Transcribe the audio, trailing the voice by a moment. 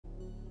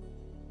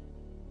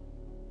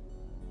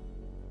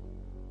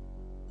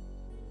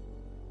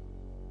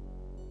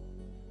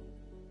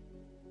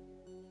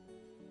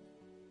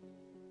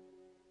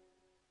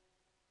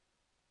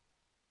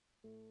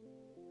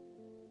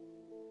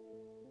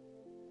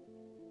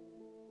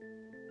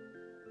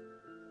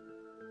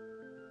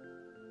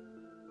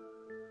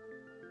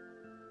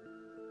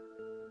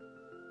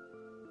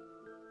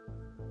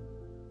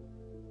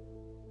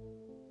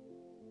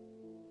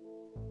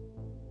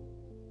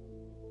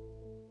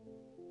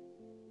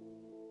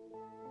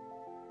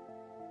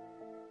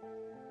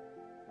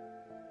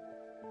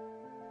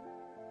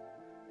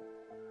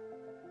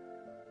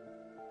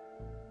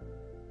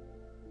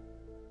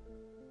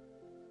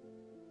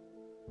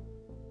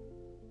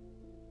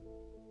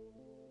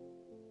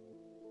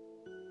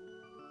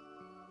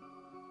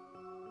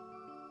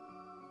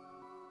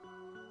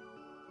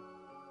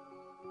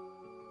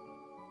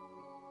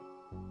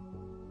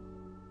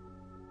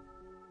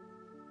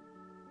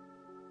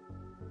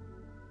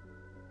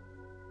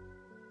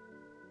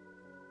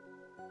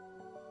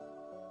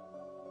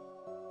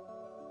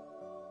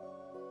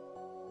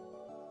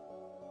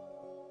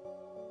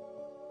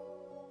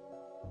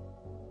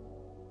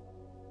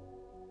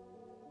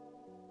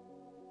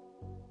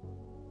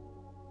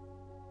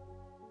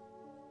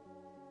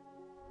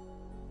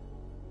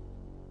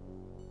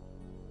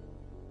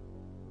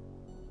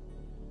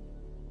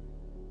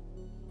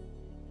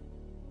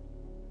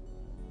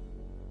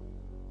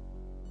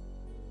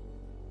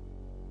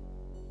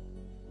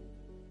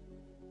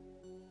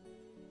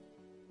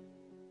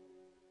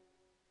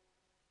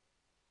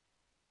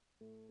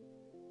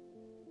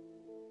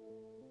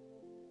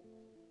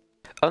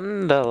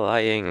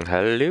Underlying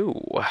hello.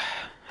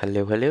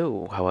 Hello,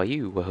 hello. How are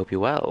you? I hope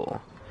you're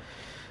well.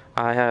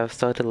 I have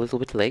started a little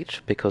bit late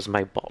because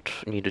my bot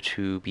needed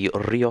to be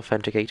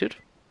re-authenticated,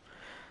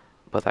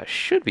 but that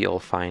should be all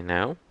fine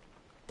now,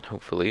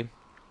 hopefully.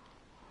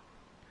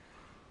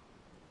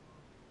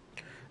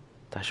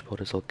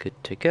 Dashboard is all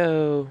good to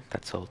go.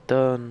 That's all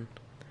done.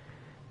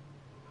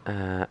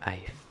 I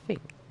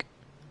think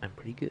I'm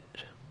pretty good.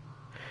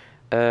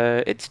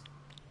 It's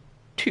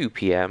 2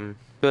 p.m.,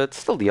 but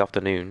still the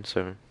afternoon,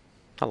 so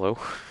hello.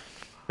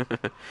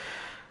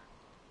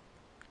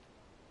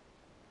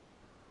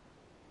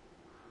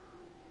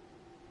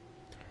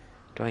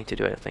 Do I need to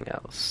do anything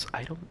else?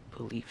 I don't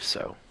believe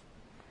so.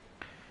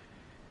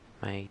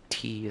 My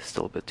tea is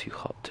still a bit too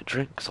hot to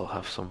drink, so I'll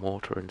have some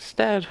water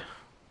instead.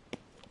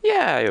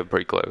 Yeah, you're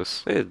pretty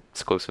close.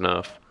 It's close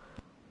enough.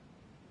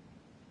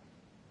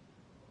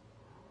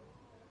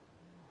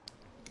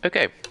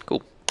 Okay,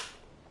 cool.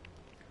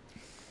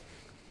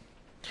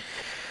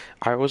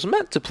 I was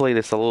meant to play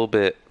this a little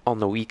bit on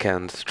the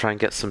weekend to try and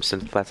get some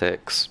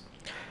synthetics,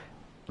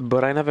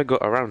 but I never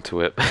got around to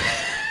it.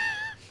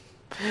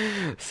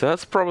 So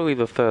that's probably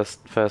the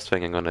first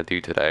thing I'm gonna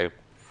do today.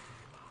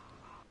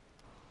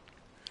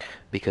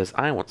 Because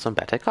I want some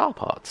better car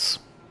parts.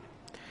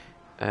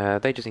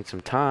 They just need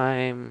some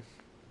time.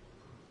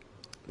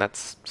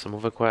 That's some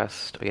other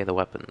quest. Oh yeah, the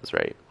weapons,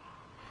 right?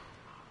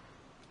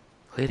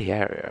 Clear the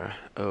area.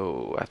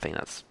 Oh, I think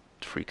that's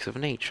Freaks of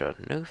Nature.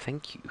 No,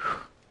 thank you.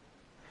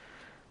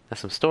 There's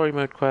some story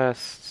mode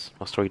quests,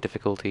 or story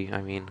difficulty,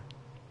 I mean.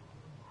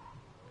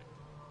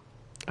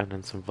 And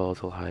then some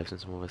volatile hives and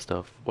some other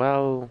stuff.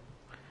 Well,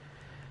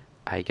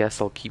 I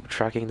guess I'll keep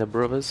tracking the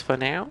brothers for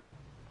now.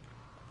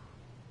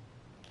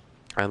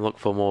 And look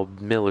for more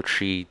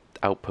military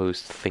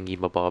outpost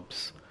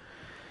thingy-mabobs.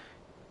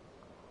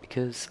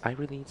 Because I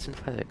really need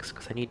synthetics,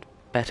 because I need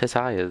better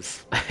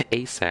tires.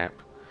 ASAP.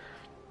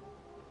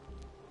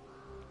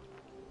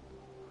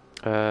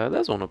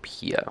 There's one up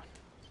here.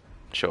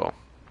 Sure.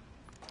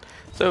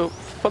 So,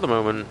 for the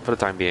moment, for the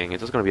time being,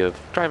 it's just going to be a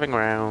driving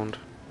around,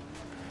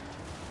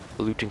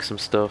 looting some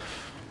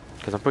stuff,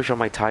 because I'm pretty sure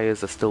my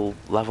tires are still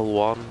level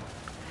 1,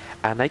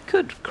 and I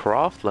could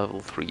craft level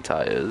 3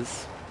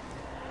 tires,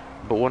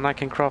 but when I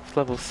can craft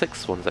level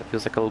 6 ones, that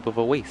feels like a little bit of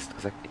a waste,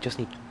 because I just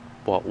need,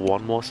 what,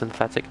 one more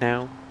synthetic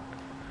now?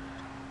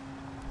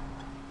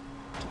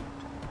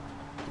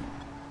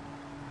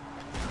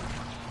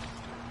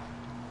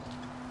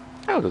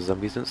 Oh, the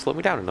zombies didn't slow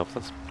me down enough,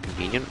 that's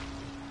convenient.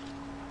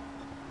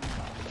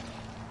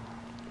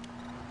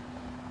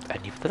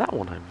 And even for that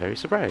one, I'm very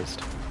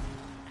surprised.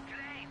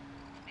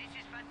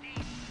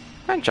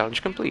 And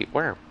challenge complete.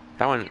 Wow,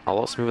 that went a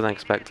lot smoother than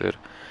expected.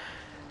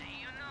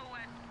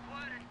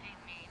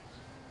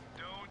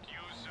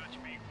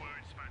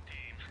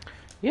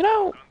 You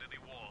know,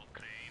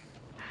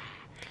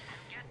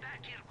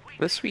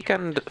 this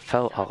weekend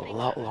felt a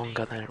lot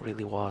longer than it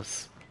really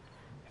was.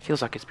 It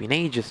feels like it's been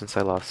ages since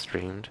I last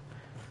streamed,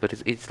 but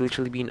it's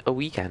literally been a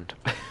weekend.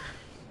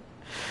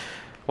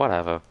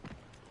 Whatever.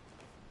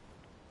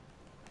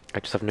 I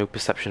just have no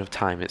perception of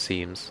time, it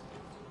seems.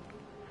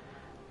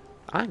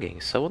 I'm getting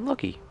so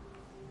unlucky.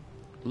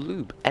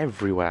 Lube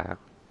everywhere.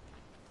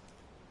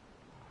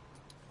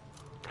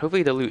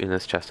 Hopefully the loot in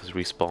this chest has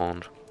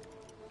respawned.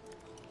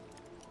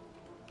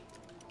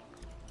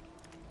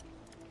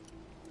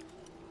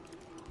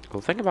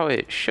 Well, think about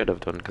it should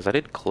have done, because I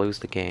did close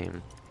the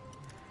game.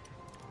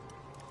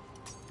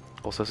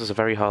 Also, this is a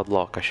very hard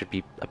lock, I should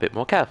be a bit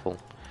more careful.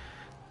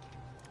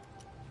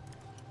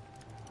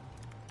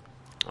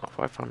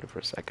 Oh, I found it for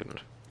a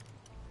second.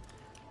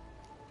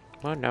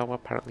 Oh no,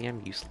 apparently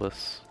I'm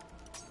useless.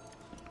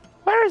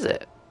 Where is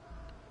it?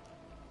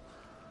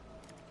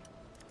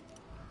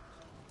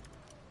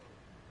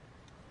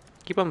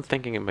 Keep on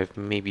thinking it might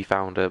maybe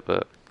found it,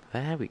 but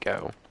there we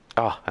go.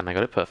 Ah, oh, and I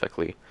got it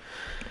perfectly.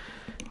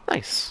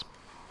 Nice.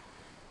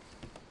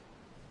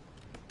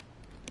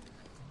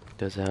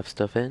 Does it have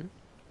stuff in?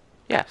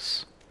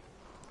 Yes.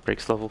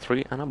 Brakes level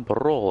 3 and a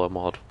brawler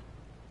mod.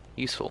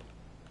 Useful.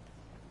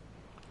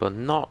 But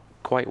not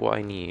quite what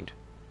I need.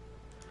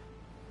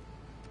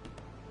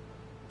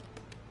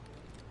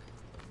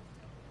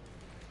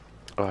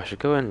 Oh, I should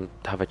go and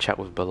have a chat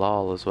with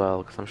Bilal as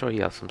well, because I'm sure he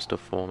has some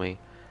stuff for me.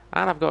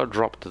 And I've got a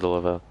drop to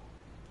deliver.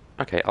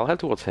 Okay, I'll head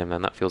towards him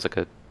then, that feels like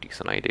a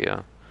decent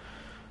idea.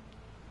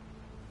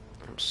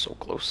 I'm so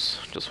close,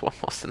 just one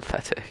more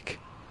synthetic.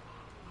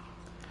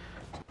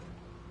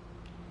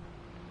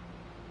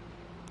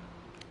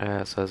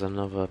 So there's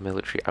another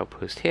military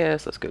outpost here,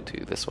 so let's go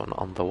to this one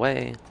on the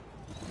way.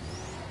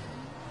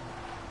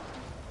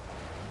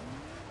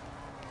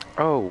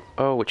 Oh,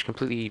 which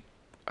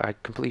I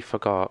completely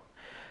forgot.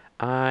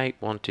 I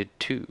wanted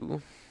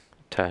to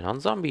turn on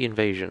zombie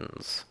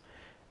invasions.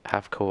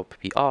 Have co-op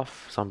be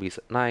off, zombies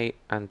at night,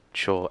 and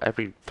sure,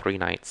 every 3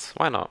 nights.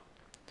 Why not?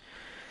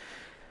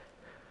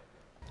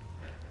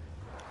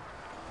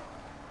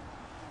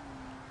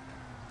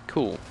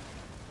 Cool.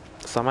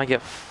 So I might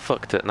get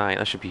fucked at night,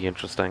 that should be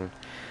interesting.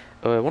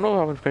 One of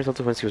our parents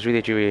also when he was really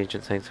a Jewish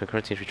agent saying so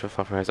currency reached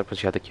far from her up when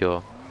she had the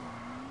cure.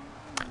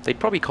 They'd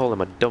probably call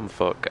him a dumb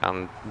fuck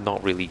and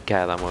not really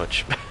care that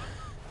much.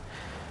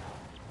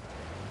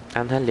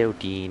 And hello,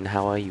 Dean.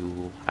 How are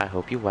you? I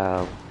hope you're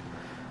well.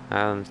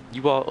 And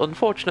you are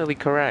unfortunately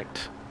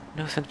correct.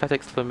 No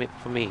synthetics for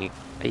me.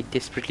 I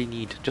desperately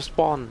need just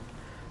one.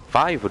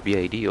 5 would be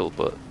ideal,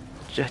 but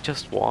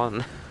just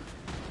one.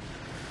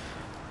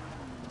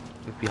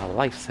 It would be a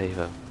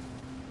lifesaver.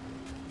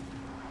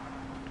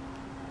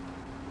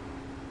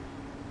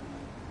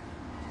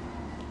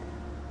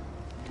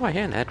 Oh, I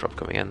hear an airdrop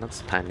coming in.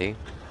 That's handy.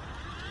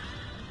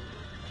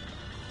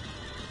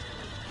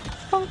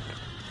 Bonk.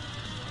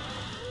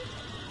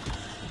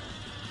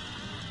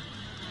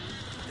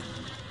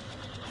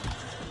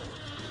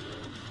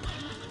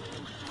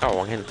 Oh,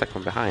 I'm getting attacked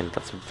from behind.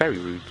 That's very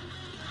rude.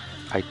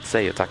 I'd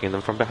say attacking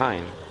them from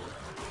behind.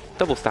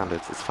 Double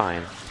standards, it's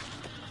fine.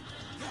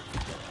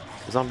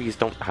 Zombies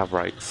don't have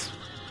rights.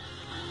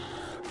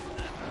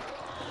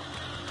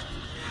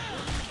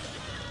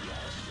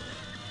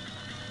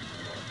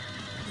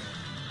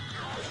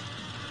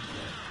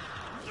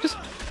 Just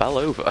fell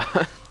over.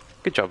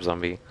 Good job,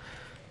 zombie.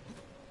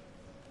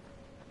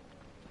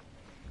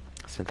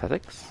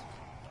 Synthetics?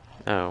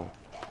 Oh,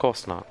 of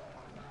course not.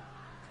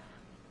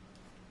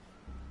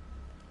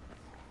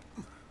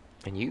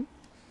 And you?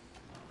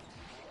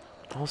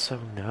 Also,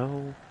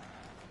 no.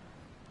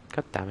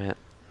 God damn it.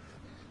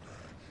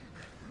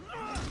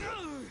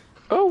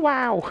 Oh,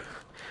 wow!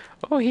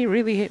 Oh, he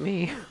really hit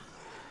me.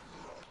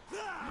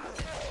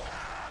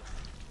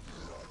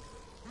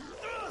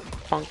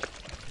 Funk.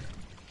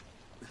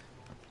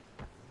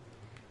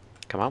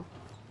 Come on.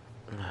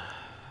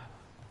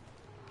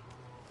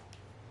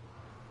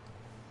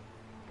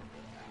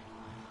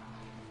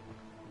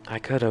 I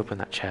could open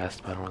that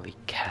chest, but I don't really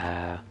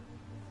care.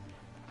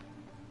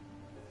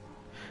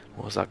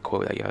 What was that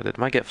quote that you added?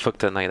 Might get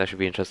fucked at night, that should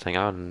be interesting.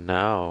 Oh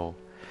no.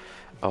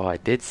 Oh, I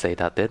did say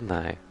that, didn't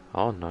I?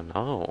 Oh no,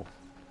 no.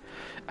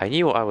 I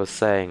knew what I was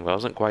saying, but I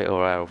wasn't quite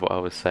aware of what I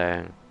was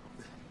saying.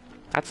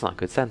 That's not a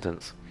good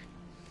sentence.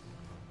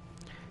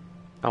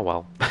 Oh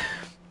well.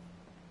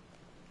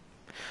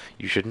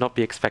 You should not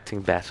be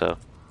expecting better.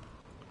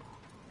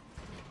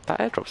 That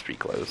airdrop's pretty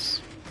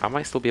close. I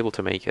might still be able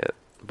to make it,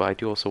 but I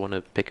do also want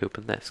to pick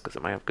open this, because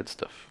it might have good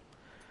stuff.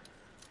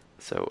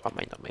 So, I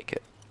might not make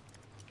it.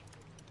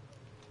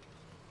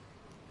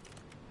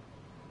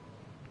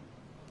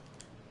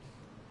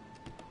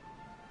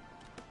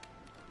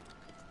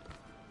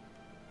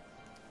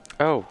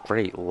 Oh,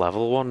 great,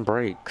 level 1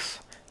 brakes.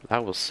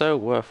 That was so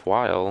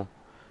worthwhile.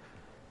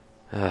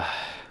 I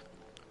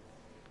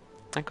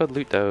could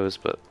loot those,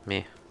 but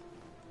meh.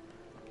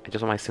 I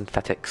just want my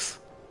synthetics.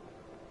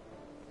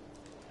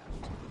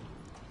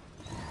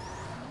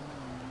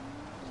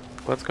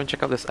 Let's go and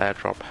check out this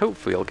airdrop.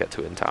 Hopefully I'll get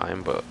to it in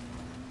time, but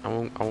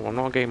I'm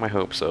not getting my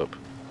hopes up.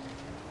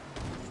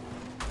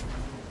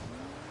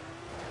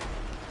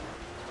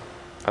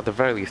 At the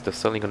very least, there's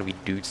certainly going to be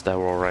dudes there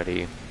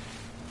already.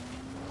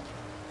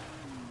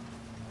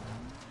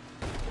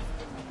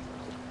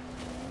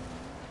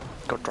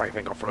 God,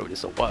 driving off-road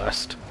is the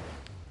worst.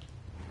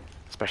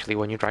 Especially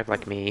when you drive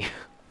like me.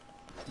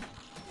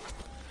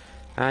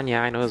 And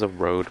yeah, I know there's a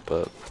road,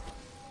 but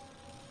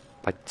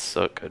I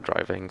suck at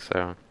driving,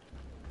 so...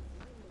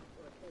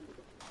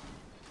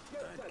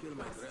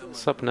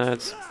 Sup,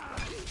 nerds?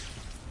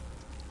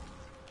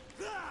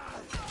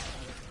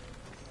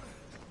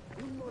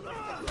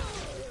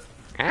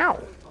 Ow!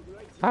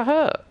 That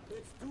hurt!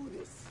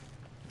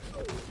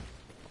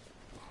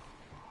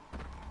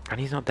 And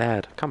he's not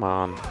dead. Come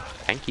on.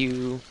 Thank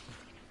you.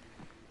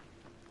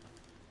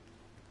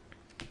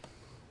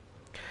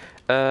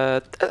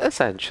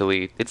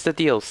 Essentially, it's the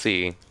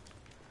DLC.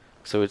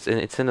 So it's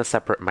in a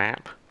separate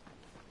map.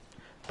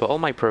 But all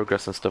my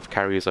progress and stuff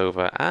carries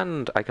over,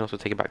 and I can also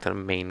take it back to the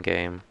main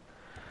game.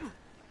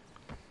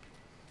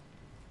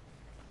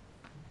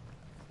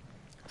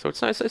 So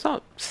it's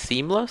not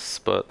seamless,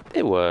 but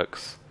it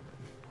works.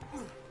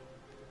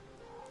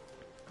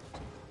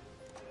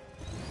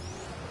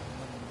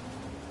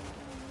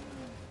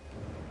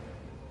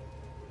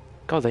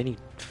 God, they need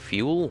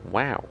fuel?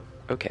 Wow.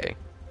 Okay.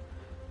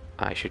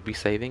 I should be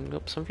saving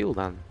up some fuel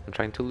then, and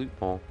trying to loot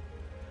more.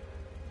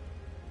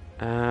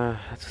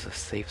 That's a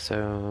safe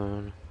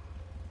zone.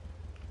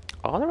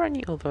 Are there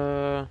any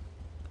other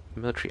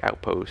military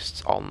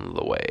outposts on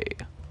the way?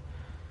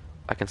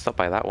 I can stop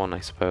by that one, I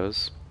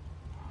suppose.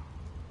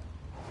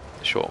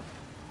 Sure.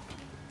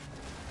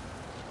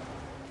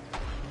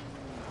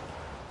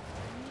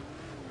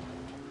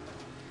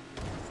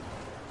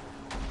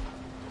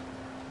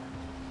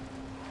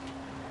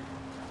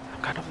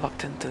 I'm kind of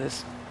locked into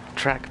this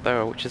track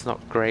though, which is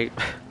not great.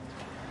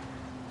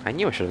 I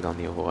knew I should have gone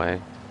the other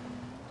way.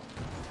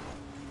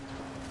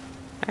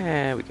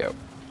 There we go.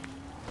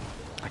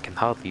 I can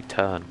hardly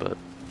turn, but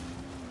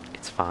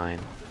it's fine.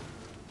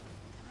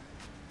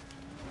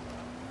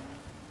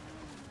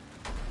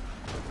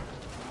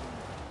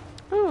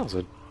 Oh, that was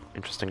an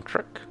interesting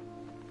trick.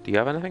 Do you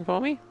have anything for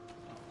me?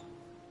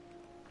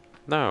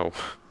 No.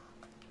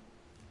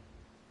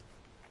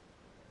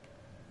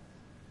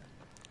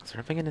 Is there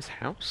anything in his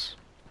house?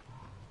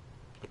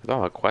 I don't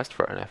have a quest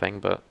for anything,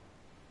 but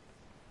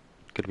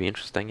could be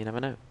interesting, you never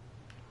know.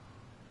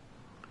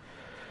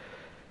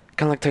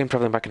 Kind of like time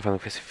traveling back in Final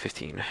Fantasy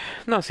 15.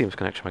 No, it seems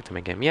connection back to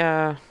main game.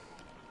 Yeah,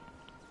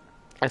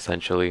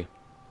 essentially.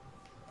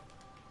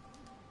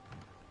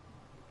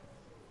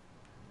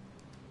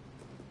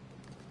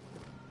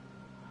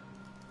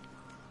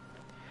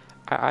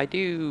 I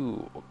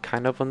do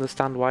kind of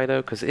understand why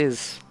though, because it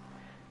is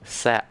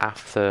set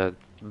after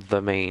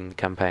the main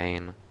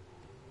campaign.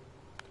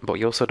 But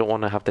you also don't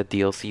want to have the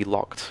DLC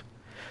locked.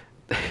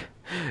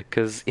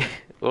 Because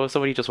or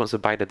somebody just wants to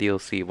buy the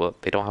DLC,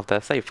 but they don't have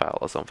their save file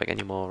or something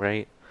anymore,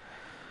 right?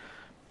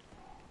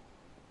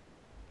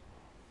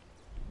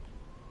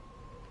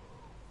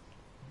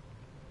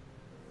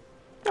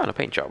 Oh, and a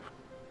paint job.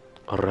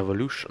 A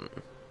revolution.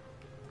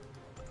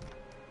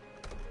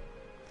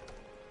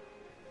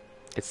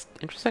 It's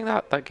interesting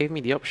that that gave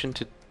me the option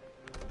to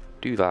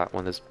do that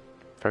when there's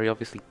very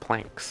obviously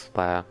planks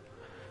there.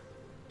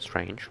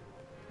 Strange.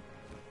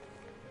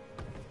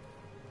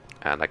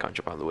 And I can't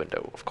jump out the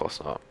window, of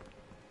course not.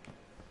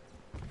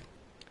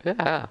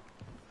 Yeah.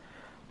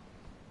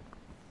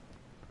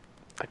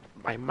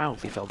 My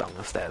mouth fell down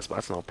the stairs, but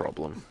that's no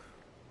problem.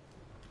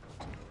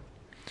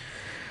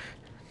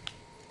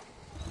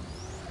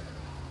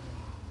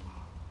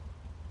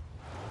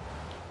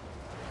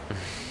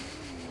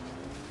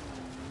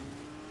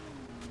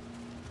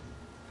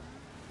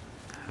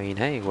 I mean,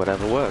 hey,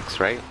 whatever works,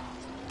 right?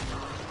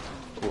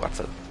 Oh, that's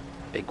a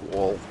big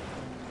wall.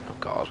 Oh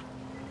god.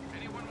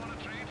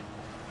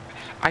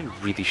 I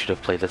really should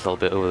have played this a little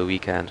bit over the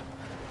weekend,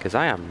 because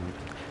I am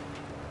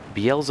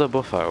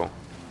Beelzebuffo.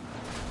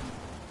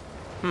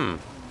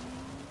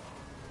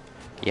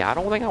 Yeah, I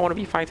don't think I want to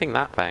be fighting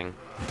that thing.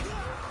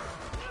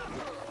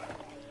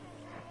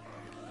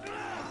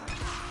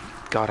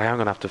 God, I am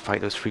gonna have to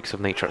fight those freaks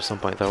of nature at some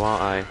point, though,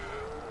 aren't I?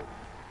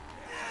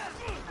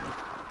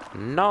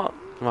 Not...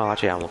 Well,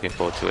 actually, I'm looking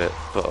forward to it,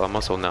 but I'm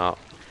also not.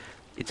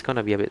 It's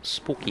gonna be a bit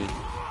spooky.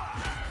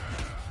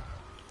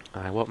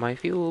 I want my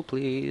fuel,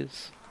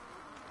 please.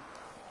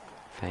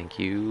 Thank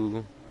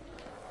you.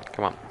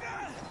 Come on.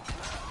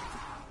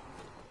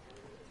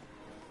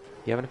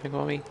 You have anything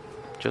for me?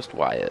 Just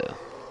wire.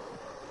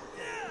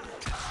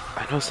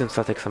 I know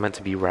synthetics are meant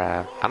to be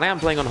rare, and I am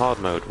playing on hard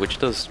mode, which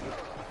does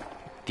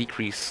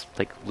decrease,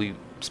 like, loot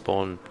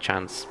spawn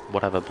chance,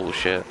 whatever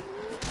bullshit.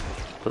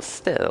 But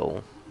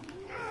still.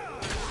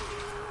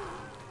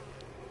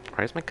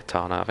 Where's my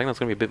katana? I think that's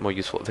gonna be a bit more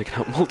useful at taking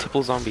out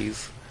multiple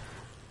zombies.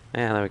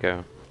 Yeah, there we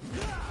go.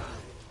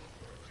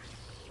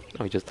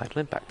 Oh, we just title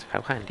impact.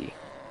 How handy.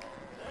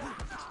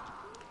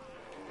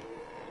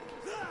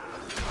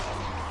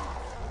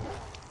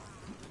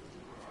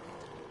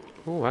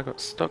 Oh, I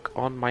got stuck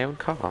on my own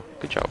car.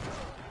 Good job.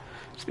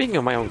 Speaking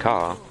of my own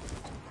car...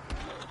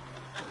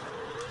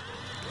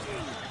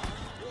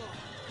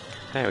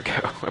 There we go.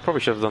 I probably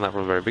should have done that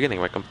from the very beginning,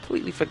 but I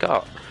completely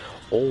forgot.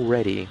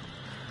 Already.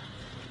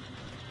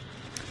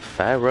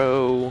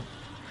 Pharaoh.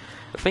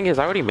 The thing is,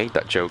 I already made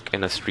that joke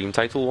in a stream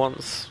title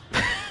once.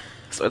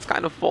 So it's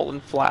kind of fallen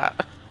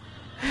flat.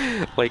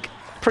 Like,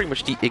 pretty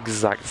much the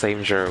exact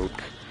same joke.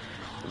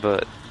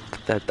 But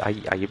that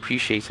I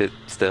appreciate it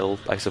still,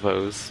 I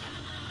suppose.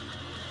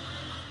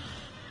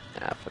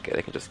 Ah, fuck it,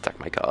 they can just attack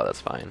my car,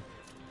 that's fine.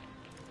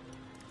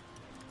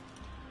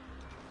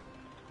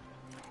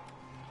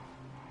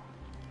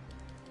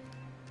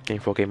 Game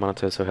 4K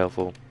monitor is so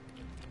helpful.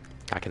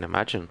 I can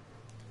imagine.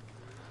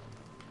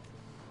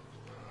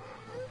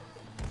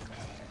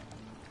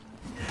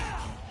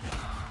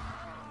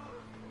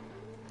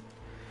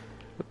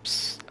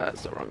 Oops,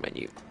 that's the wrong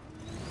menu.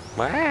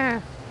 Wah!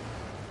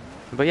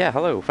 But yeah,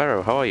 hello,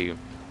 Pharaoh, how are you?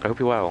 I hope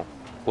you're well.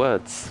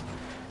 Words.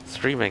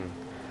 Streaming.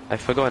 I've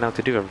forgotten how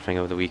to do everything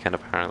over the weekend,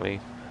 apparently.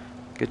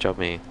 Good job,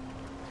 me.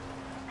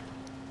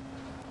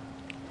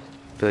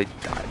 But,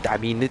 I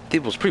mean,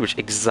 it was pretty much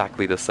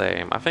exactly the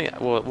same. I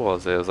think, what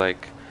was it? It was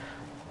like,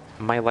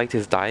 my light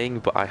is dying,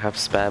 but I have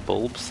spare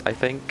bulbs, I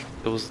think.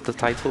 It was the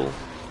title.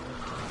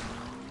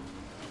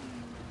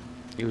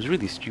 It was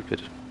really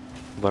stupid,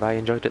 but I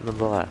enjoyed it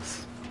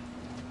nonetheless.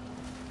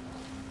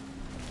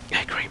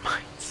 Great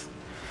minds.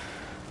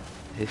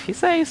 If you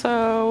say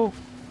so.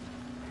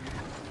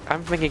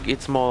 I'm thinking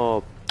it's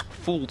more...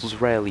 Fools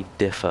rarely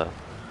differ.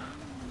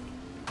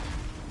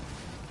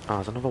 Oh,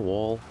 there's another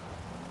wall.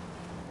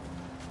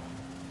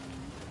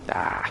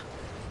 Ah.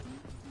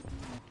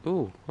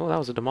 Ooh, oh, that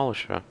was a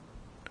demolisher.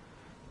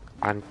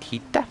 And he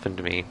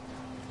deafened me.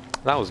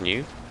 That was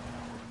new.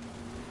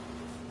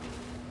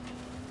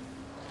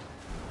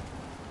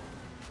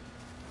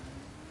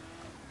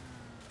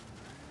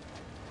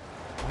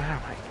 Where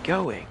am I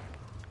going?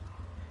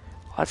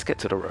 Let's get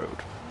to the road.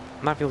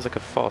 And that feels like a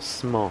far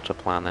smarter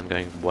plan than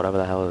going whatever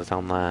the hell is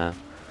down there.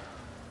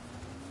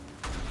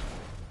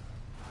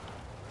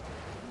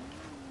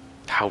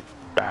 How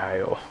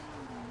dare.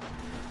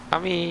 I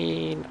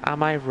mean,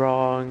 am I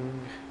wrong?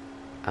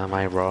 Am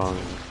I wrong?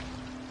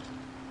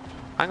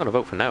 I'm gonna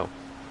vote for no.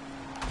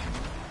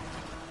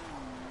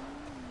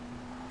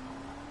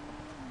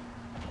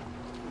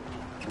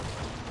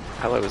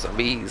 Hello,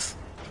 zombies.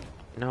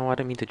 No, I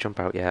didn't mean to jump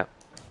out yet.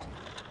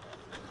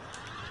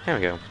 There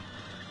we go.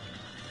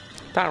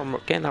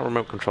 Getting that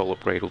remote control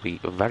upgrade will be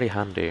very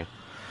handy.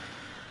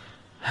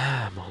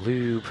 More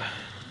lube.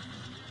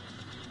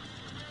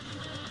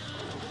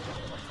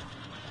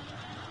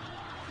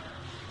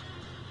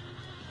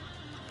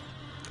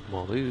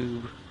 More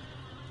lube.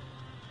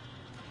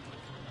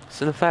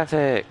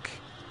 Synthetic!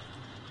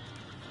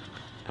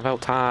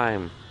 About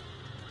time.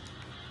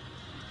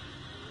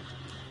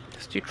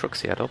 There's 2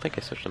 trucks here, I don't think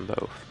I switched them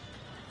both.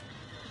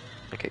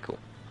 Okay, cool.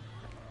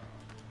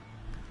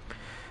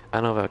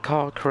 Another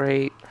car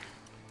crate.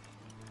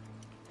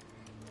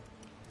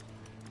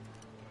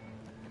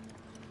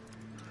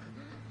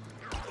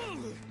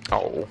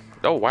 Oh.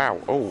 Oh,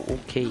 wow. Oh,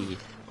 okay.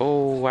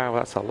 Oh, wow,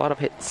 that's a lot of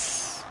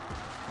hits.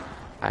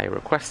 I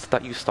request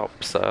that you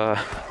stop, sir.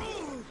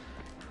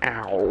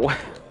 Ow.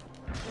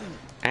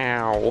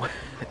 Ow.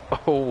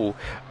 Oh.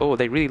 Oh,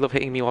 they really love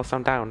hitting me whilst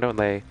I'm down, don't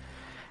they?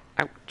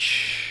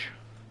 Ouch.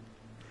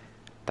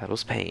 That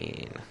was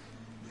pain.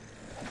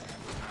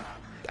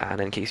 And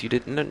in case you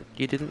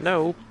didn't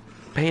know,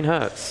 pain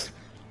hurts.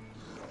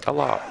 A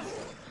lot.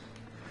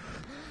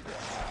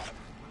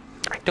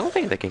 I don't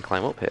think they can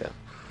climb up here.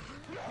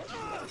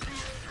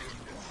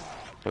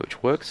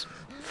 Which works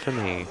for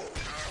me.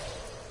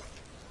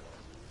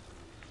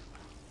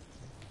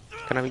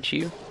 Can I reach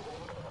you?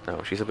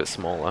 No, she's a bit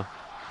smaller.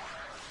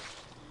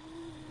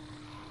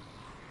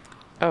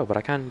 Oh, but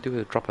I can do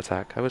a drop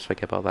attack. I always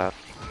forget about that.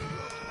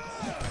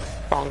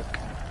 Bonk.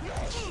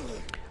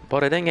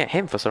 But I didn't get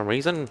him for some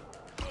reason.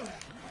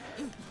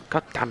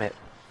 God damn it.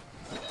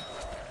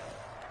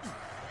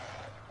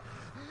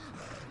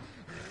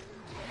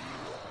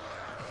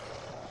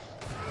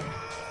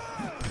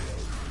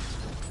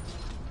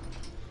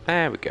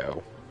 There we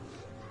go.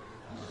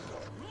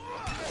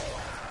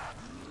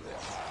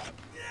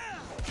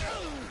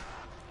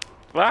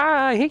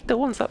 Ah, I hate the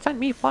ones that sent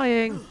me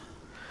flying.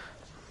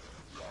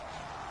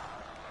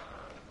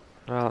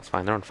 Well, that's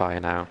fine. They're on fire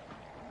now.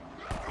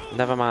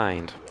 Never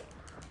mind.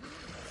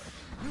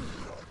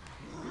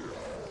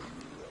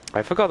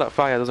 I forgot that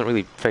fire doesn't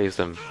really phase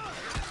them.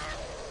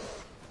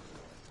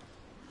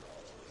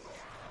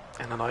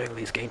 And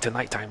annoyingly, it's getting to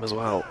nighttime as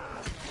well.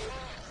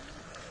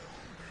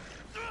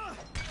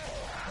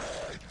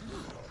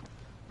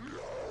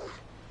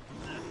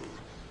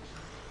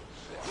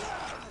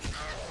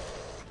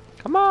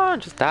 Come on,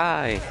 just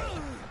die.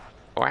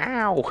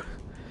 Wow.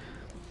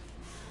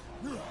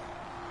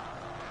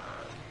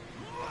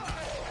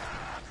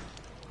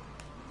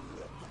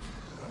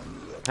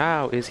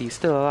 How is he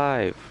still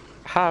alive?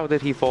 How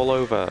did he fall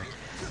over?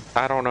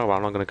 I don't know, but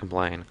I'm not going to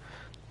complain.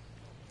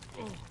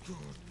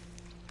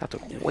 That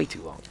took way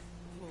too long.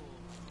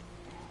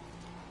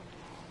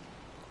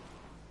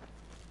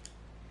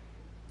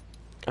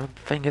 And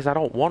the thing is, I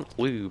don't want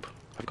lube.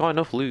 I've got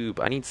enough lube.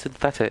 I need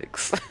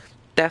synthetics.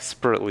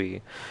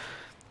 Desperately.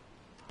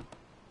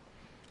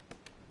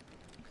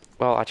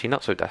 Well, actually,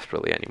 not so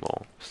desperately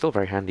anymore. Still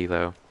very handy,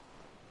 though.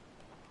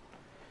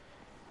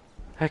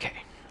 Okay,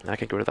 I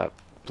can get rid of that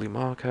blue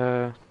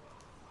marker.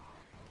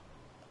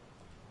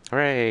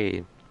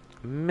 Hooray!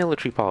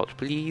 Military parts,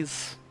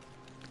 please.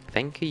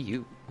 Thank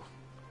you.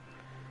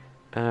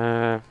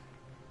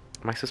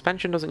 My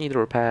suspension doesn't need a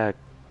repair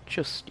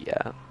just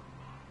yet.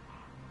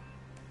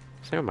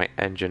 Same with my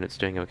engine, it's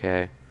doing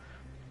okay.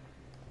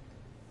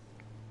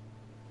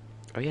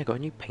 Oh yeah, got a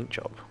new paint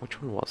job.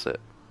 Which one was it?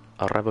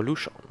 A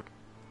Revolution.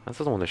 That's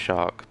the one with the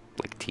shark,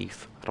 like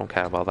teeth. I don't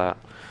care about that.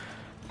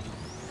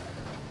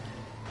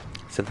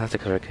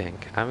 Synthetic Hurricane.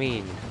 I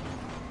mean,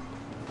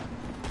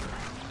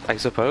 I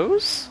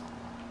suppose?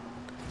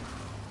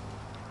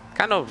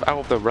 Kind of out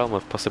of the realm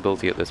of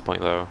possibility at this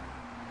point, though.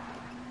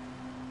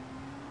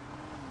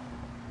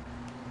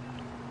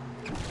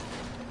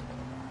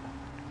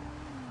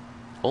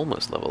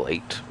 Almost level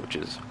 8, which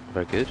is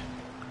very good.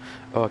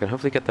 Oh, I can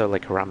hopefully get the,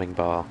 like, ramming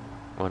bar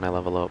when I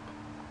level up.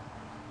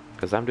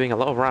 Because I'm doing a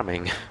lot of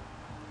ramming.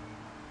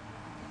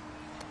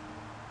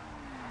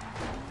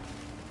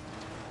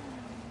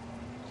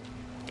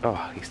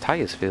 Oh, these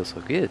tires feel so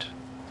good.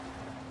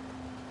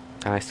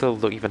 And I still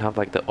don't even have,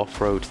 like, the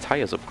off-road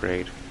tires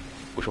upgrade,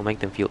 which will make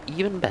them feel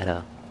even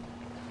better,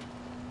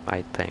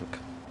 I think.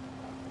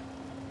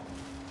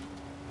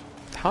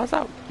 How does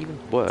that even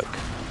work?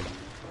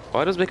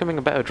 Why does becoming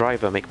a better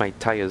driver make my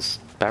tires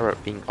better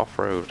at being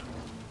off-road?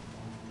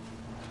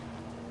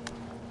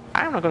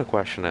 I'm not going to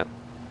question it,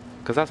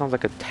 because that sounds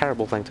like a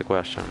terrible thing to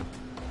question.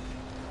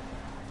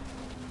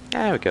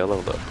 There we go,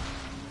 leveled up.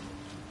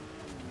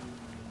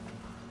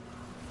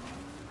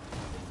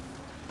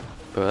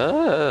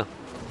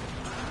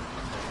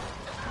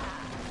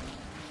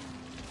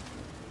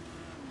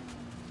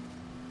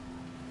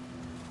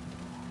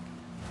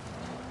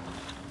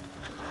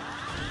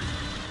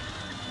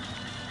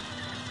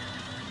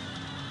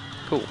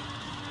 Cool.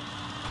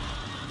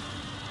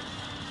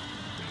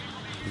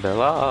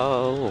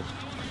 Below.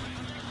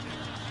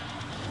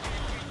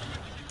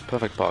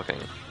 Perfect parking.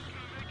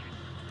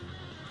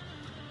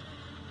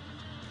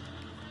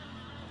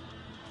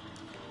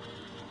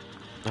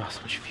 Oh,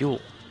 so much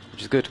fuel.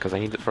 Which is good, because I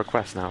need it for a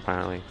quest now,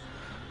 apparently.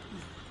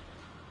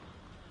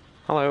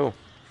 Hello.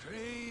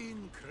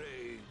 Crane,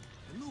 Crane.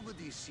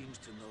 Nobody seems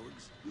to know.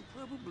 You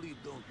probably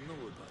don't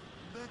know about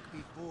it. Back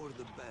before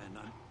the ban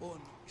on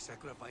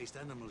sacrificed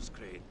animals,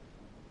 Crane.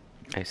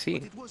 I But see.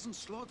 it wasn't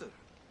slaughter.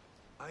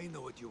 I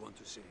know what you want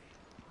to say.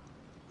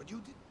 But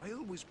you did. I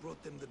always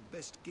brought them the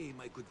best game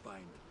I could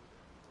find.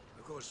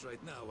 Of course,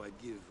 right now I'd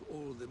give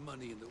all the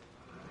money in the...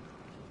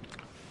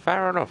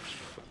 Fair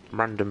enough,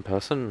 random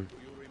person.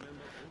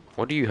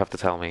 What do you have to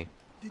tell me?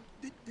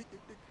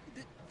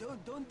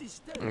 Don't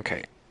disturb Okay.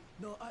 me.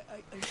 No, I...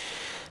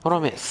 What I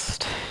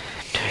missed?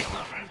 Doing a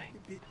lot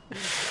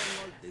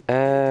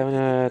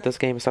of this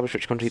game established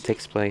which country it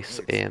takes place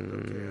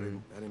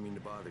in... I didn't mean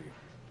to bother you.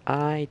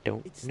 I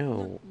don't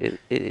know.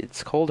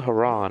 It's called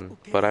Haran,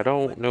 but I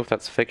don't know if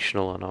that's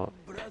fictional or not.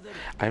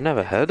 I've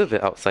never heard of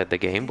it outside the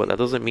game, but that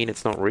doesn't mean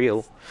it's not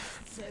real.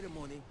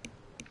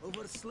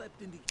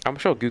 I'm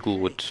sure Google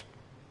would...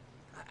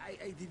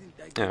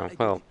 Oh,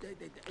 well.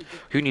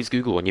 Who needs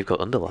Google when you've got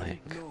underlying?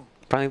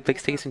 Apparently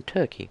takes place in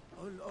Turkey.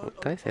 Oh,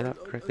 did I say that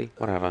correctly?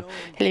 Whatever.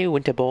 Hello,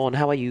 Winterborn.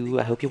 How are you?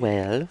 I hope you're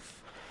well.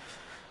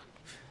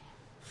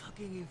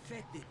 Fucking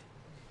infected.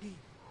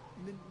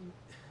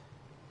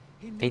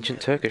 Ancient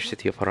Turkish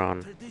city of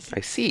Haran.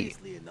 I see.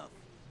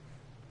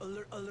 All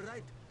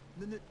right.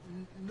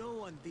 No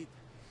one did.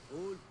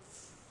 Old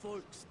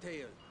folks'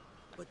 tale.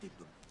 But it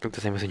Look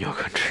the same as in your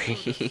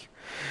country.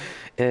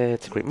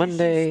 It's a great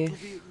Monday.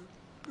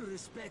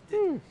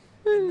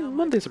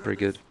 Mondays are pretty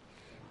good.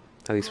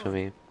 At least for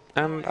me.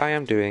 And I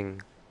am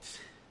doing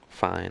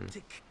fine.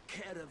 take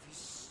care of his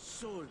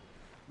soul.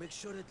 Make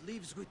sure it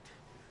leaves with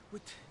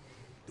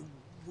the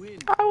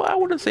wind. I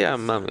wouldn't say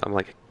I'm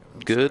like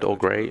good or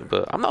great,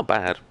 but I'm not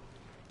bad.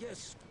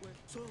 Yes.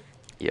 So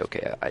Yeah,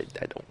 okay, I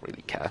don't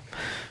really care.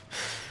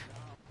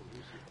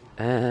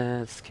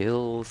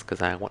 Skills,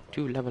 because I want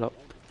to level up.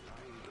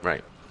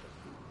 Right.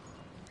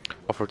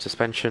 Off-road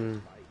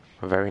suspension,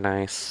 very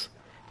nice.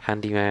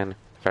 Handyman,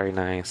 very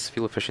nice.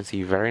 Fuel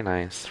efficiency, very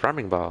nice.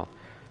 Ramming bar,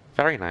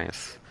 very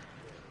nice.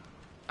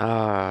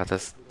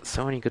 There's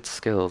so many good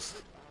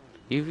skills.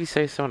 UV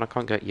say so and I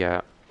can't get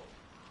yet.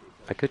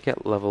 I could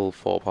get level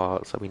 4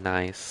 parts, that'd be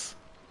nice.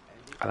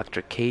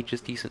 Electric cage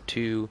is decent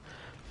too.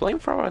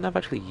 Flamethrower I never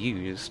actually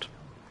used.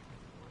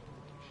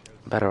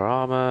 Better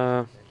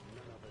armor.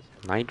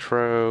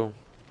 Nitro.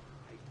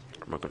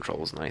 Remote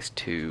control is nice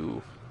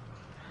too.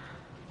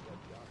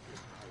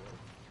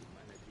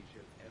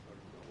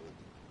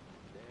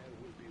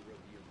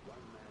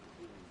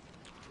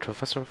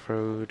 Professor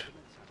Road,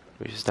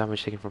 which is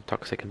damage taken from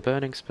toxic and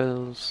burning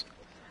spills.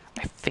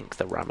 I think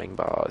the ramming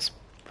bar is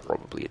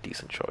probably a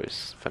decent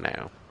choice for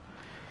now.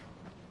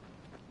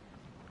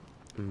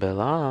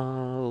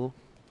 Bilal.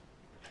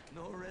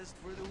 no rest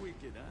for the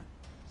wicked,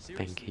 huh?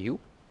 Thank you.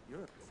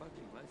 You're a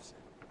fucking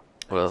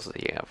lifesaver. What else do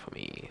you have for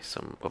me?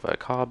 Some other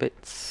car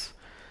bits.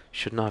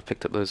 Should not have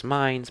picked up those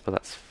mines, but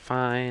that's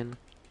fine.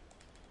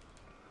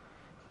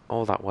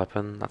 All that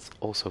weapon, that's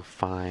also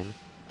fine.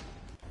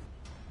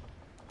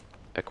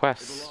 A Hey,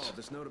 quest. Bilal,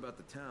 this note about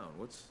the town.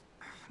 What's...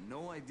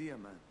 No idea,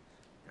 man.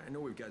 I know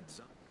we've got...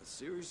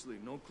 Seriously,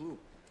 no clue.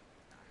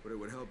 But it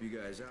would help you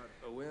guys out.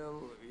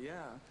 Well,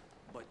 yeah,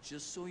 but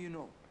just so you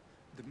know,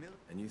 the mill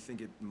And you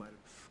think it might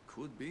have...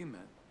 could be,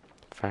 man.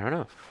 Fair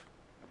enough.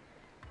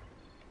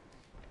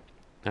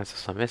 That's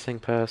just a missing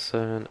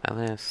person.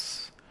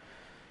 Alice.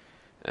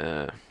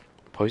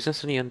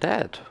 Poisonous and the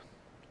undead.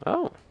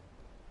 Oh.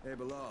 Hey,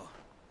 Bilal.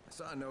 I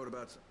saw a note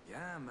about...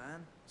 Yeah,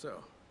 man.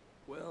 So,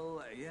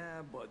 Well,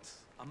 yeah, but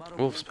I'm out of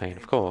Wolf's work, Bane, and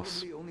of it course.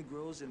 Probably only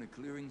grows in a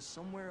clearing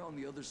somewhere on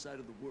the other side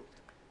of the world,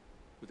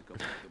 with a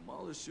couple of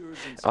demolishers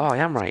and Oh, I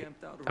am some right.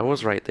 camped out I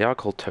was around. right. They are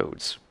called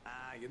toads.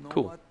 You know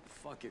Cool. what?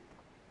 Fuck it.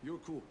 You're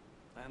cool,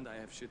 and I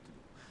have shit to do.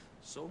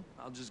 So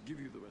I'll just give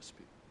you the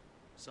recipe.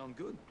 Sound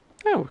good?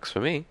 That works for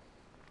me.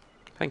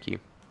 Thank you.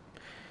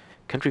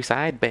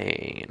 Countryside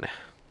Bane.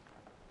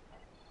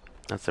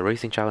 That's the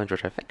racing challenge,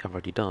 which I think I've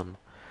already done.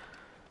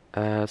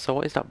 So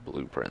what is that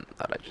blueprint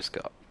that I just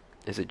got?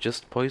 Is it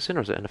just poison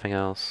or is it anything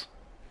else?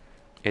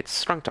 It's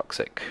strong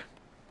toxic.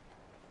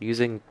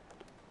 Using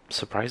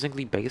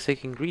surprisingly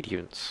basic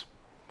ingredients.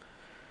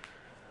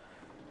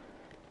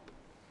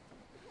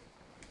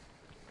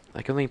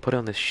 I can only put it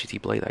on this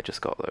shitty blade I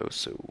just got though,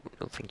 so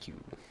no thank you.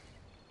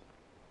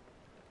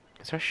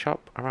 Is there a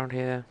shop around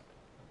here?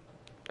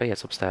 Oh yeah,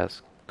 it's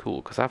upstairs.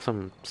 Cool, because I have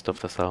some stuff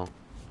to sell.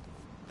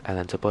 And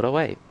then to put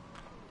away.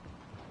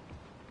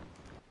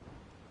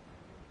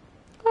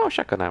 Oh,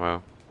 shotgun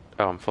ammo.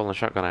 Oh, I'm full of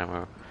shotgun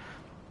ammo.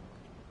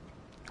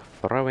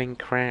 Throwing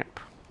crap.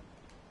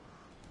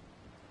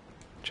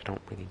 Which I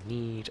don't really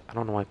need. I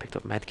don't know why I picked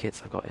up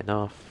medkits, I've got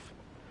enough.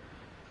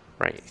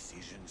 Right.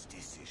 Decisions.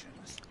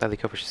 Deadly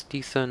coverage is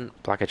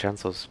decent. Black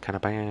Chancel's kind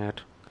of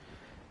bad.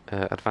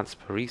 Advanced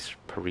police.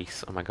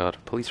 Oh my god.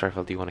 Police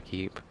rifle do you want to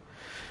keep?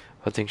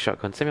 Hunting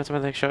shotgun.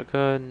 Semi-automatic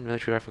shotgun.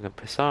 Military rifle can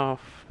piss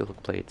off.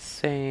 Bullet blade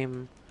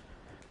same.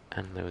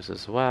 And those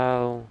as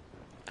well.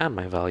 And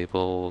my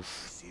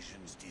valuables.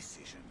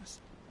 Decisions.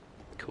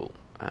 Cool.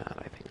 And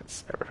I think that's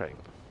That's everything.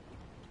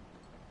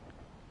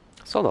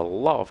 Sold a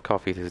lot of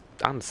coffee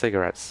and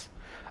cigarettes.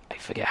 I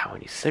forget how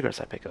many cigarettes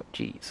I pick up.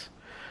 Jeez.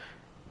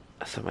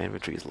 So my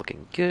inventory is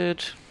looking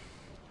good.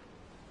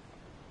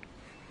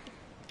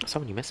 So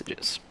many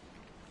messages.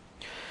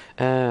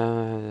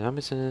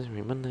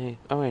 Amazon, Monday.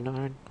 Oh wait, no,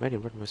 I already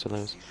read most of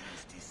those.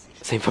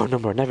 Same phone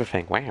number and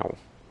everything. Wow.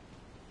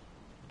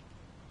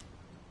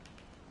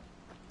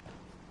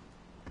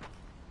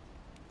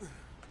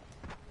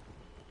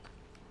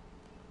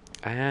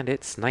 And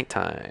it's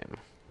nighttime.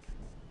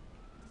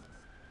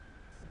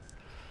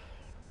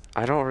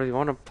 I don't really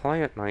want to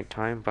play at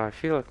nighttime, but I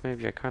feel like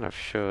maybe I kind of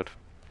should.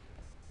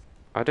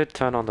 I did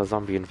turn on the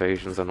zombie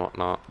invasions and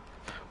whatnot,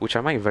 which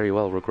I might very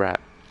well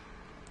regret.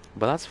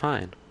 But that's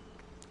fine.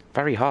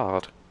 Very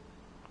hard.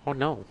 Oh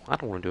no, I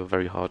don't want to do a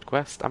very hard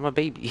quest. I'm a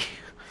baby.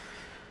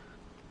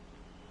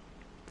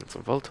 And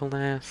some volatile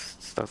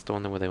nests. That's the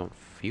one where they want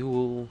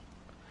fuel.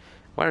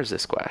 Where is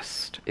this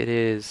quest? It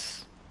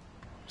is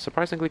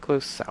surprisingly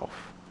close south.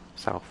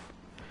 South.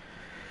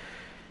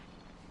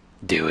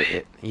 Do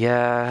it.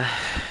 Yeah,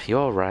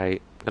 you're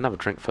right. I'm gonna have a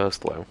drink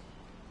first, though.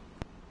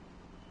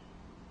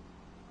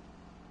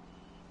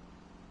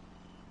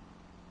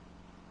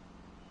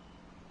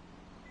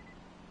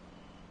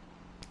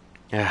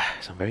 Yeah,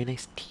 some very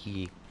nice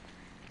tea.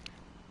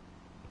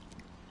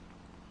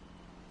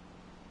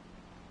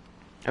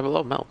 I have a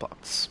lot of metal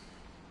pots.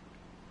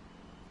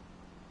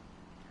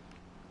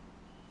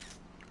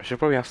 I should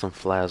probably have some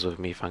flares with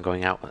me if I'm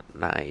going out at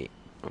night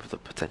with the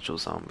potential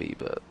zombie,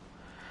 but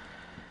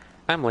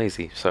I'm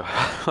lazy, so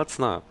let's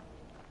not.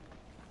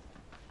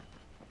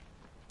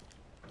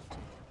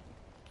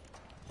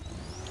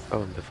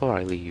 Oh, and before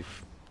I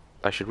leave,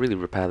 I should really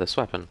repair this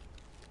weapon.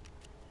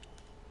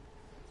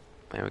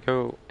 There we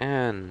go,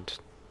 and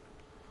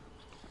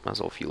might as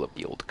well fuel up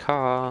the old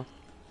car.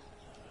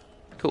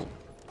 Cool.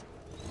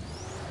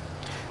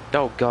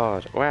 Oh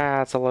god, wow,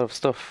 that's a lot of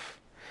stuff.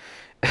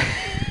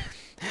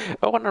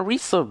 I want a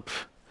resub!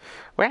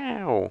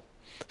 Wow!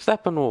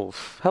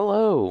 Steppenwolf,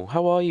 hello,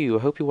 how are you?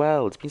 I hope you're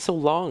well, it's been so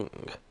long.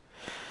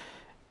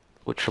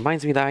 Which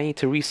reminds me that I need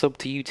to resub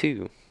to you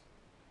too.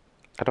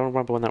 I don't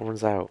remember when that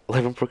runs out.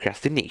 11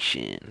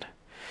 procrastination.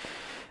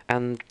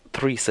 And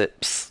 3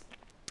 sips.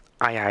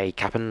 Aye aye,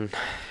 Captain.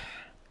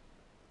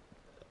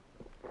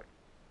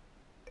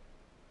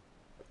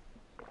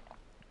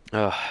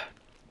 Ugh.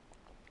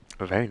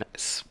 Very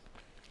nice.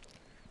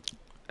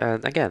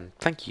 And again,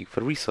 thank you for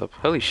the resub.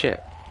 Holy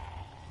shit.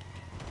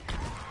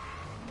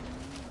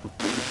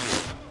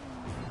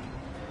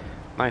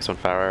 Nice one,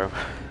 Pharaoh.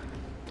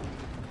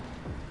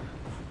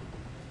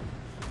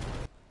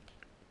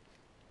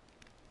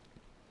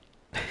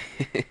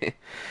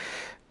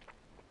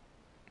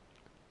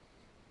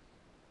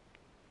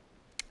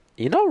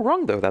 You're not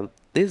wrong though, that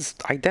is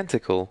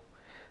identical.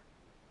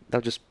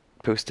 I'll just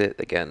post it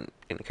again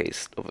in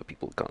case other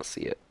people can't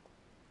see it.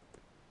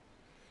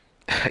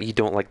 You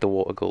don't like the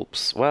water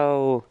gulps.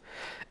 Well,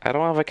 I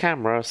don't have a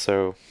camera,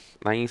 so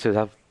I need to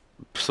have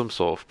some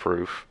sort of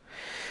proof.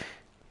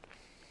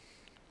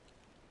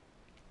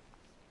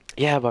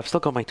 Yeah, but I've still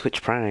got my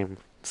Twitch Prime,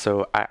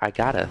 so I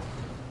gotta.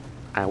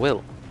 I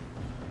will.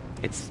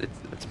 It's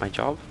my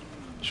job?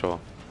 Sure.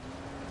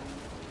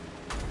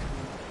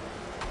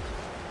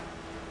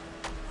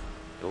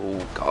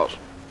 Oh god.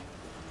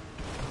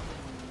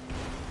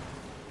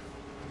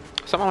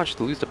 Somehow I managed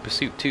to lose the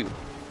pursuit too.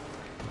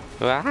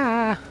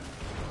 Ah!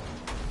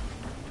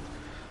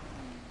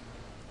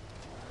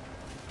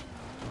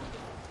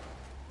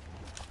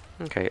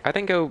 Okay, I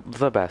didn't go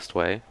the best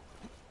way,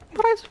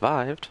 but I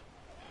survived.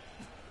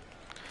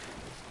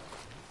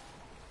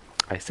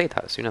 I say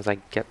that as soon as I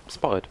get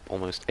spotted,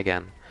 almost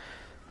again.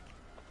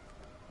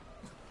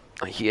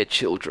 I hear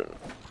children.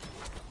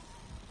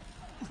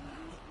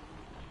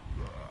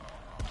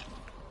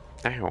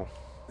 Ow.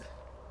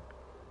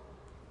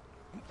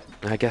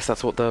 I guess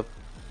that's what the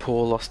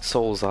poor lost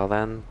souls are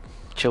then.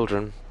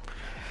 Children.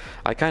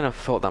 I kind of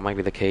thought that might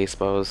be the case,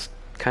 but I was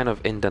kind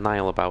of in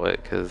denial about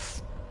it,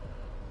 because,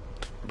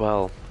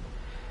 well,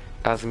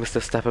 as Mr.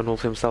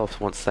 Steppenwolf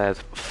himself once said,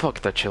 fuck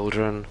the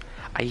children.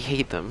 I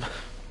hate them.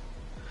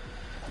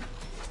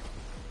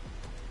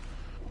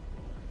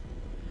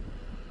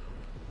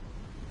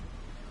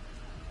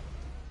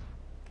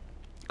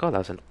 God, that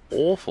was an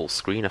awful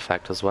screen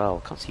effect as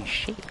well. Can't see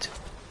shit.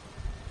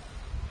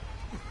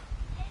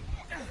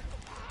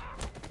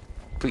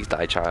 Please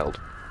die, child.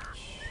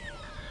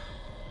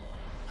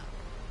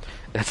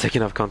 That's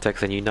taken out of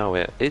context and you know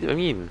it. I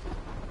mean,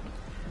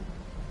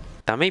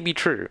 that may be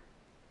true.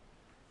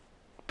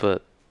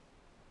 But,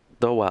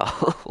 oh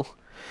well.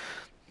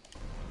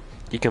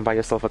 You can buy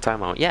yourself a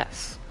timeout.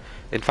 Yes.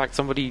 In fact,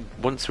 somebody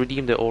once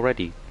redeemed it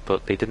already,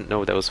 but they didn't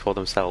know that was for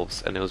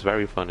themselves, and it was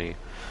very funny.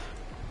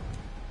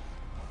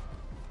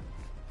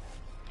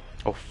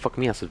 Oh, fuck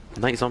me, that's a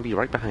night zombie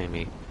right behind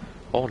me.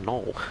 Oh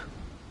no.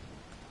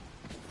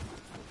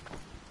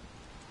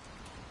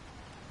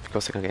 Of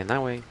course I can't get in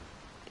that way.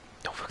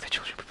 Don't fuck the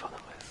children people on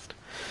the list.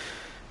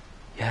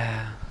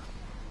 Yeah.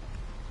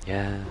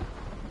 Yeah.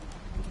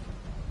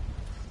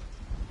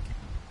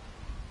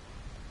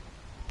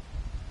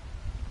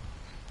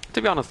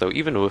 To be honest though,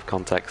 even with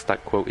context,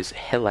 that quote is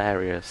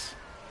hilarious.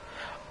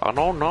 Oh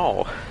no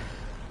no!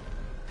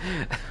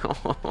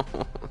 Oh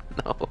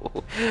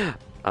no!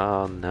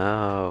 Oh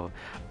no!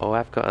 Oh,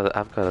 I've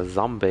got a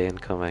zombie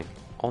incoming.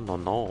 Oh no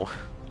no!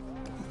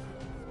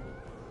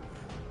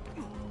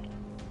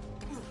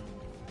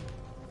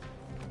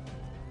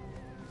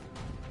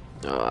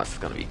 Oh, that's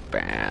gonna be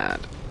bad.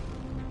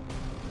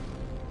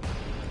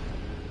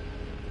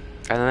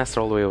 And then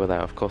they're all the way over there.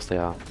 Of course they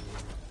are.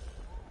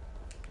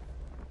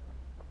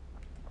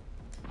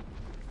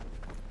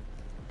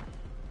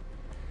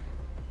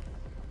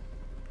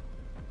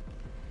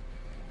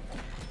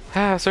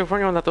 So for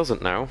anyone that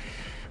doesn't know,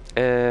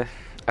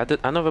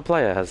 another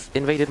player has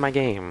invaded my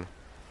game.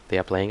 They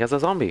are playing as a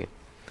zombie.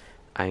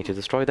 I need to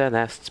destroy their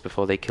nests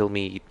before they kill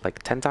me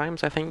like 10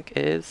 times, I think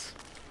it is.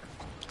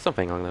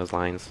 Something along those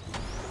lines.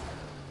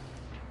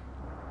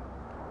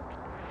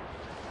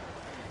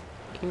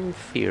 In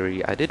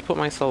theory, I did put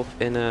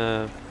myself in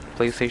a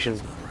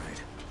PlayStation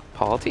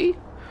party,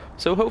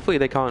 so hopefully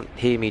they can't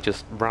hear me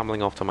just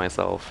rambling off to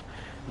myself.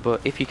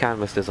 But if you can,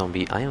 Mr.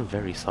 Zombie, I am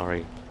very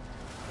sorry.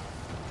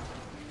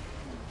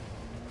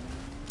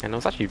 And it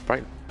was actually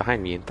right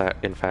behind me, in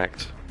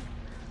fact.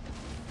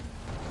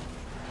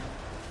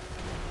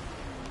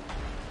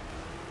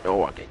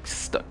 Oh, I'm getting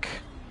stuck.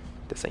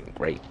 This ain't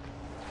great.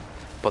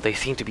 But they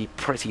seem to be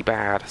pretty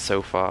bad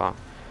so far.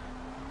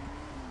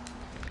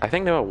 I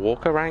think they're a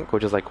Walker rank,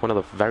 which is like one of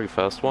the very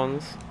first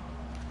ones.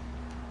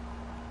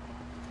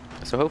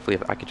 So hopefully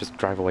if I could just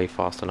drive away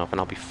fast enough and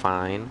I'll be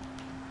fine.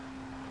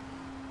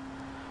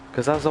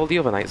 Because as all the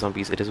other night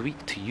zombies, it is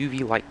weak to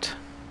UV light.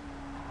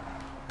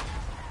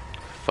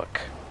 Fuck.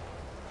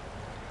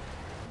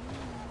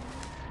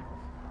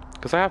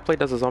 Because I have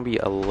played as a zombie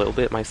a little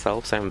bit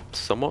myself, so I'm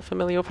somewhat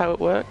familiar with how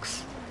it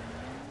works.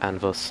 And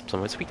thus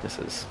some of its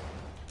weaknesses.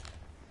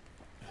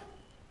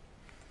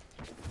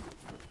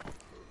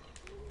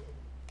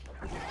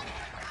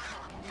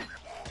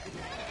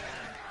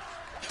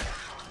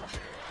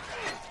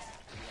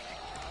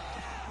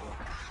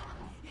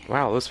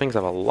 Wow, those things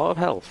have a lot of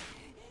health.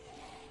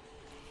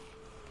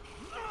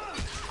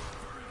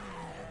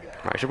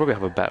 Right, I should probably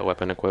have a better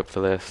weapon equipped for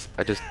this.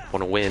 I just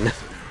want to win.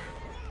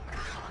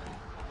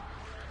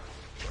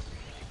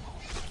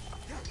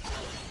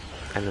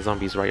 And the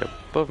zombie's right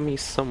above me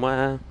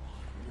somewhere.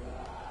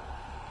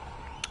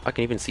 I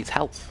can even see its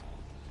health.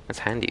 That's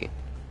handy.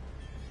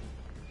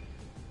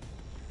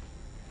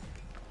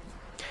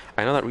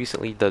 I know that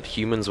recently the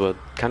humans were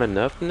kind of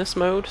nerfed in this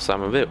mode, so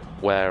I'm a bit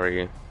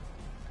wary.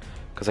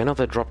 Because I know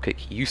their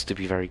dropkick used to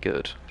be very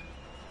good.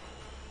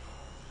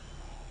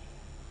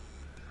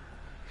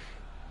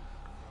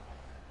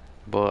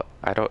 But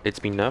it's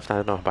been nerfed, I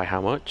don't know by how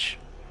much.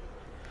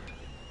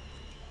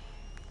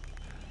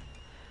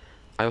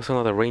 I also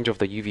know the range of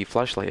the UV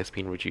flashlight has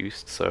been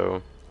reduced,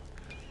 so...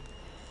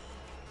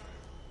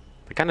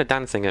 They're kind of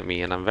dancing at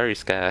me and I'm very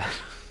scared.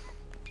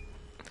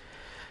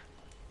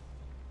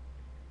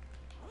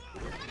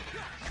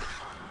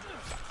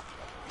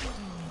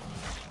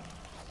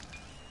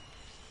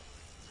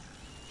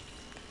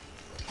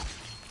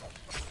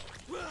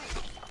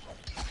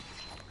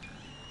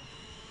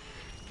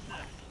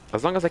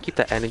 As long as I keep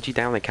the energy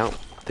down, they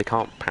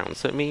can't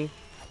pounce at me.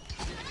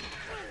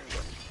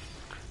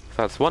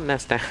 So that's one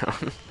nest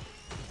down.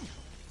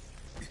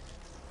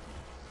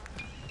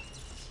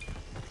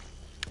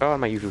 Oh, and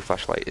my UV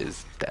flashlight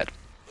is dead.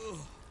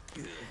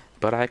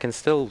 But I can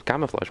still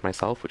camouflage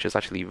myself, which is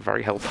actually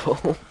very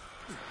helpful.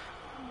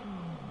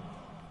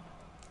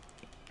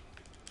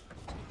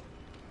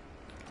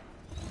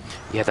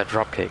 Yeah, that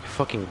dropkick,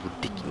 fucking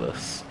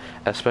ridiculous.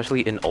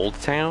 Especially in Old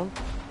Town.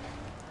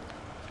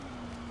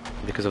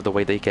 Because of the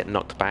way they get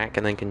knocked back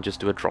and then can just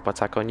do a drop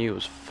attack on you. It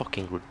was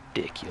fucking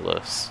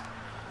ridiculous.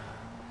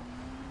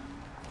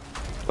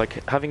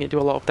 Like, having it do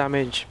a lot of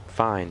damage,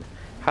 fine.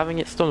 Having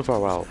it stun for a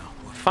while,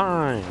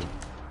 fine.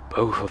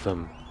 Both of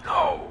them,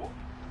 no.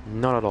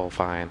 Not at all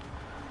fine.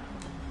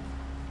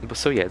 But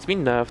so yeah, it's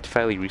been nerfed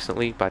fairly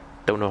recently, but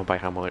I don't know by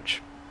how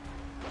much.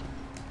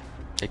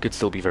 It could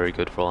still be very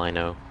good for all I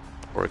know.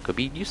 Or it could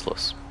be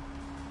useless.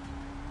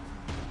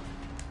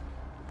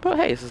 But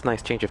hey, this is a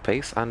nice change of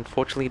pace, and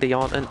fortunately they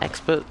aren't an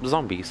expert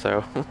zombie,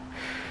 so...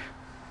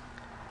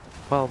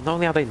 Well, not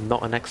only are they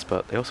not an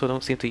expert, they also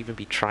don't seem to even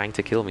be trying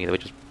to kill me, they were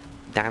just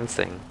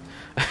dancing.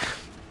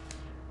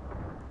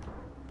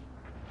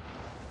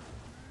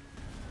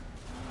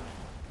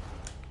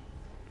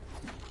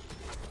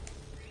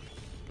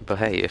 But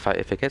hey, if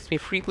it gets me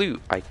free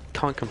loot, I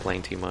can't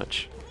complain too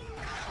much.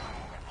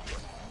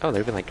 Oh,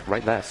 they're even like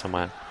right there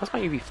somewhere. Where's my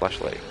UV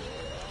flashlight?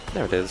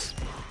 There it is.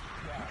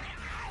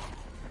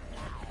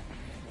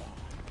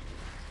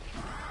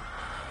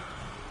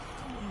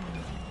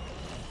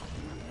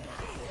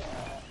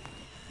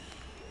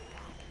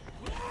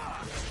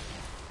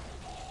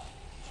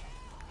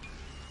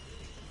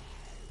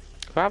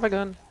 Do I have a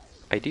gun?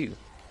 I do.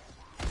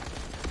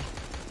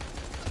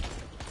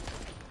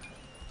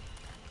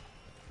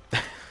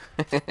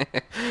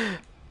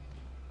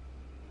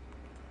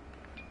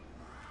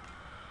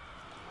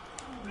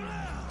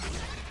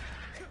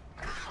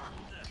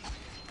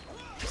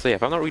 So yeah,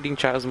 if I'm not reading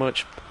chat as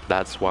much,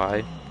 that's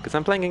why. Because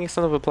I'm playing against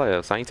another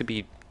player, so I need to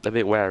be a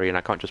bit wary and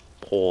I can't just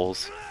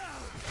pause.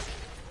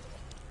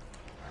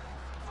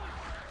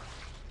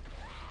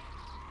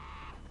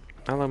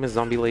 Hello, Miss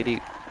Zombie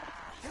Lady.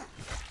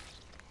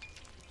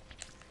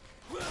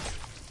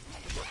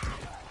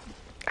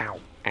 Ow,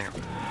 ow.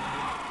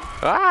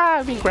 Ah,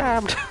 I'm being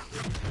grabbed!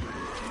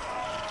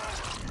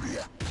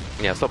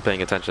 Yeah, stop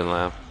paying attention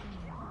there.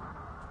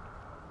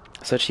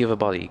 Search the other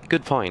body.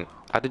 Good point.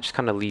 I did just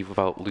kind of leave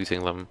without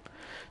looting them.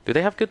 Do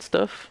they have good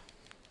stuff?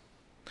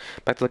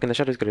 Back to look in the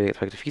shadows, go to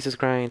expect a thesis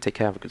grind, take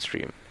care, of a good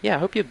stream. Yeah, I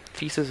hope your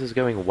thesis is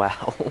going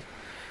well.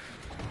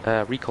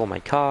 Recall my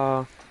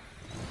car.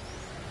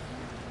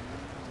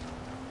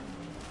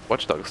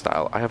 Watchdog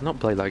style. I have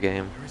not played that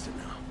game. Where is it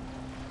now?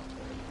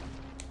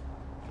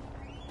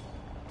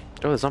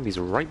 Oh, the zombie's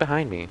right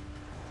behind me.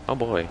 Oh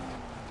boy.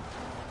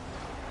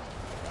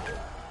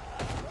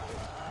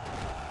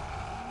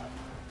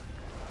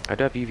 I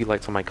do have UV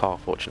lights on my car,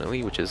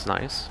 fortunately, which is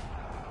nice.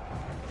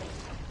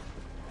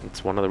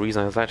 It's one of the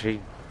reasons I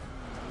actually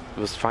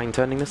was fine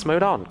turning this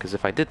mode on, because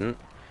if I didn't,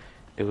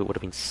 it would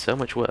have been so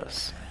much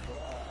worse.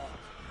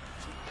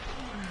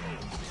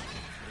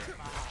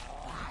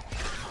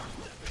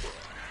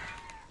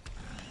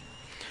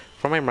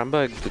 From what I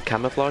remember, the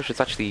camouflage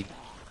is actually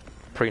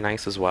pretty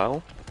nice as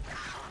well.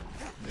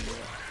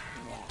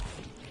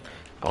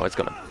 Oh, it's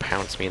gonna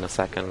pounce me in a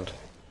second.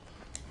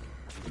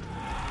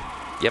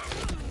 Yep.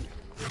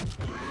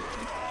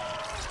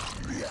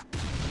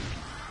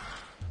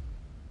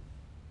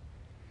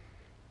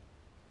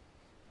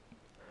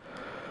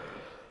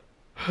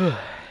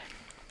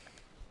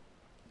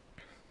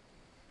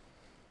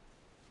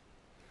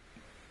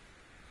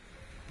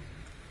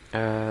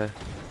 Okay.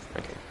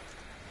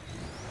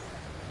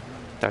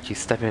 They're actually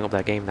stepping up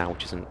that game now,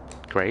 which isn't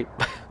great.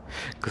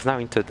 Because now I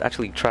need to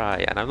actually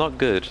try, and I'm not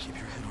good. Keep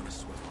your head on a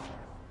swivel.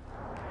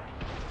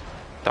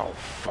 Oh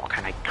fuck,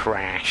 and I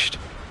crashed.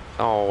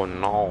 Oh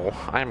no,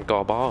 I'm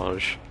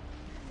garbage.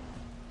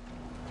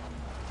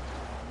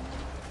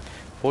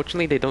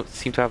 Fortunately, they don't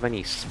seem to have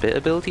any spit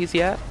abilities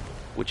yet,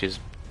 which is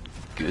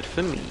good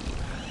for me.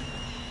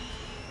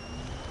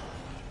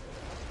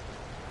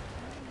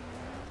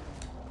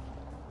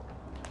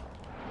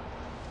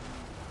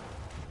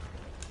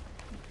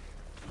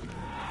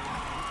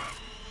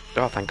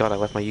 Oh, thank God I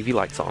left my UV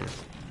lights on.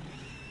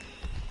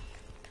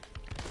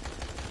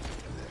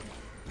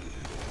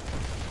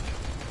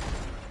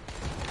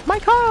 My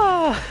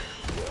car!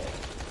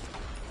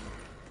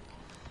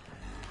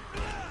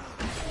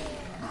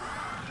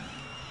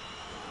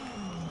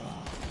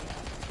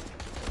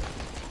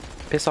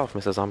 Piss off,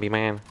 Mr. Zombie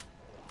Man.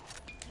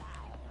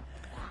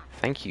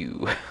 Thank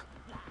you.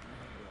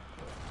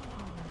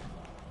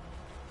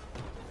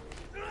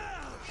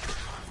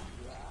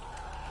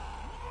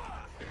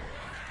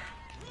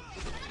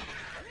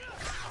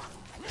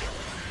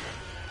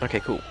 Okay,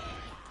 cool.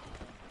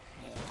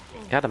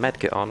 He had a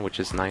medkit on, which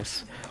is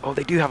nice. Oh,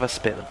 they do have a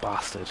spit, the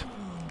bastard.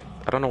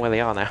 I don't know where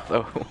they are now,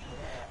 though.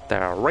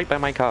 They're right by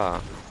my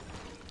car.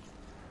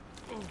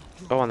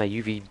 Oh, and their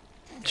UV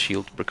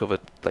shield recovered,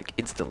 like,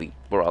 instantly.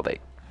 Where are they?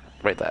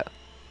 Right there.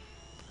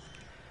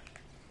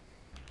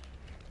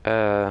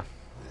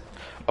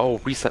 Oh,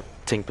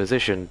 resetting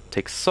position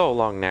takes so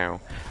long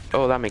now.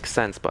 Oh, that makes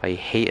sense, but I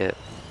hate it.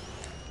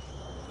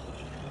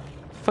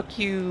 Fuck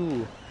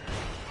you!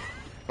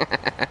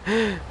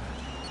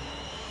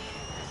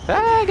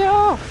 Ah, get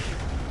off!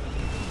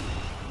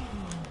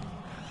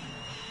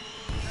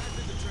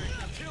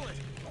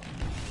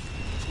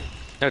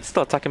 No, it's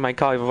still attacking my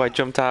car even though I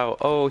jumped out.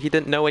 Oh, he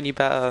didn't know any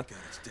better.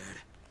 Guy's dead.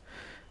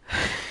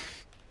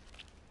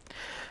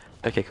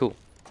 Okay, cool.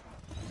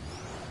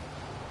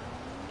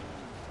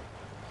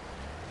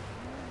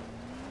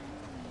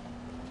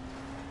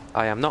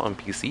 I am not on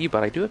PC,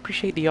 but I do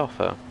appreciate the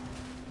offer.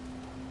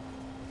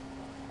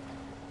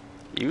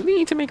 You really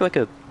need to make like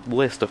a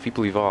list of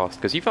people you've asked,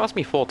 because you've asked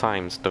me 4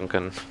 times,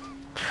 Duncan.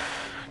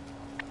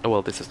 Oh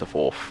well, this is the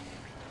 4th.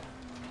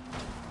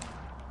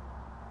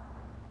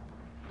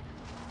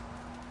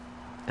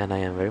 And I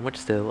am very much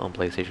still on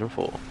PlayStation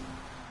 4.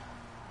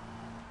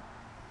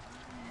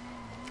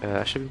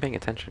 I should be paying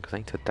attention because I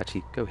need to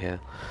actually go here.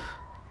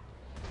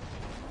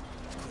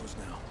 It's closed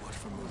now. Watch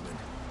for movement.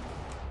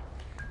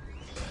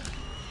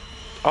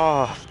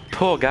 Oh,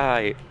 poor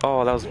guy.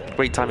 Oh, that was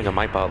great timing on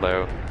my part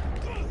though.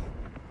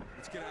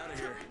 Let's get out of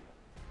here.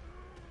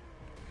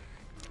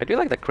 I do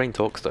like that Crane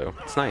talks though.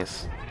 It's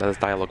nice. There's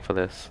dialogue for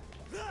this.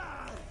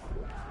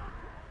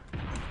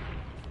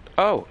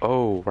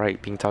 Oh,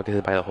 right, being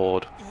targeted by the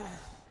Horde.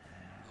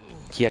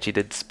 He actually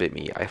did spit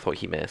me. I thought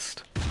he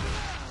missed. Oh,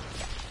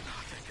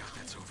 thank God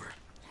that's over.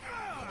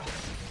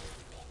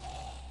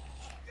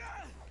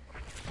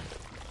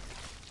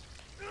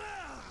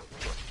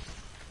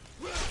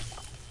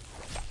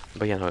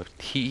 But yeah, no,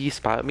 he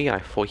spat at me and I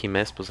thought he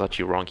missed, but was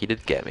actually wrong. He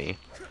did get me.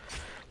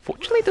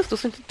 Fortunately, this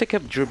doesn't take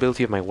up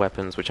durability of my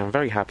weapons, which I'm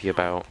very happy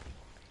about.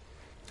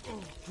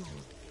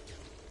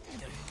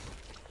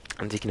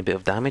 I'm taking a bit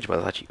of damage, but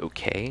that's actually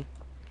okay.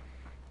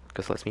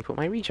 Because lets me put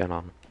my regen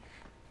on.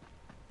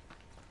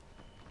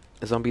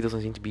 a zombie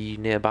doesn't seem to be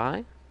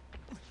nearby.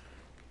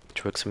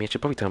 Which works for me. I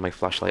should probably turn my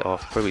flashlight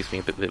off. Probably makes me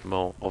a bit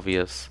more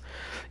obvious.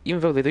 Even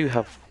though they do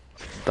have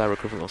their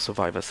equivalent of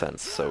survivor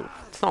sense, so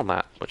it's not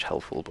that much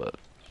helpful, but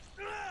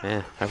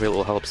every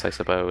little helps, I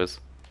suppose.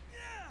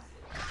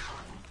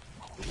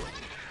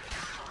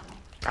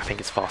 I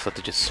think it's faster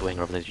to just swing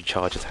rather than do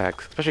charge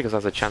attacks, especially because it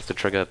has a chance to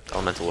trigger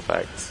elemental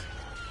effects.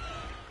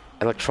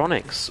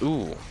 Electronics,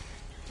 ooh.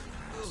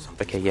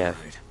 Okay, yeah.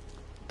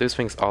 Those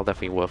things are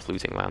definitely worth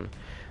looting, man.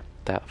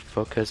 That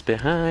fucker's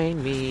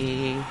behind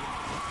me.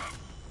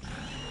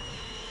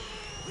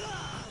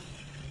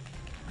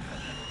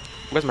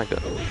 Where's my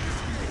gun?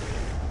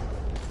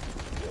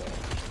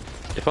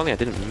 If only I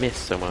didn't miss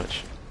so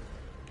much.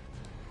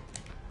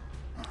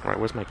 Alright,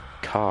 where's my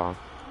car?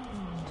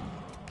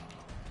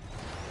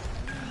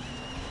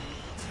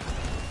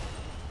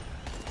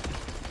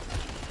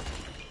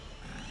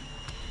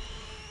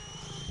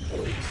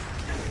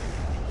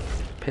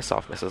 Piss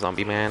off, Mr.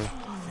 Zombie Man.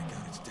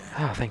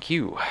 Ah, thank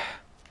you.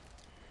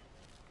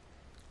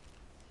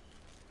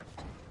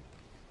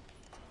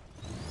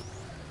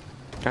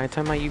 Can I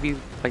turn my UV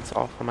lights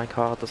off on my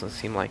car? Doesn't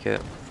seem like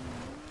it.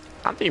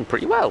 I'm doing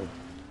pretty well.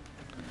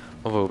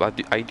 Although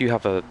I do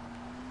have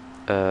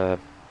an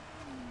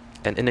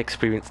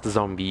inexperienced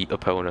zombie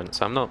opponent,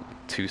 so I'm not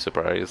too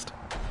surprised.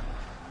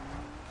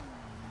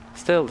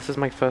 Still, this is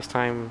my first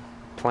time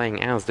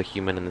playing as the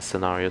human in this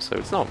scenario, so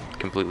it's not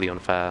completely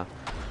unfair.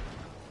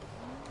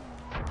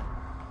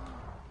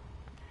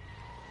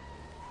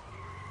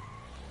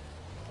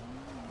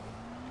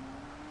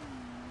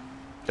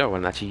 Oh,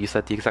 and actually you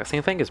said the exact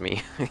same thing as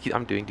me.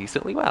 I'm doing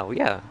decently well,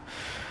 yeah.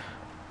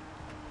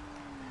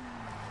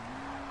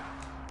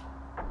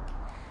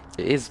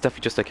 It is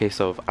definitely just a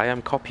case of I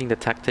am copying the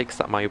tactics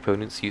that my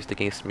opponents used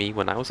against me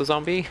when I was a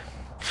zombie.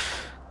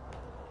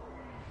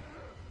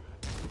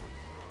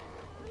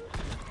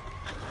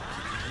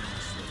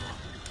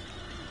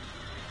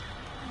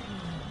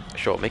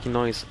 Sure, making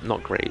noise,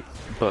 not great,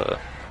 but...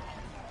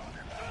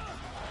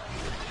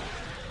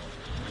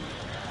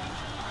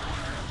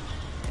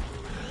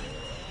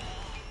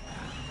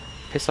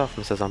 Piss off,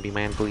 Mr. Zombie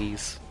Man,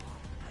 please.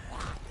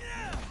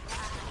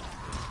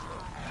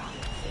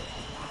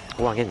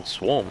 Oh, I'm getting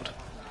swarmed.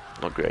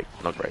 Not great,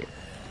 not great.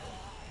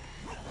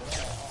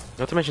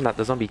 Not to mention that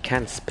the zombie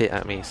can spit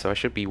at me, so I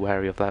should be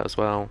wary of that as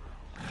well.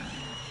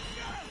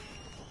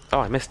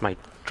 Oh, I missed my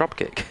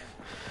dropkick.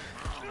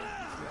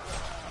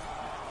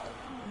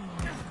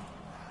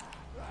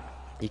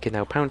 He can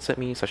now pounce at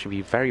me, so I should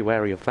be very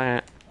wary of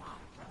that.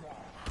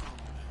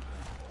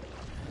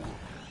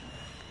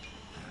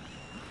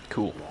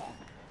 Cool.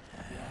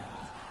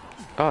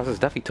 Oh, this is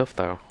definitely tough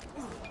though.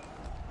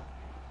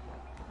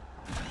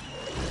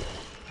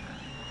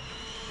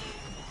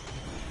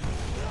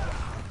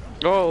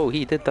 Oh,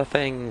 he did the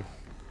thing.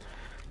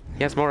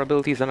 He has more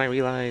abilities than I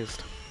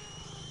realized.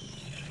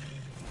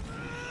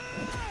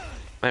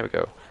 There we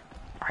go.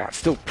 That's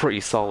still pretty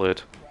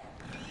solid.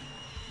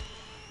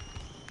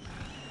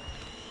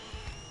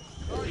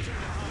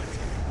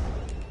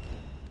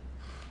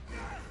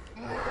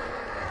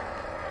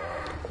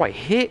 Oh,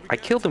 I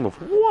killed him with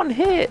one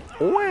hit!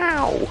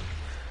 Wow!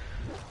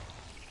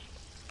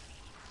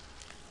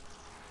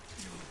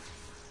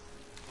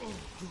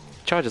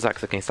 Charge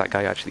attacks against that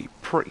guy are actually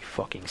pretty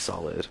fucking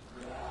solid.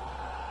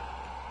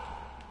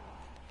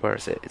 Where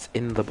is it? It's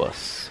in the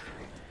bus.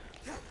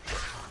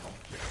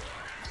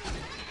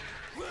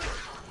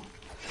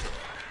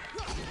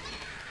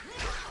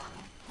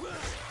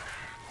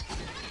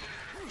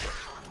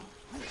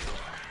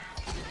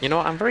 You know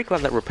what? I'm very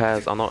glad that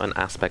repairs are not an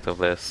aspect of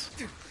this.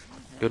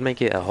 It would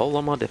make it a whole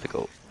lot more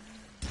difficult.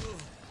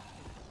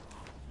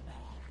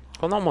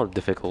 Well, not more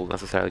difficult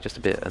necessarily, just a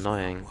bit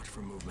annoying. Watch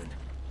for movement.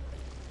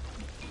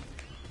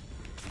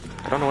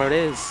 I don't know where it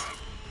is.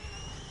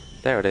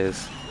 There it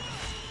is.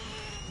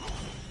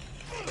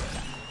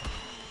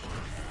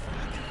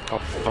 Oh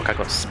fuck, I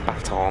got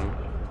spat on.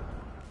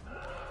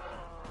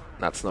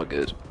 That's not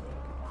good.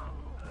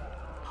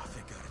 Oh,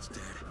 thank God it's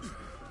dead.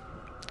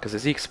 Because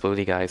it's the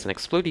explodey guys, and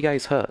explodey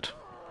guys hurt.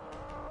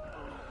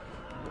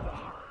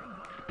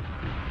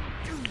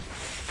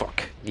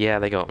 Fuck. Yeah,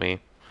 they got me.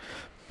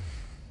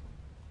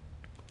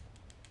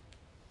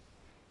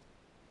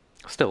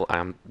 Still,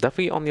 I'm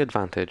definitely on the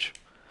advantage.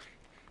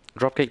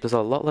 Dropkick does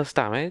a lot less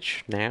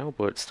damage now,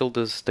 but it still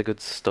does the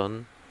good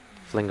stun,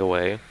 fling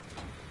away.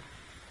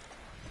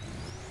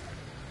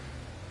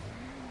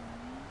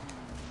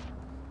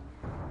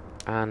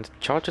 And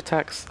charge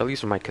attacks, at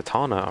least with my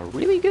katana, are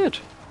really good.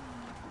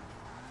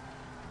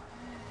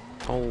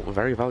 All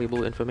very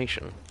valuable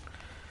information.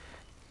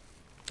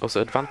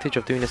 Also, advantage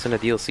of doing this in a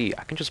DLC,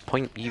 I can just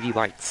point UV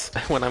lights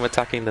when I'm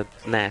attacking the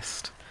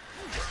nest,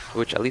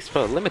 which, at least for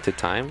a limited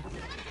time,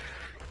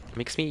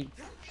 makes me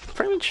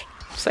pretty much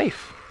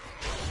safe.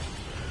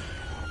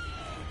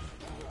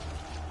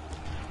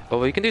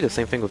 Although you can do the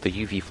same thing with the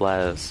UV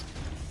flares.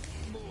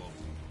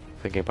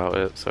 Thinking about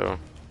it, so...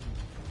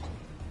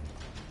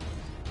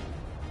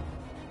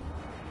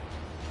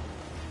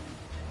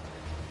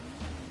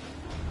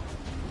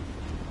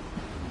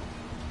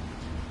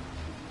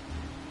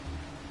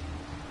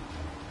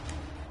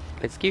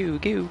 Let's go,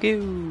 go, go! Keep your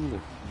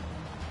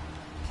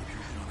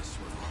head on a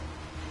swivel.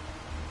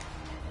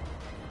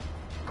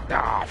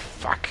 Ah,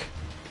 fuck.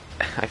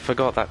 I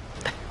forgot that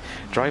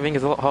driving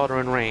is a lot harder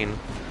in rain.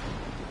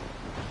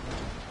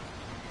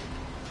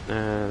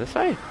 This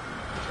way?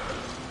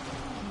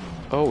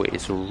 Oh,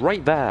 it's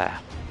right there.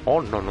 Oh,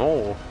 no,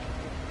 no.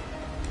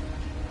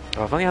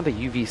 Oh, if I only had the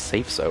UV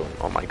safe zone.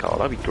 Oh my god,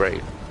 that'd be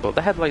great. But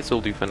the headlights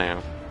will do for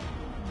now.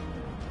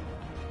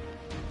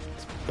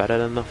 It's better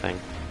than nothing.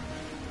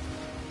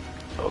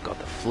 Oh god,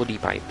 the floody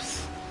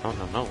pipes. Oh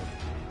no, no.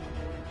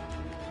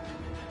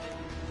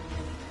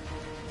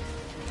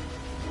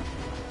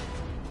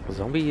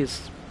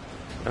 Zombies.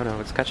 Oh no,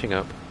 it's catching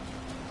up.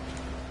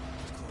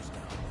 Let's close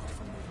down.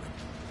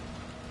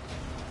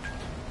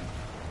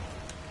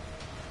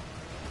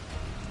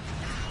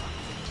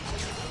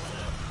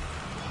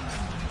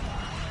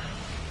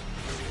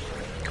 Look for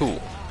movement.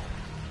 Cool.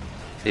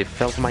 It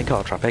fell for my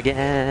car trap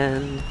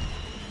again.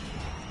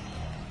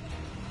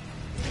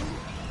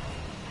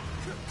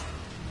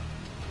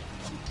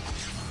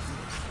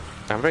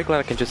 I'm very glad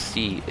I can just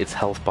see its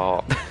health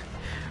bar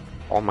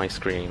on my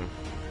screen.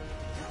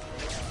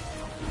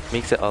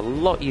 Makes it a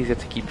lot easier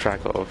to keep track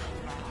of.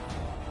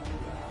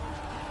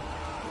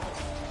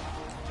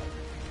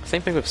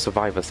 Same thing with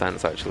Survivor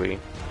Sense, actually.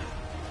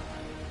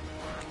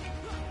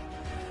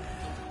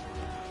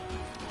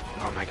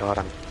 Oh my god,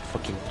 I'm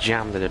fucking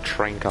jammed in a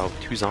train car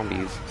with 2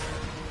 zombies.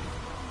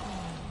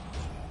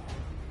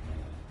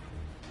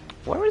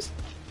 Where is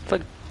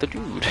the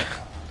dude?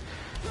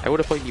 I would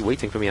have thought he'd be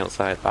waiting for me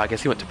outside. I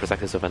guess he went to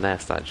protect us with a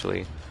nest,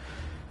 actually.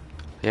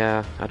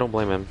 Yeah, I don't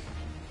blame him.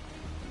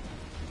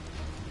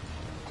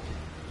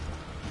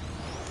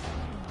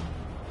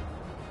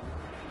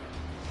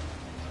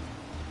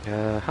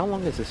 How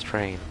long is this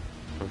train?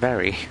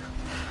 Very.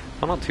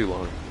 Well, not too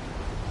long.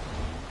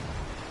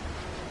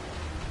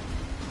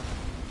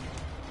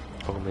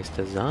 Oh,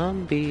 Mr.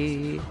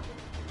 Zombie.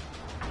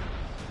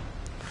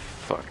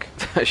 Fuck.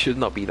 I should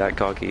not be that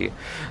cocky.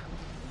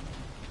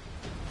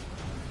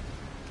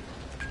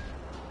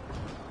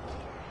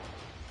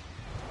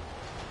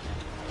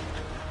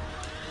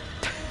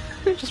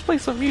 Just play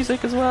some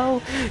music as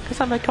well, because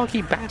I'm a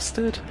cocky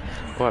bastard.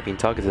 Oh, I've been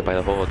targeted by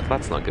the horde.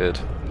 That's not good.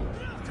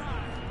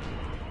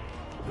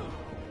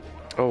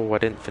 Oh, I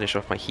didn't finish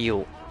off my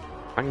heal.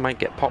 I might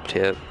get popped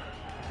here.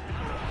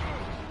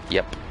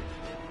 Yep.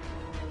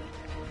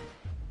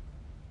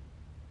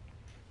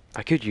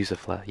 I could use a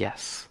flare,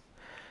 yes.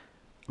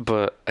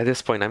 But at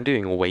this point, I'm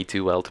doing way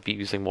too well to be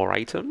using more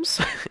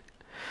items.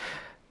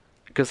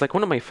 Because, like,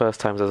 one of my first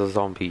times as a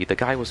zombie, the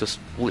guy was just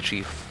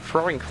literally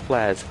throwing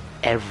flares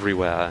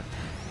everywhere.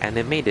 And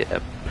it made it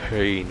a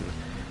pain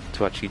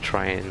to actually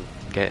try and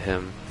get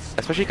him.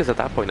 Especially because at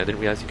that point, I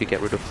didn't realize you could get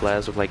rid of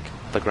flares with, like,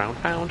 the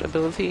ground pound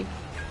ability.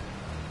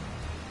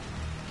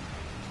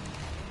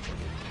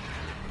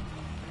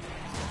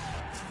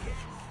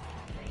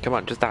 Come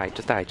on, just die,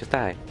 just die, just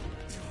die.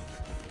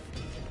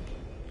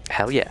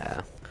 Hell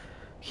yeah.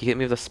 He hit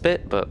me with a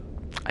spit, but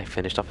I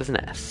finished off his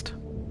nest.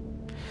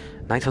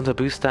 Night Hunter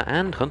Booster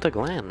and Hunter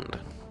Gland.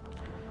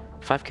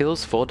 5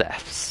 kills, 4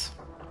 deaths.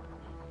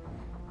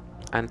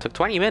 And took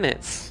 20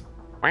 minutes.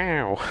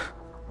 Wow.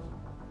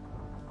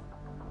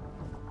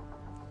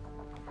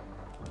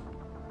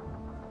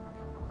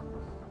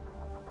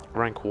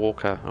 Rank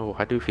Walker. Oh,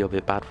 I do feel a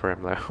bit bad for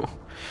him though.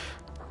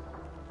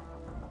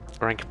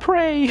 Rank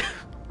Prey.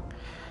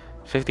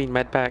 15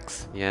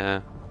 medpacks. Yeah.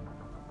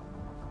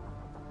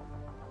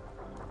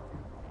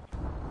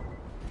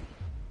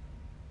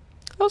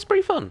 That was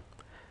pretty fun.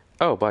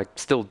 Oh, but I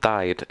still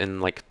died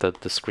in like the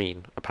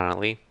screen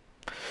apparently.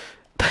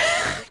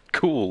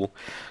 Cool.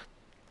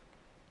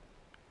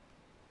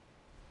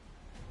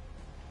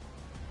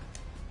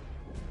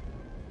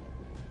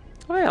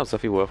 Oh yeah, it was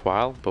definitely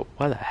worthwhile, but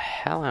where the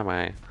hell am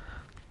I?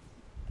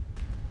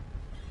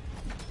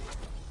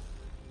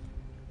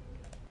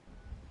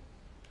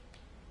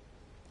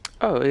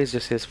 Oh, it is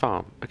just his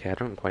farm. Okay, I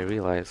don't quite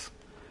realize.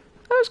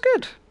 That was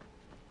good.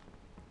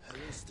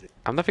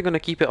 I'm definitely going to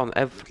keep it on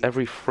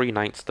every 3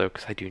 nights though,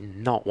 because I do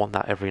not want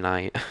that every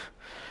night.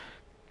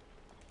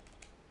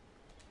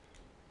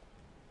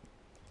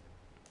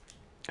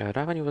 Do I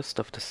have any other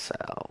stuff to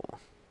sell?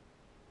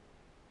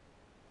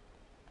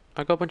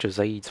 I got a bunch of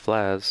Zaid's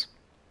flares,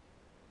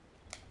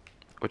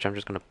 which I'm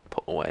just going to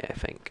put away, I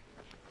think.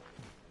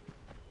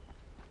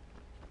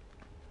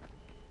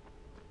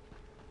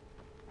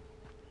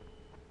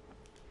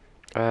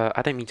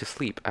 I didn't mean to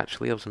sleep,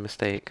 actually, that was a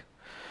mistake.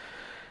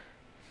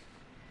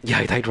 Yeah,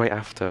 I died right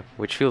after,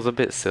 which feels a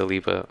bit silly,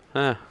 but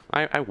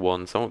I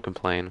won, so I won't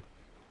complain.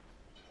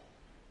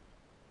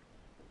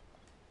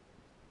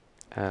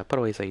 Put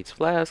away Zaid's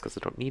flares, because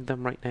I don't need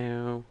them right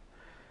now.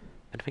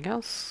 Anything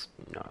else?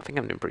 No, I think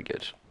I'm doing pretty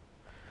good.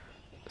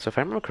 So if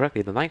I remember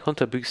correctly, the Night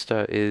Hunter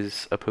Booster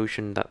is a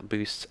potion that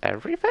boosts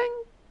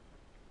everything?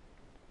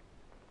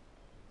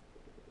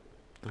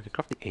 I can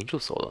craft the Angel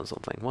Sword on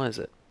something, what is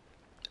it?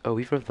 Oh,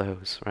 either of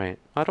those, right.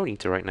 I don't need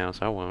to right now,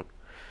 so I won't.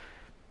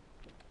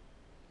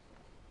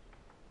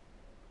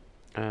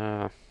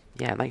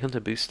 Yeah, Night Hunter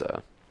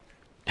Booster.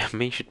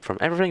 Made from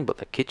everything but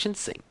the kitchen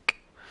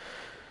sink.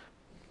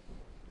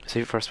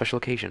 Save it for a special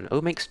occasion. Oh,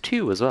 it makes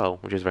 2 as well,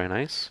 which is very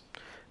nice.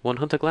 1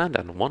 hunter gland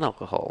and 1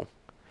 alcohol.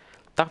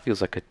 That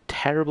feels like a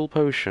terrible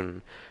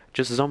potion.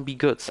 Just zombie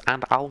guts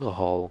and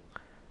alcohol.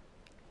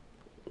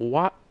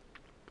 What?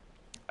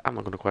 I'm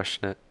not going to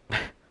question it.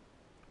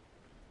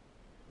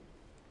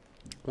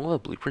 What other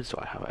blueprints do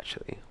I have,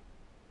 actually?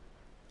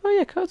 Oh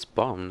yeah, Kurt's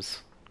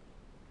bombs.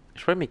 I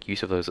should probably make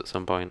use of those at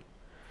some point.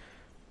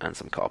 And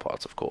some car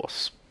parts, of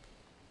course.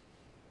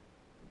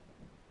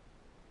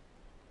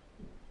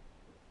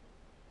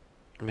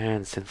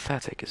 Man,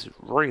 synthetic is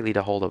really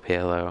the hold up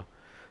here, though.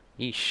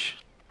 Yeesh.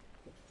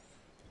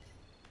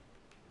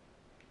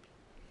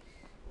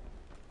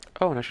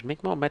 Oh, and I should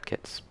make more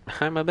medkits.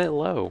 I'm a bit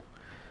low.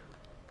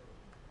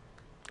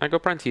 I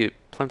got plenty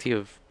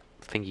of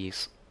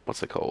thingies.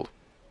 What's it called?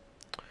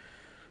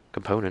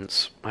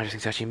 Components. I just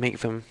need to actually make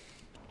them.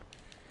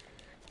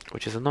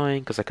 Which is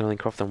annoying, because I can only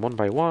craft them one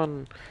by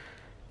one.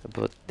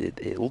 But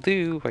it'll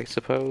do, I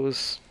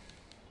suppose.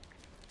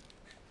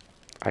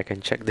 I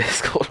can check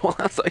Discord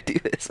whilst I do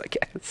this, I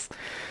guess.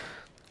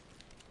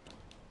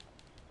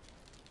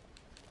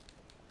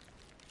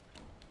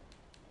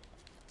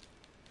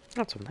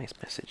 Lots of nice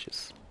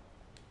messages.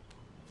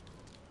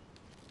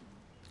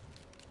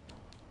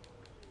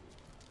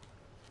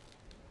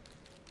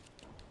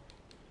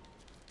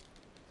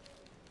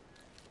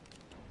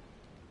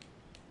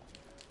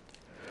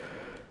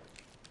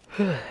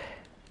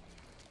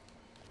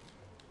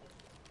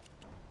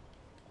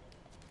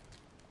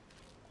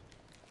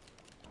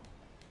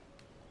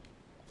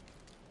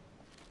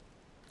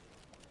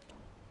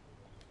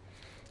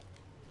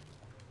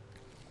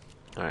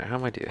 Alright, how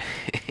am I doing?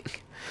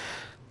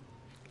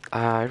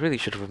 I really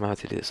should have remembered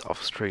to do this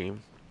off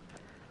stream.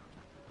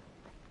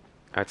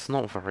 It's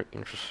not very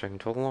interesting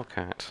to look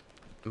at,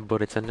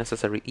 but it's a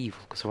necessary evil,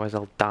 because otherwise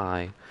I'll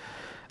die.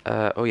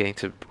 Oh yeah, I need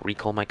to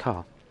recall my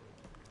car.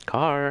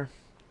 Car!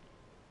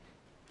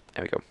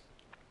 There we go.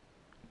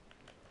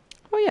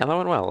 Oh yeah, that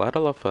went well. I had a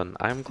lot of fun.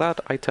 I'm glad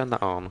I turned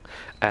that on.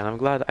 And I'm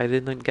glad I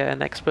didn't get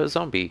an expert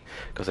zombie.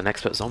 Because an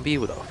expert zombie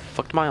would have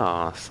fucked my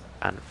ass.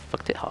 And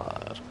fucked it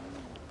hard.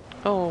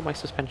 Oh, my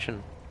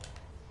suspension.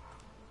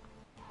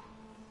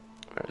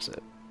 Where is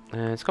it?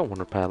 It's got 1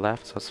 repair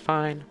left, so that's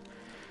fine.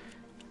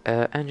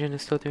 Engine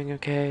is still doing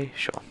okay.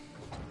 Sure.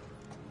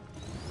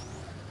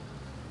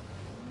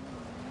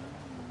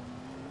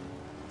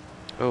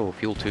 Oh,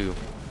 fuel 2.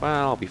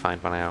 Well, I'll be fine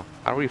for now.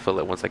 I'll refill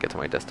it once I get to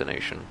my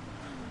destination.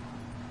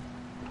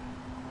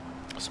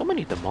 So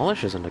many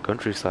demolishers in the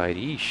countryside,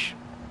 yeesh.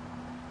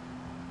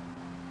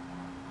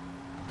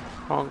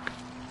 Honk.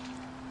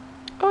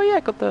 Oh yeah, I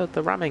got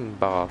the ramming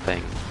bar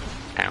thing.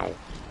 Ow.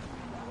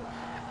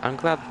 I'm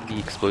glad the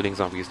exploding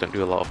zombies don't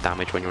do a lot of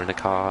damage when you're in a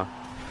car.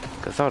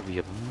 Because that would be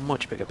a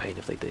much bigger pain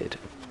if they did.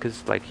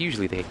 Because, like,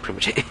 usually they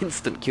pretty much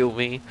instant kill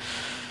me.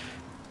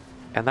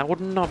 And that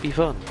would not be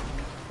fun.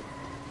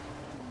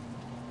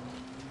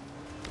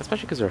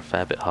 Especially because they're a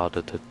fair bit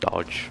harder to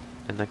dodge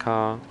in the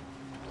car.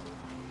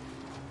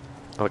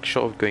 Like,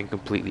 short of going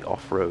completely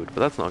off-road,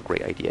 but that's not a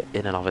great idea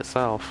in and of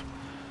itself.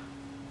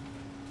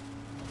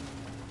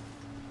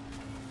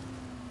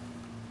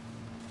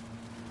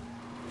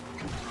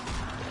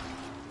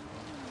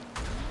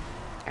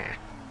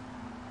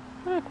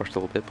 I crushed a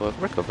little bit, but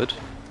recovered.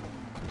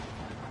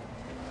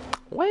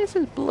 Where's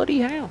his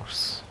bloody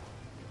house?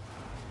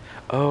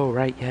 Oh,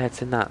 right, yeah,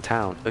 it's in that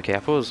town. Okay, I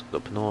thought it was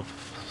up north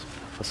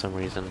for some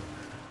reason.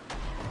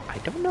 I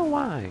don't know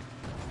why.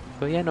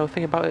 But yeah, no,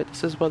 think about it,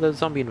 this is where the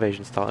zombie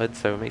invasion started,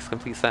 so it makes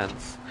complete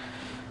sense.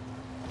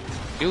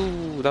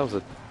 Ooh, that was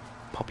a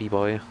poppy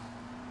boy.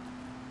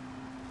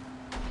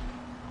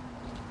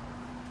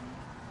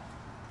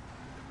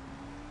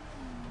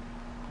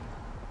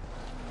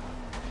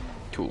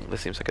 Cool,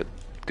 this seems like a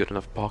good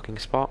enough parking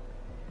spot.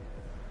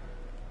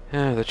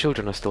 The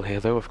children are still here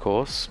though, of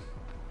course.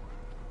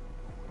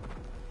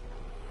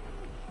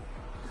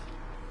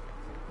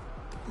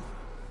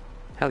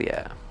 Hell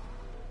yeah.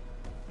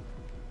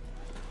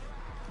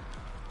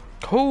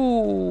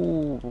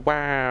 Oh,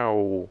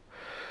 wow.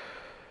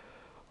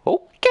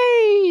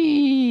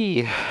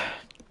 Okay.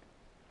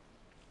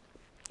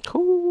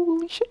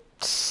 Holy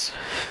shit.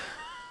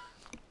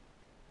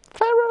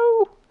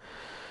 Pharaoh.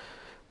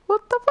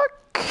 What the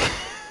fuck?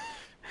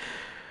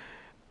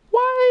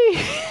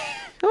 Why?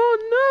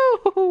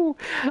 Oh no.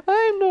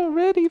 I'm not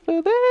ready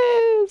for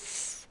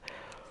this.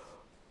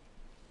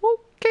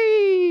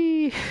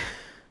 Okay.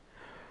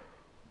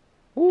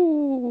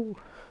 Ooh.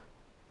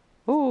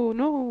 Oh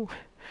no.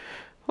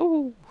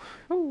 Oh,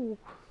 oh,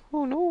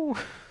 oh no.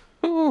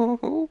 Oh,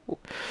 oh.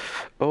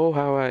 Oh,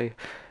 how I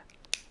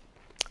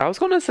was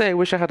gonna say I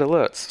wish I had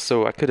alerts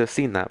so I could have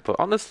seen that, but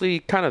honestly,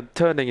 kind of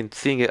turning and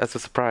seeing it as a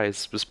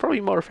surprise was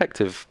probably more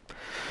effective.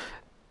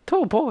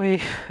 Oh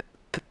boy.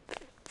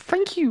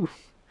 Thank you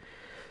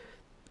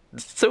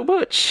so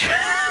much.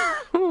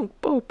 Oh,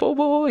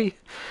 boy.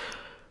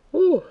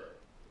 Oh.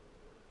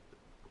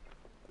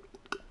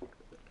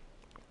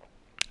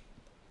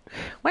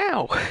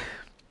 Wow.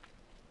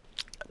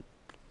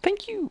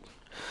 Thank you.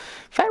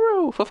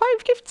 Pharaoh for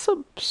 5 gift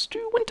subs.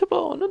 Stu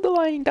Winterborn,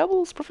 Underline,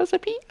 Devils, Professor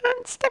P,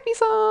 and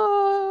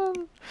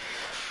Steffi-san.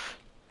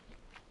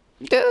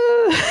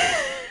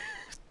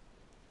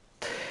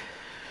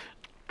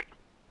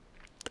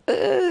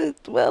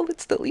 Well,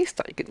 it's the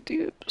least I can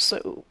do,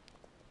 so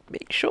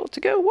make sure to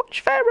go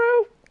watch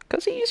Pharaoh,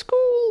 because he's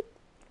cool.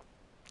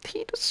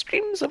 He does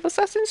streams of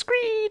Assassin's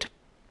Creed.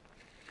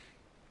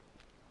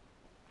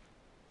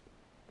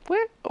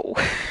 Where? Oh.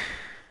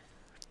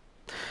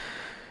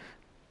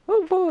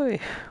 Oh boy.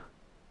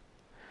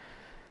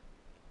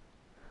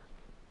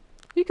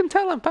 You can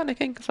tell I'm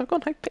panicking because I've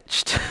gone high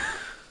pitched.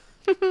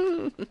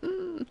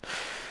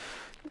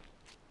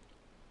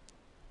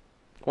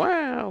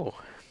 Wow.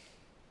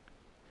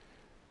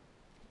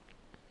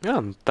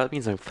 That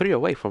means I'm 3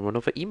 away from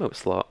another emote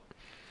slot.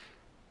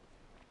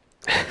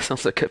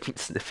 Sounds like I've been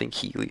sniffing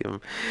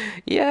helium.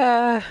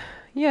 Yeah,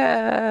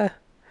 yeah,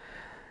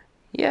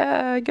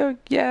 yeah, go,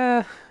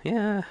 yeah,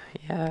 yeah,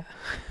 yeah,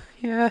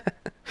 yeah.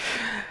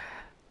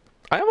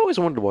 I have always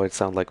wondered what it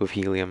sounds like with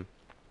helium.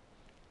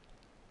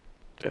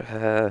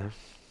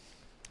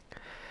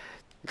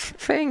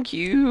 Thank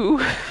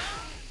you.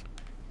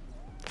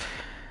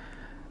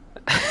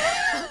 God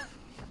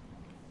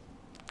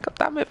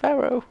damn it,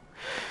 Pharaoh.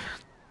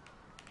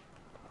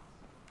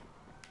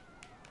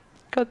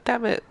 God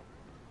damn it.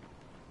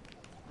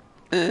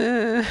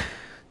 I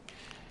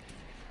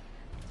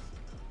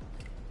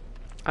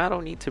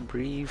don't need to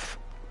breathe.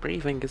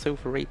 Breathing is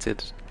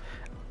overrated.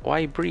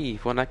 Why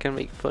breathe when I can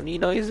make funny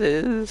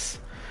noises?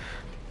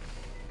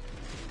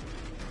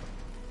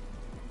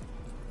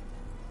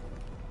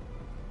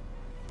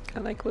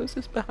 Can I close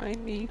this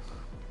behind me?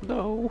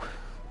 No.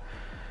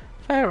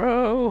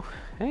 Pharaoh,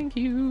 thank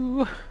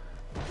you.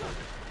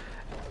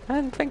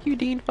 And thank you,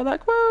 Dean, for that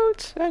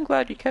quote. I'm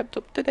glad you kept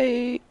up to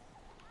date.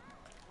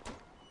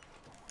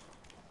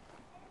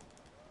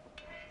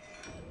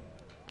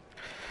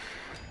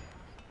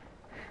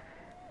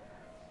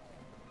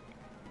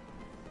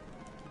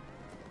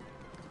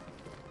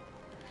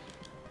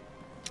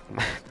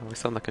 I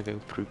sound like I'm going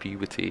through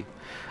puberty.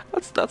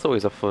 That's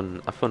always a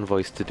fun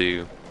voice to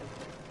do.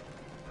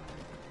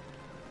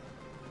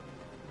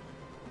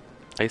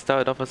 I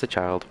started off as a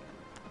child,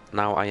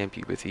 now I am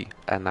puberty,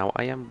 and now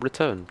I am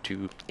returned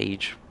to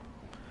age.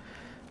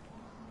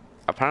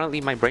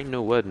 Apparently my brain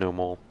no word no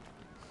more.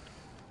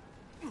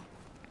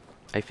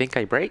 I think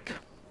I break.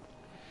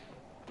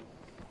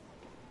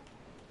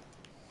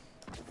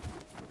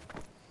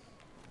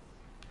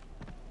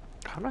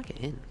 How do I get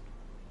in?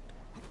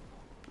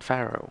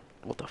 Pharaoh,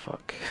 what the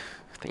fuck?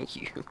 Thank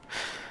you.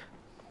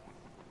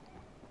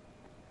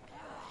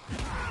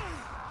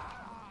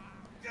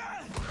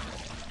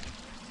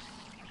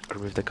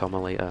 Remove the comma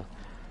later.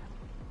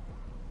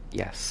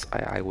 Yes,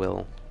 I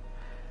will.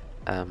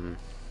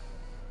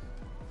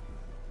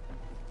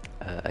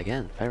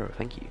 Again, Pharaoh,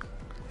 thank you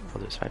for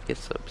those 5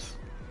 gift subs.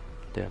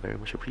 They are very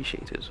much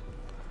appreciated.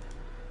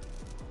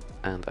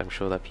 And I'm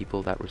sure that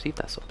people that receive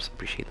that subs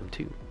appreciate them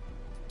too.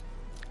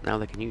 Now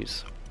they can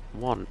use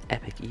one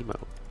epic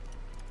emote,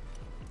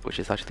 which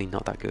is actually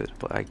not that good,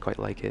 but I quite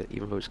like it,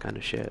 even though it's kind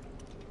of shit.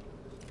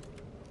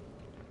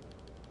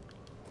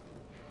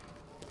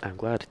 I'm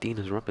glad Dean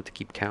has remembered to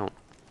keep count.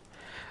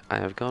 I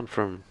have gone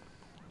from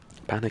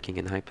panicking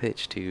in high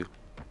pitch to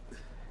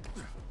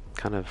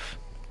kind of,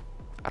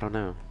 I don't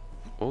know,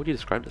 what would you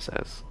describe this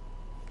as?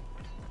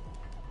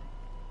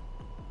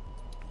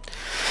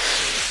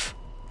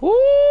 Woo!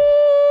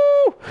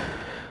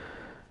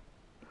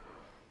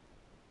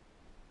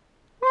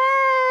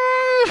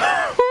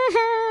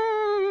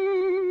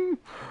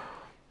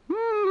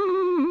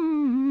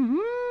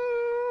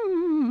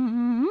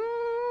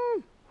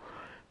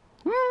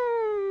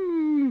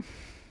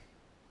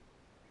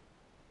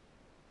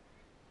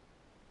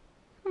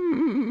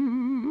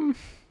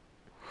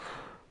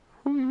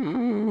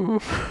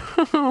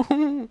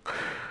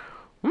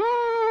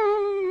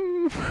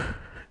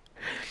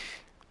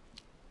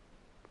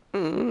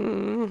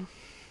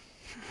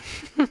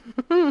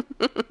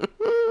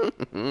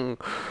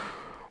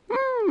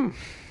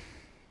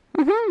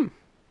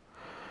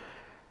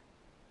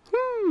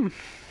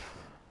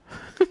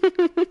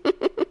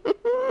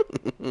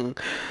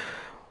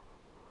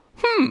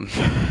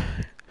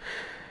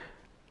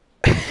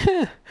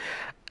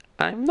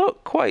 I'm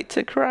not quite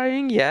to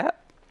crying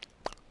yet,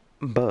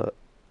 but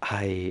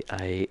the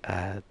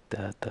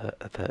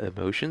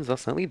emotions are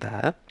certainly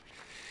there.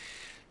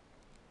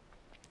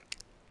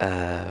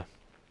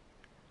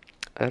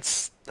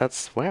 That's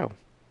wow,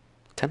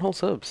 10 whole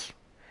subs.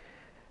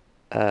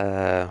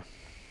 Thank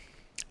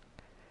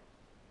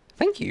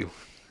you.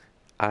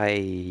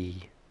 I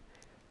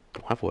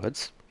don't have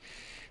words.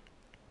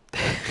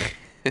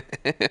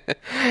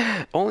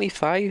 Only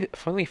five?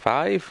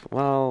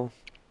 Well,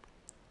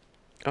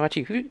 oh,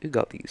 actually, who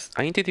got these?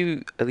 I need to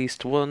do at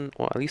least one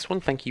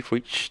thank you for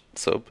each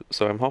sub,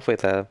 so I'm halfway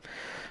there.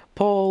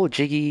 Paul,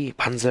 Jiggy,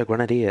 Panzer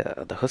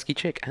Grenadier, the Husky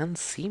Chick, and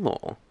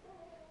Seymour.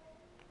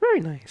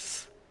 Very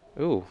nice.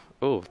 Oh,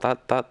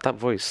 that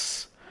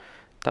voice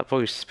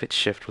pitch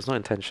shift was not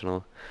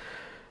intentional.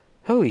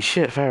 Holy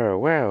shit, Pharaoh,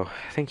 wow,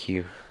 thank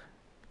you.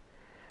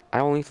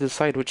 I will need to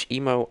decide which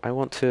emo I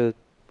want to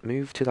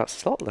move to that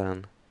slot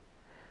then.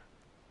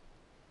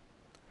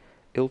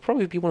 It'll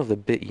probably be one of the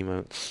bit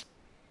emotes.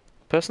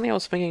 Personally, I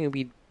was thinking it'd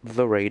be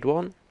the raid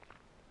one.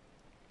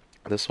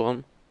 This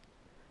one.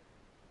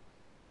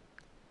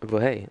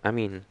 But hey, I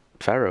mean,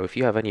 Pharaoh, if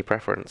you have any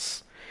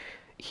preference,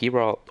 here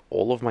are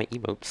all of my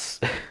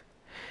emotes.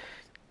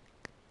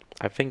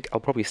 I think I'll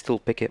probably still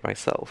pick it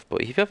myself,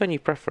 but if you have any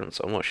preference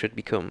on what should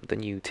become the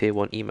new Tier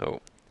 1 emote,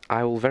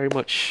 I will very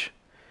much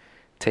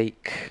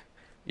take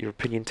your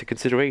opinion into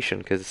consideration,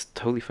 because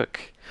holy fuck.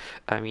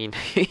 I mean,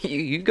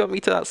 you got me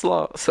to that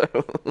slot, so...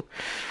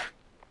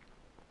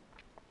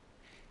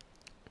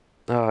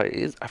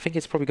 I think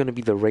it's probably going to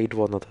be the raid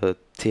one or the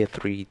Tier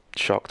 3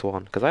 shocked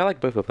one, because I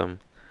like both of them.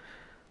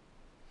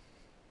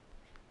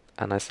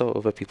 And I saw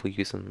other people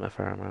use them a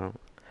fair amount.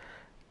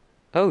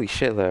 Holy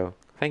shit, though.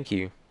 Thank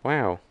you.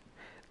 Wow.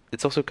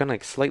 It's also kind of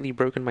like slightly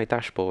broken my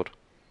dashboard.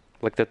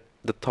 Like the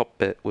top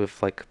bit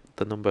with like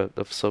the number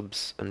of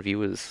subs and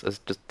viewers has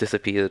just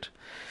disappeared.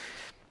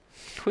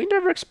 We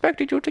never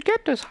expected you to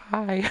get this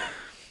high.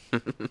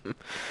 Oh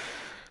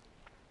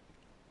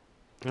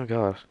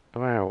god.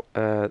 Wow.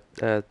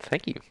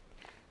 Thank you.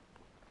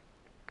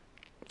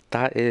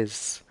 That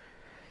is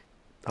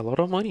a lot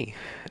of money.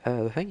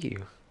 Thank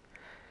you.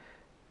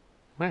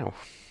 Wow.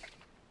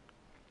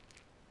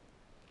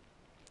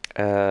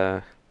 Uh,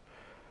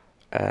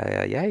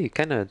 yeah, you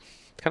kind of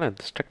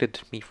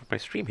distracted me from my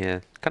stream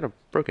here. Kind of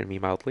broken me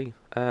mildly.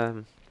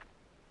 Oh,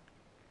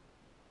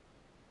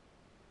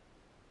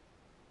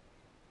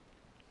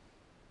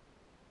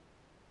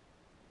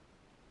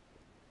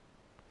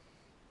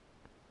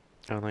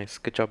 nice.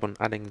 Good job on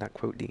adding that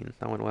quote, Dean.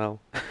 That went well.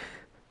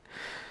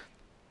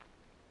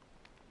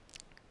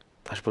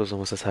 Dashboard is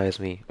almost as high as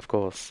me, of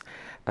course.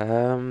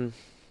 Um,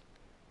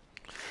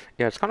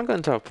 yeah, it's kind of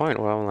gotten to a point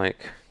where I'm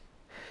like,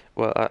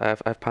 well,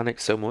 I've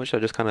panicked so much, I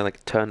just kind of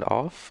like turned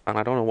off, and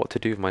I don't know what to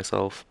do with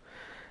myself.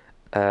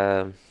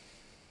 Um,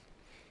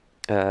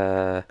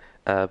 uh,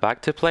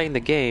 Back to playing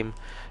the game,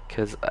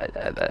 because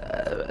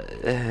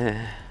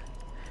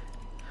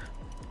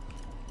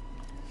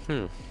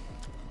hmm,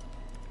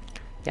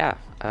 yeah,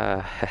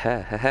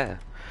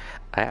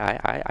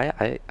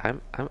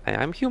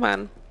 I'm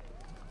human.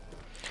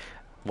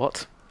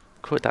 What?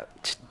 Quote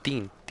that,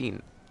 Dean.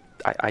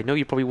 I know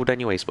you probably would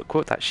anyways, but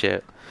quote that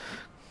shit.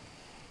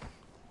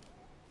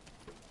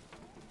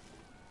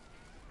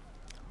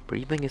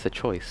 Breathing is a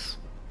choice.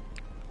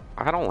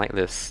 I don't like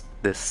this.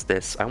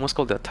 I almost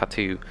called it a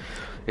tattoo.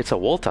 It's a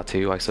wall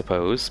tattoo, I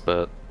suppose,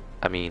 but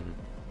I mean,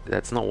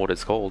 that's not what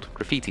it's called.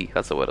 Graffiti,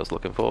 that's the word I was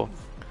looking for.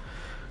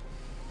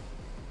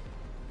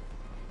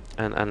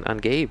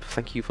 And Gabe,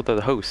 thank you for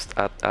the host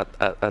at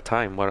a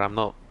time where I'm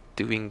not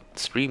doing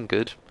stream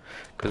good,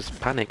 because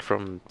panic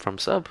from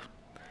sub.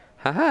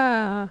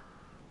 Haha.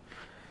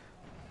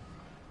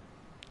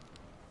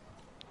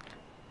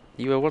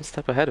 You were one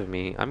step ahead of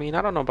me. I mean,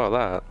 I don't know about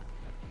that.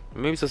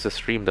 Maybe it's just a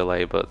stream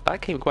delay, but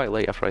that came quite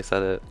late after I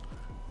said it.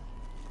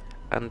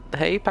 And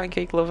hey,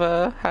 Pancake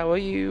Lover, how are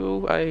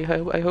you?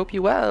 I hope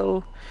you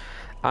well.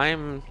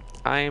 I'm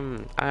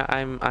on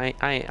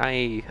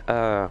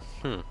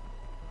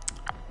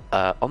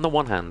the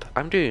one hand,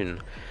 I'm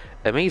doing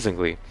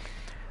amazingly.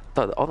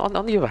 But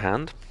on the other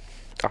hand,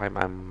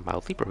 I'm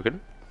mildly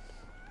broken.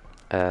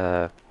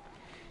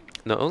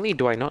 Not only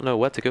do I not know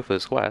where to go for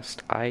this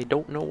quest, I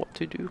don't know what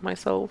to do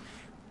myself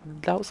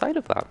outside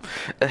of that.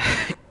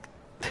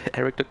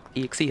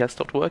 Eric.exe has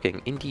stopped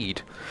working,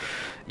 indeed.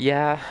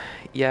 Yeah,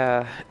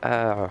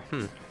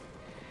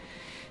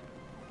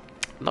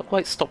 Not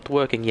quite stopped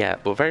working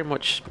yet, but very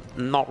much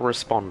not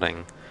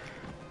responding.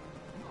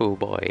 Oh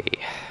boy.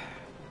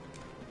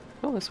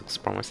 Oh, this looks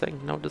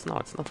promising. No, it does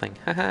not. It's nothing.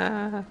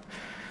 Haha.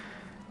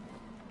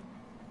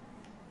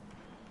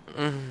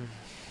 I'm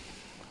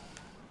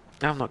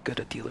not good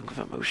at dealing with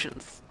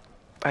emotions.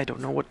 I don't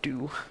know what to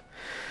do.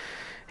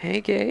 Hey,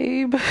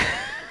 Gabe.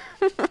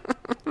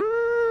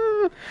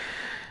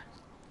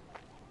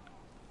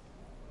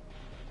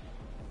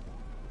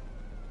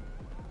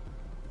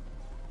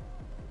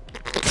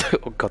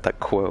 Oh god, that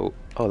quote.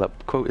 Oh, that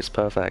quote is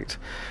perfect.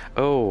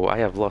 Oh, I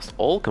have lost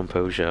all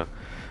composure.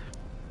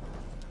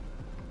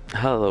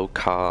 Hello,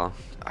 car.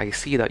 I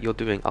see that you're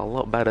doing a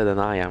lot better than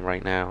I am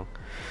right now.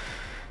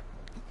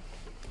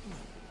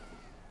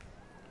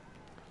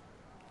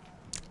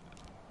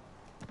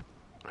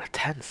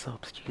 10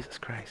 subs, Jesus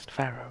Christ.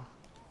 Pharaoh.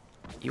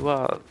 You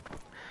are...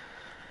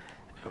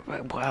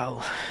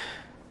 Well...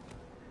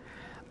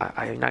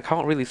 I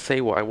can't really say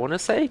what I want to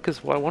say,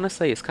 because what I want to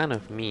say is kind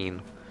of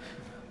mean.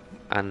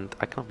 And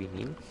I can't be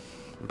mean.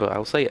 But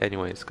I'll say it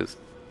anyways, because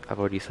I've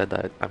already said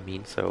that I'm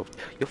mean, so...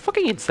 You're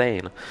fucking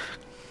insane!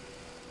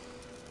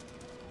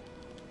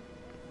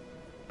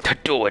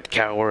 Do it,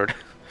 coward!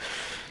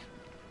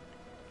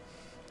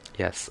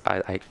 Yes,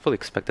 I fully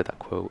expected that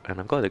quote, and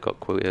I'm glad it got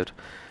quoted.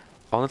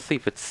 Honestly,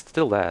 if it's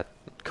still there,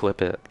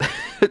 clip it.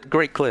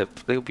 Great clip.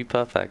 It'll be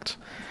perfect.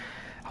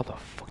 How the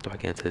fuck do I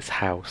get into this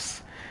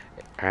house?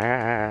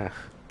 Ah.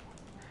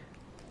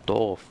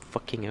 door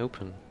fucking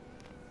open.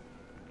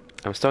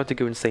 I'm starting to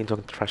go insane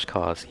talking to trash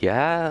cars.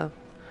 Yeah.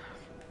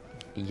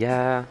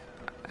 Yeah.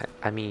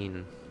 I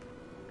mean...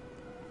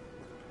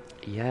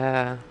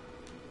 Yeah.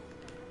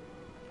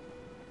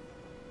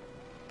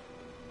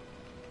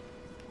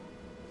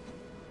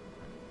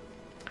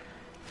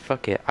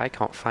 Fuck it, I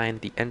can't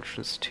find the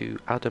entrance to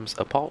Adam's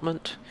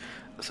apartment.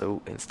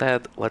 So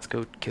instead, let's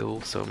go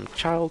kill some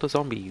child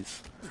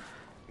zombies.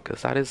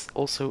 Because that is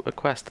also a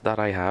quest that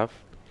I have.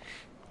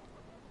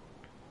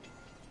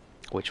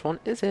 Which one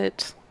is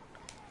it?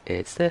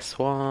 It's this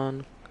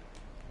one.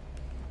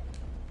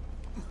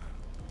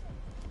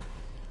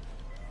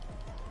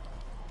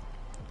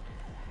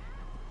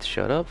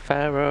 Shut up,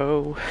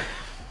 Pharaoh.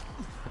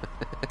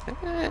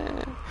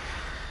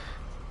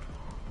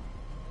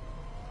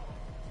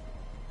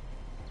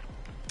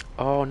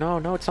 Oh no,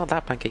 no, it's not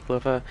that Pancake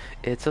Lover.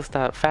 It's just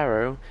that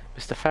Pharaoh,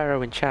 Mr.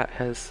 Pharaoh in chat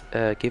has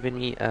given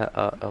me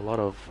a lot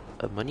of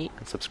money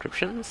and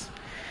subscriptions,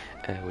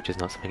 which is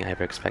not something I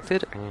ever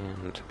expected,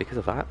 and because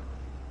of that,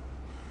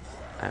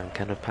 I'm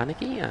kind of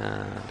panicky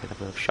and in a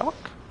bit of shock,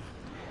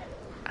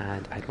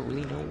 and I don't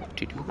really know what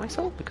to do with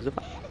myself because of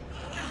that.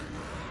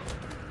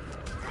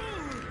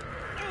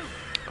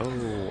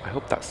 Oh, I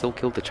hope that still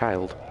killed the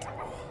child.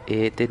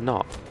 It did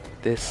not.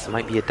 This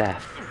might be a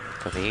death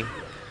for me.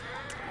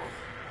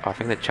 I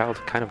think the child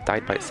kind of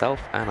died by itself,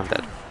 and I'm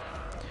dead.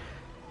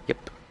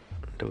 Yep,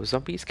 those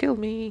zombies killed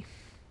me.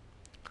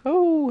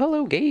 Oh,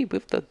 hello Gabe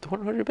with the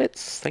 100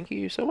 bits. Thank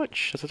you so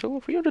much. That's a total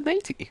of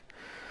 380.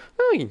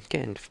 Oh, you're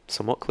getting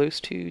somewhat close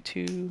to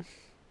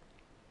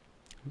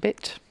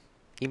bit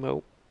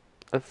emo.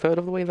 A third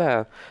of the way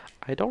there.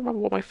 I don't remember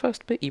what my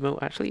first bit emo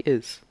actually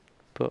is,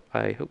 but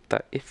I hope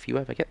that if you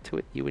ever get to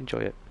it, you enjoy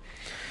it.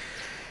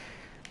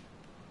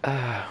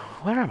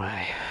 Where am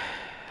I?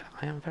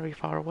 I am very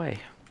far away.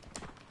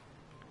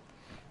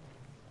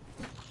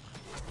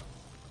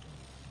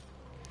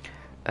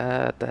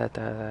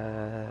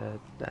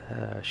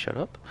 Shut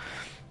up.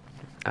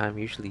 I'm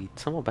usually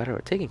somewhat better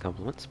at taking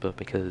compliments, but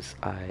because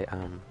I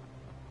am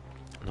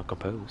not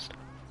composed,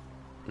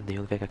 the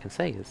only thing I can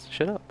say is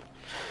shut up.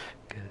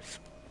 Because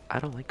I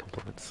don't like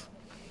compliments.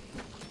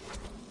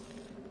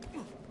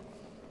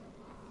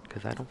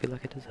 Because I don't feel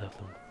like I deserve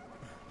them.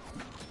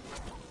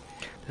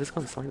 This has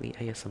gone slightly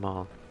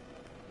ASMR.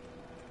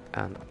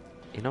 And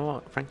you know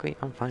what? Frankly,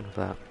 I'm fine with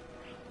that.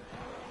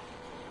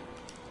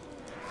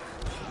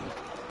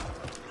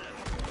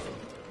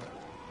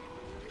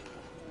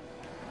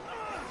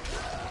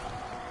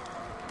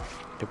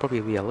 It'd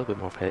probably be a little bit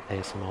more of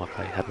ASMR if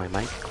I had my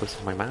mic close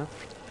to my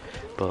mouth,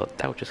 but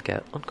that would just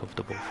get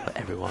uncomfortable for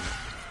everyone.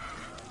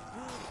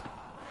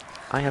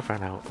 I have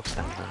run out of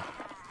stamina,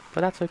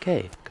 but that's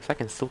okay, because I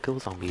can still kill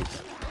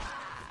zombies.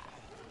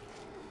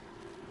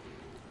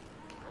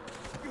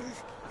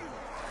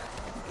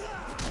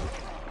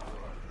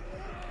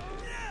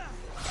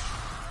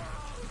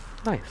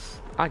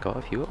 Nice, I got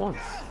a few at once.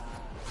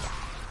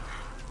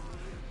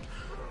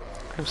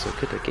 I'm so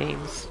good at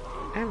games,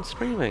 and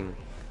streaming.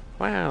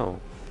 Wow,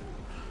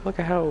 look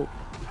at how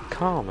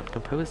calm and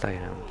composed I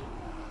am.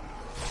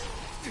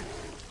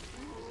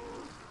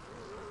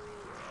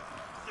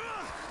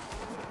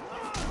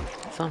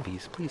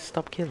 Zombies, please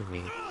stop killing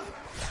me.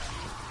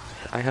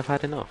 I have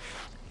had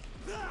enough.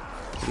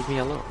 Leave me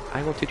alone.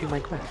 I want to do my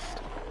quest.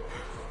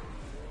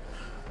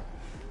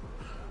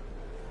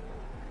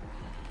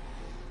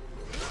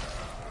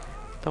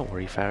 Don't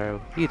worry,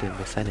 Pharaoh. You didn't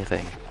miss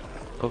anything.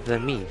 Other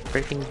than me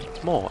breaking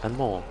more and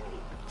more,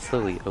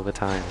 slowly over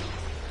time.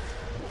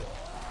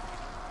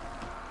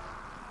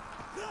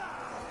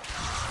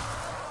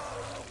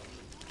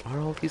 Where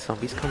are all these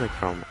zombies coming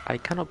from? I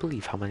cannot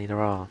believe how many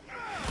there are.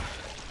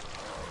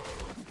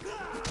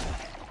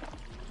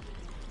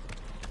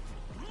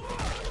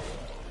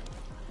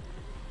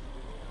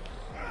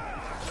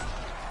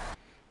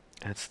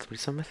 Let's read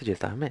some messages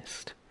that I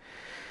missed.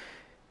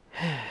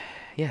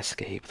 Yes,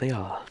 Gabe, they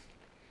are.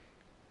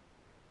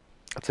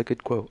 That's a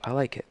good quote. I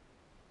like it.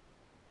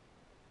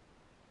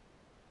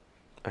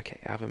 Okay,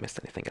 I haven't missed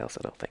anything else,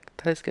 I don't think.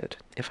 That is good.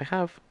 If I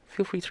have,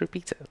 feel free to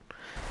repeat it.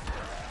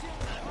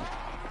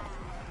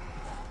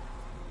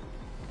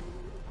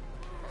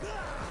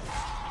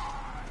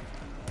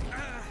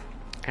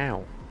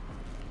 Ow.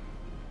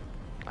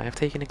 I have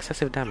taken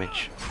excessive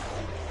damage,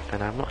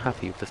 and I'm not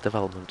happy with this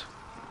development.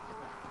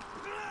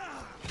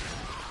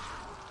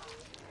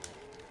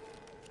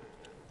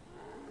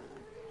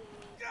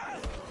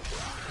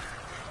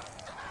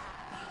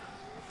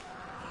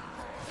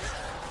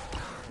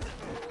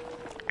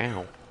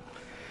 Ow.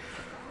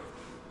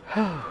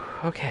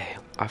 Okay,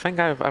 I think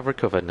I've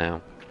recovered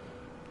now.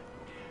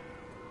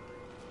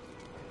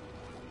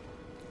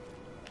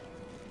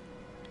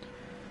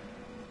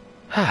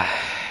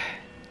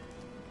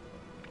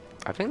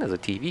 I think there's a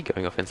TV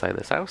going off inside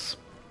this house.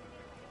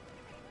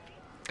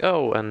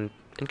 Oh, and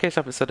in case I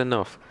haven't said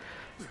enough,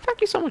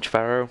 thank you so much,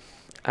 Pharaoh.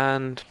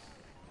 And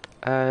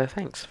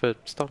thanks for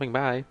stopping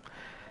by.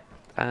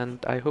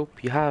 And I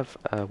hope you have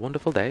a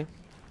wonderful day.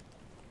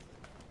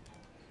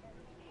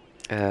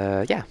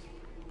 Yeah.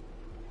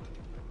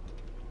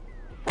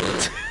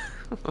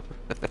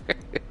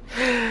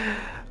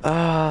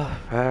 Ah,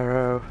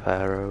 Pharaoh,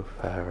 Pharaoh,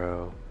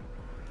 Pharaoh.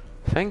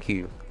 Thank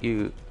you,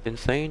 you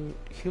insane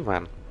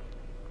human.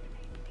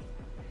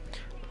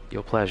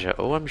 Your pleasure.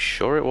 Oh, I'm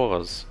sure it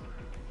was.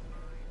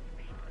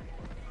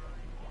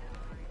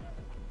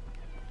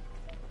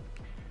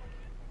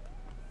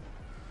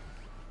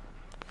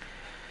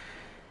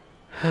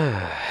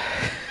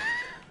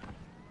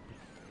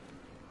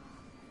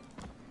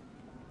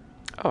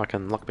 Oh, I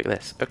can lockpick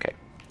this. Okay.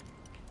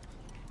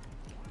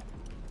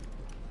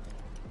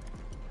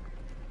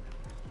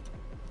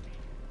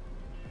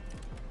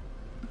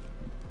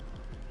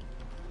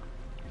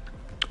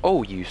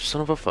 Oh, you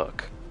son of a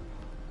fuck.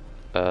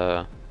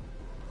 Uh...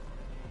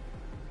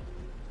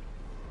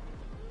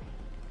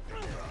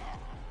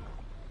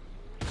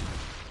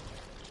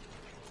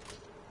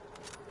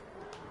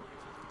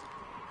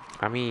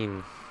 I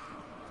mean...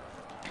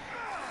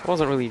 There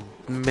wasn't really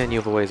many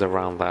other ways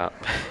around that.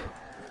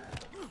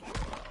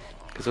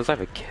 Because it was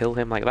either kill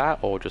him like that,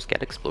 or just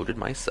get exploded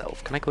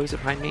myself. Can I close it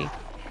behind me?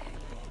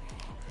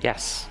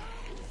 Yes.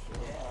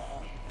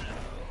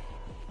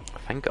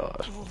 Thank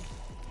God.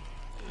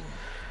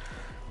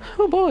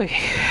 Oh boy.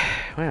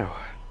 Wow.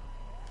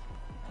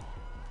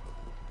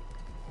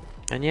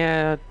 And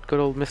yeah, good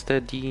old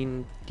Mr.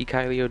 Dean,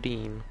 DiCilio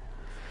Dean.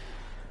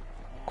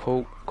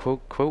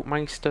 Quote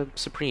Meister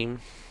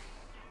Supreme.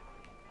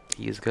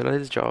 He is good at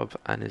his job,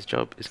 and his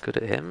job is good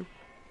at him.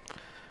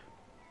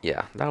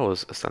 Yeah, that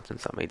was a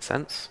sentence that made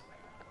sense.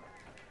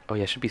 Oh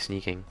yeah, should be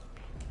sneaking.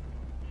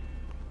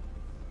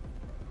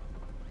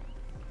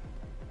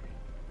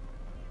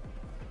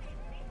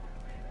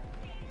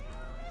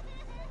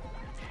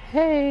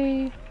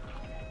 Hey!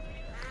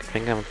 I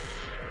think I'm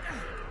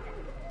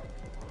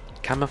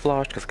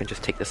camouflaged, because I can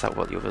just take this out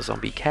while the other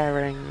zombie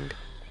carrying.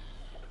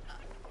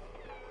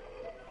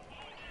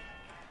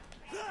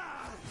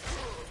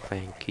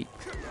 Thank you.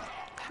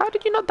 How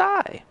did you not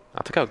die?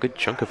 I took out a good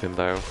chunk of him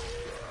though.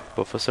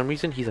 But for some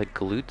reason he's like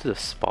glued to the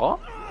spot?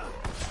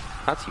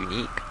 That's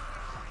unique.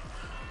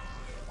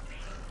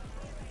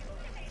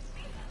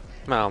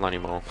 Well, not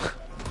anymore.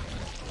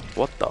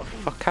 What the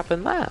fuck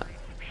happened there?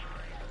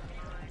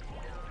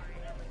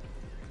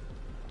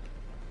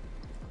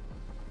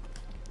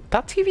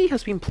 That TV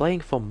has been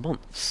playing for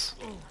months.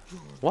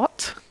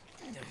 What?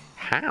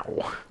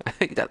 How?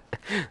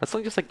 That's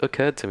not just like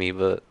occurred to me,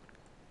 but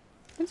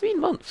it's been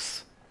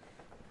months.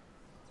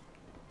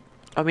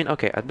 I mean,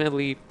 okay,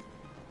 admittedly,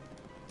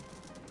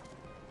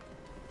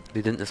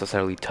 they didn't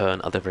necessarily turn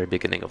at the very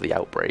beginning of the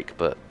outbreak,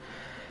 but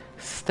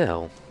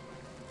still.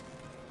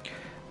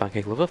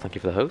 Pancake Lover, thank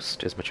you for the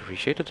host, is much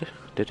appreciated.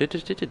 Oh,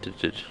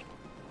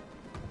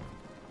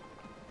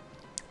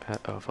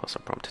 of course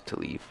I'm prompted to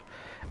leave.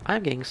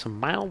 I'm getting some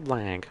mild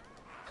lag.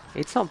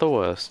 It's not the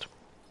worst,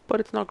 but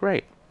it's not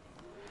great.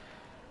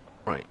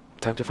 Right,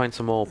 time to find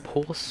some more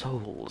poor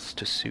souls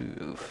to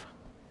soothe.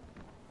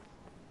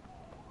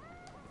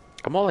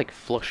 I'm more like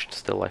flushed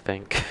still, I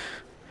think.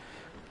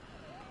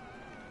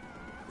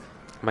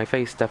 My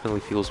face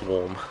definitely feels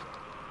warm.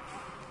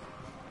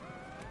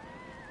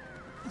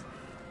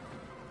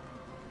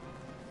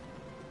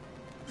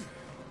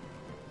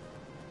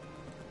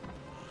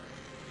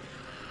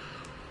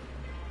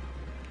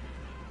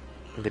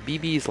 The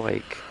BB's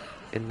like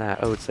in that.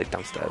 Oh, it's like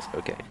downstairs.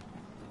 Okay.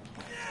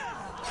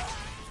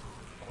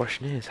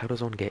 Question is, how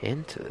does one get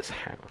into this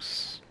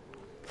house?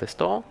 This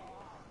door?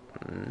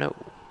 No.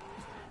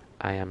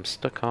 I am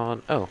stuck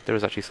on. Oh, there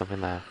was actually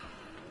something there.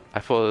 I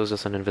thought it was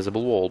just an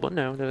invisible wall, but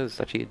no, there was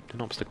actually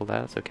an obstacle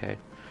there. That's okay.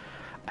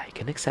 I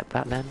can accept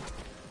that then.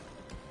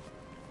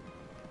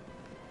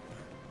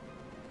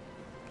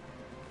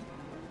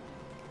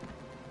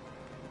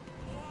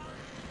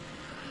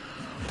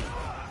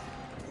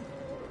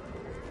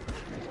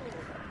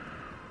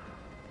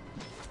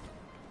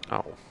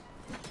 Oh.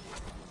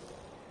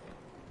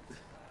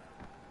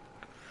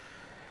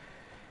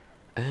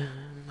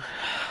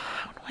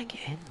 How do I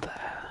get in there?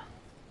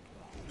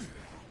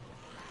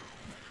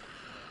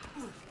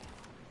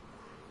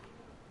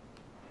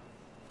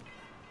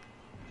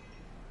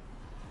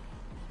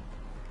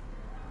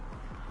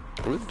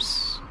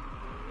 Oops.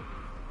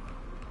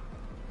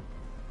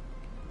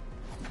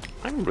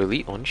 I'm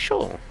really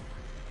unsure.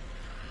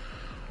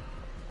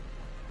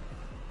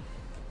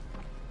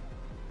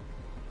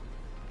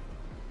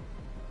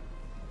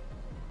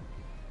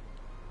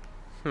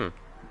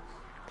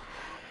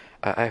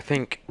 I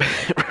think,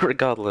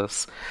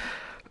 regardless,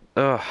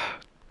 ugh,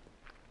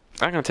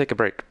 I'm gonna take a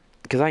break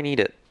because I need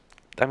it.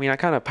 I mean, I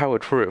kind of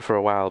powered through it for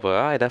a while, but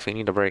I definitely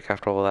need a break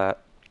after all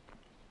that.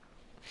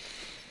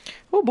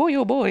 Oh boy,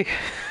 oh boy.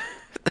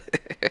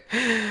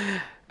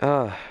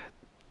 uh,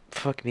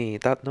 Fuck me,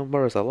 that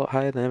number is a lot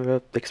higher than I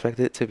ever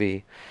expected it to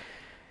be.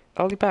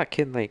 I'll be back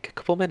in like a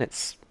couple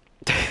minutes.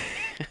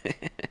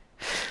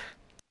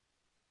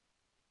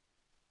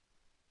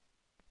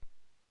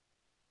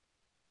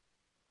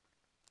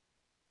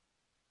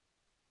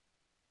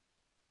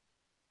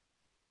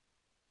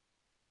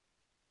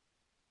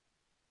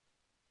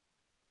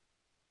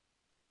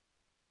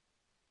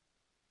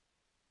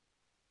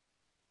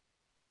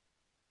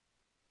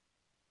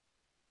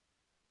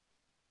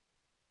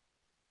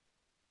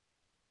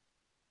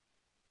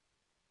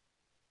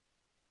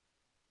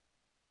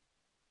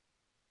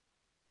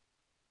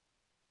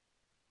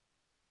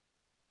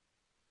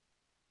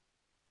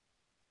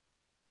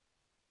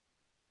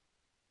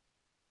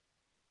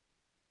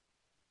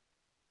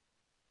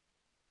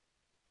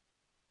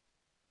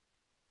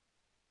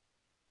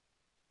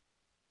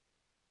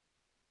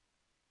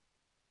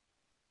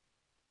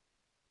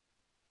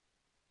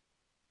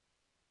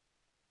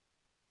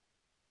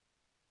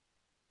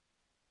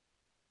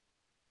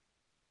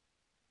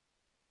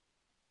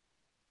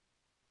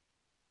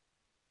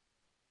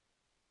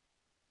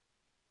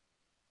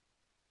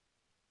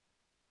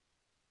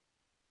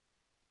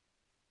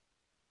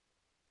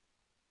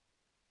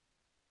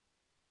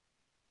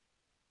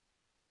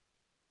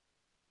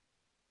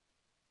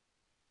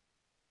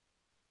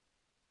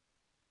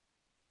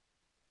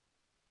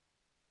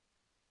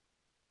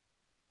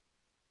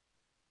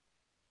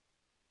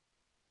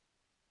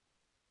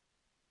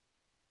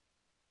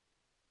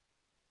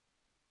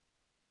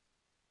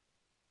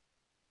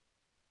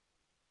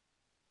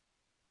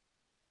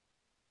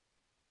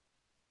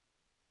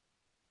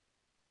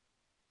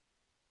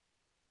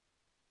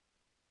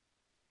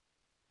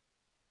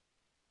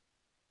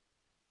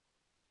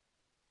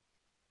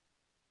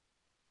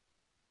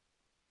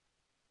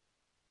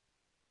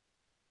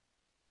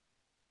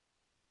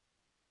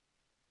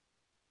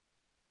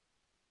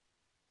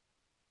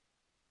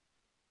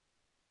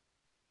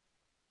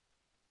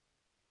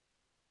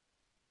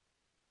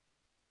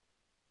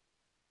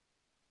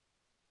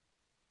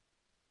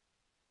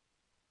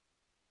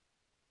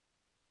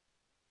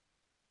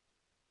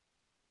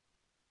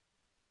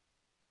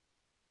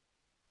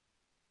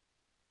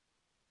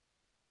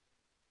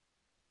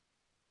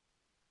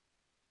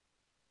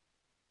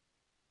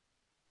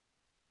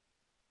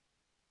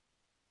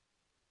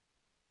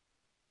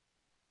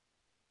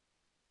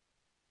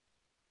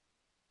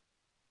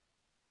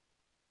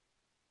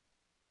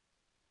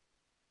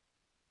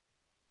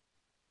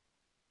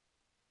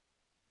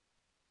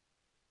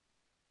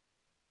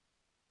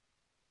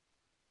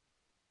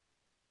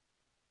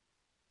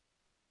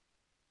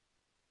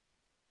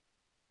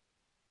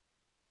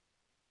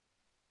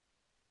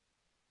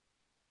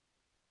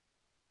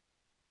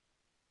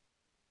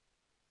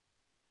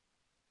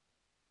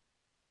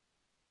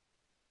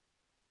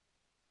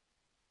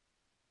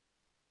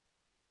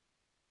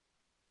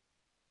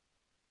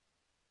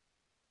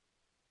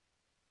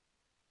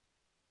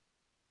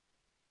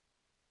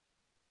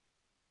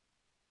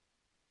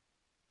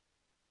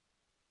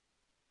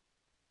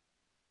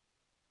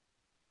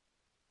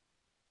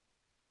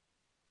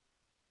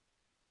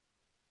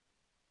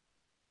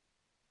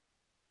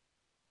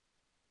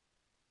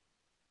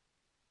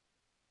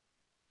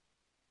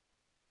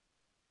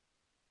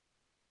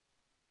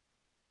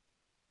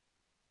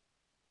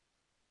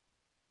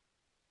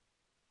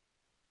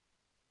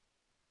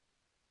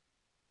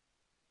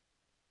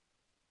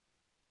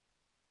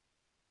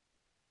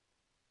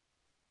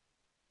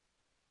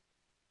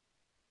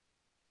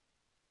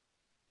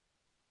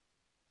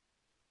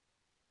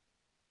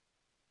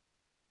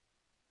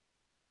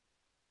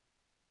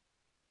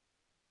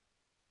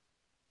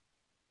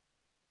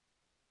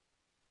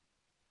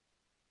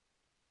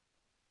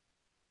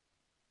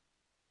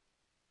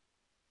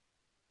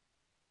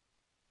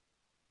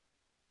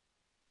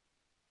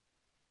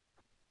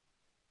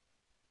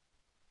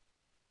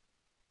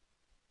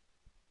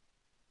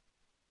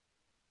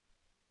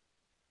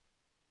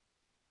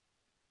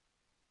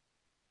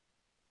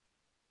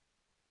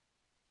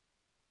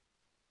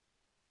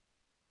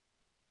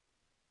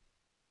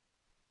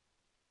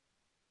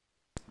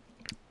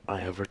 I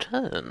have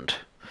returned.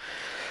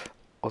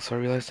 Also, I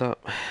realised that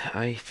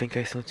I think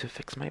I still need to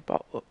fix my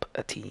bot up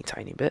a teeny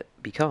tiny bit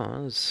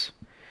because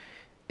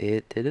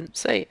it didn't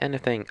say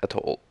anything at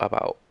all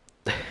about,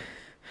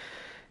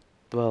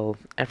 well,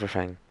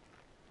 everything.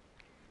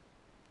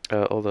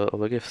 All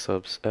the gift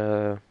subs.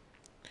 I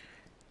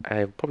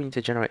probably need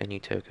to generate a new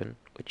token,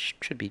 which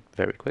should be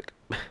very quick.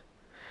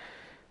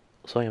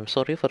 So I am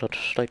sorry for that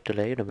slight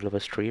delay in the middle of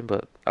a stream,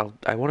 but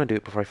I want to do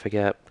it before I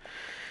forget.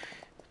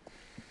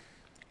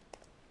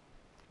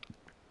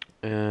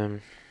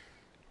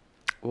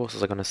 What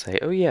was I gonna say?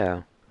 Oh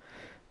yeah,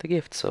 the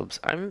gift subs.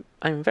 I'm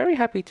very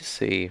happy to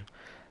see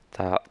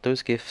that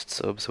those gift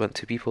subs went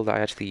to people that I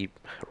actually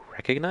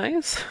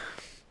recognize.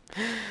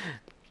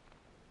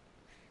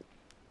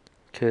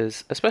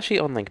 Because especially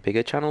on like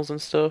bigger channels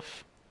and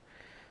stuff,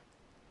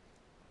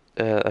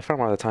 a fair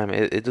amount of the time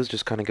it does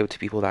just kind of go to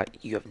people that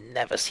you have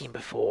never seen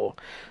before,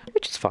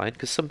 which is fine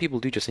because some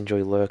people do just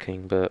enjoy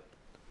lurking, but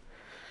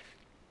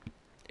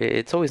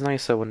it's always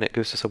nicer when it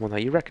goes to someone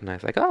that you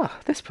recognize, like, ah,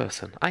 this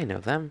person, I know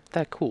them,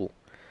 they're cool,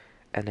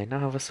 and they now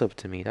have a sub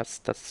to me.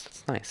 That's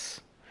nice.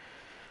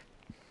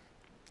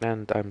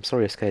 And I'm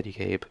sorry I scared you,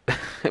 Gabe,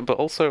 but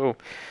also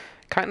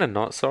kind of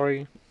not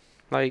sorry.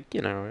 Like,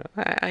 you know,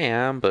 I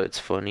am, but it's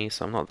funny,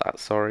 so I'm not that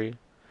sorry.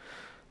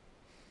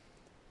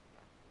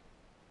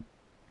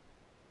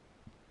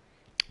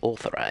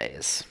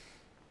 Authorize.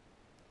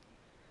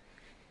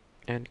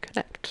 And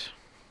connect.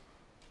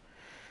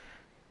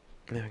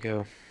 There we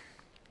go.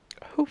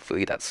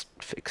 Hopefully that's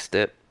fixed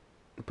it,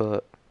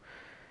 but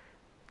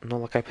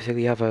not like I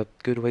particularly have a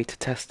good way to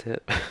test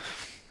it.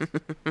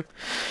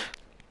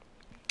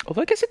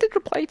 Although I guess it did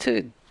reply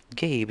to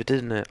Gabe,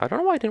 didn't it? I don't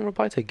know why I didn't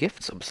reply to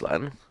gift subs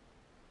then.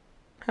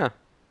 Huh,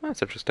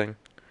 that's interesting.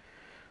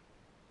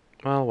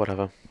 Well,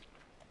 whatever.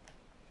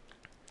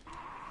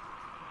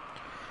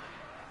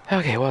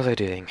 Okay, what was I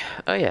doing?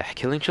 Oh yeah,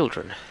 killing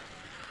children.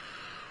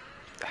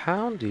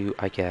 How do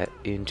I get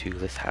into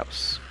this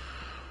house?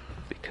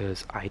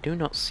 Because I do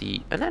not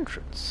see an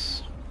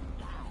entrance.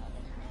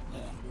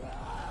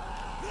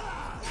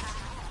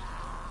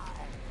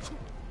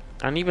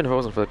 And even if it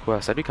wasn't for the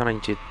quest, I do kind of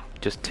need to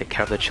just take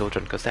care of the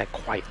children because they're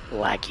quite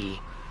laggy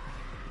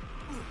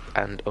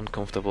and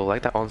uncomfortable.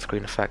 Like, that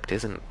on-screen effect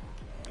isn't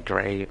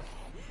great.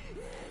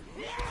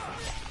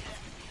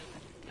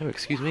 Oh,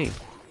 excuse me.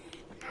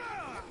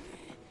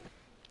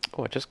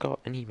 Oh, I just got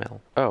an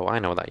email. Oh, I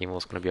know what that email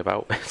is going to be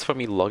about. It's for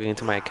me logging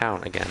into my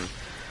account again.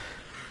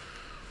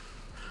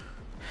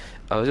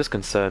 I was just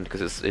concerned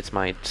because it's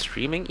my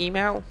streaming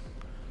email.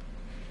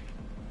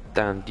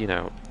 And, you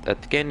know,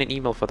 getting an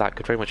email for that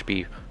could very much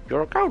be,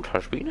 your account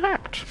has been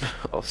hacked,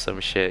 or some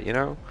shit, you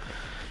know?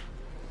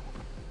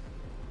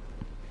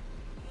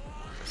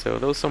 So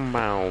there was some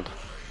mild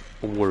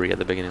worry at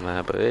the beginning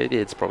there, but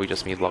it's probably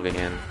just me logging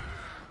in.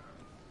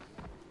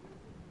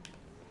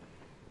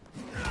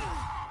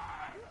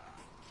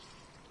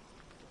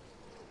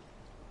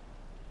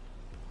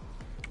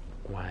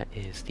 Where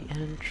is the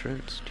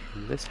entrance to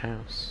this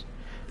house?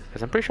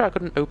 Because I'm pretty sure I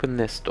couldn't open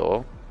this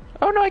door.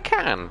 Oh, no, I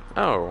can!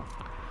 Oh.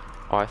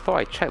 Oh, I thought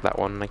I checked that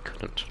one and I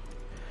couldn't.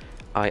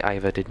 I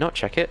either did not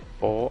check it,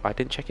 or I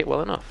didn't check it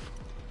well enough.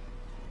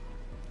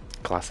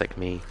 Classic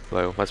me,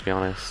 though, let's be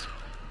honest.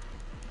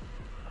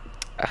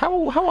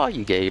 How are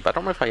you, Gabe? I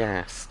don't know if I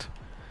asked.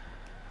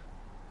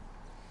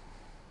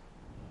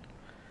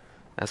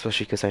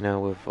 Especially because I know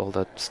with all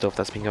the stuff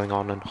that's been going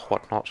on and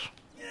whatnot.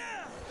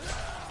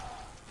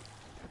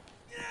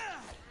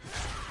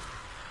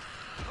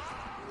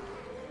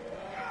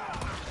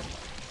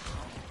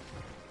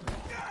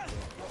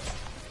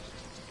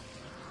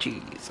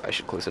 Jeez, I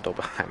should close the door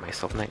behind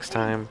myself next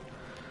time.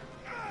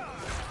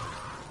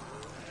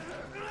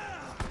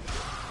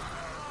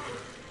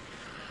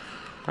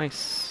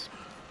 Nice.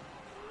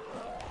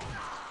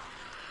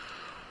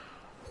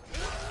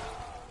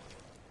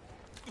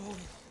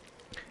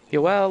 Yeah,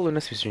 well,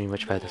 Luna's was doing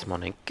much better this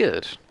morning.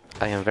 Good.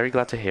 I am very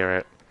glad to hear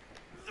it.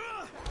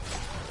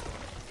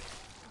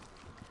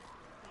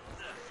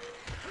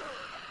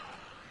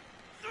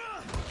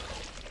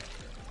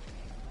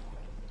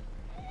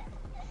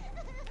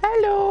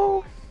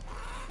 Hello!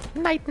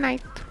 Night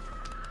night.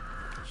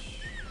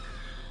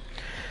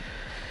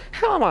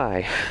 How am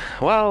I?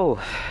 Well,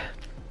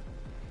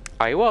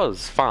 I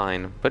was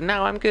fine, but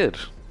now I'm good.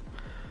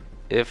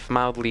 If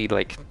mildly,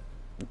 like,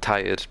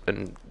 tired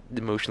and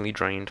emotionally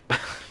drained.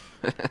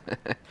 Oh,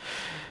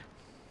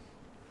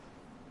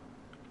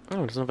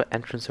 there's another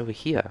entrance over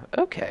here.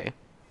 Okay.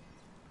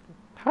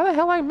 How the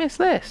hell I miss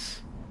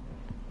this?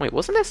 Wait,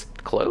 wasn't this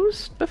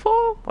closed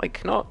before?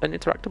 Like, not an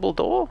interactable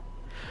door?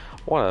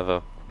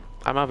 Whatever.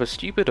 I'm either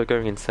stupid or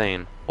going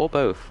insane. Or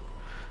both.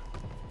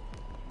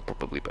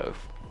 Probably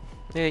both.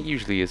 Yeah, it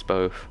usually is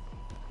both.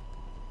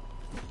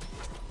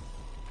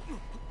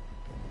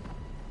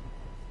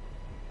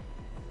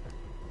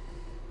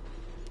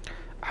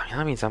 I mean,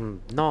 that means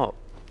I'm not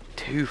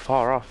too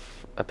far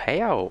off a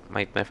payout.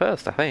 My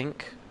first, I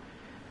think.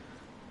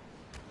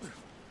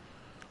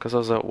 Because I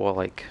was at, what,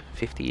 like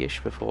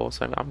 50-ish before,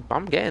 so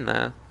I'm getting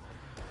there.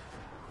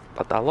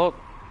 But that lot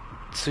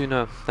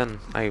sooner than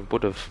I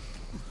would have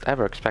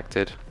ever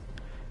expected.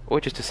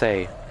 Which is to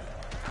say,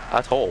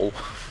 at all.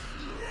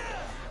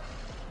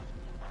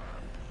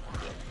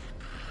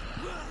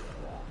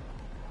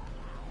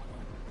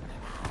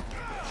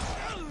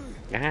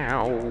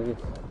 Ow!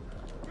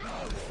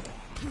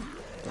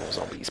 Oh,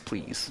 zombies,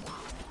 please.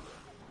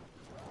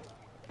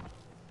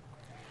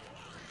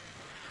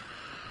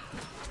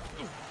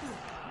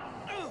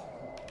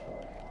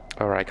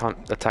 Alright, I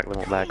can't attack them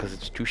up there because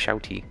it's too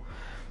shouty.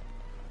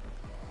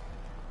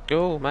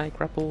 Oh, my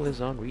grapple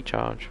is on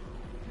recharge.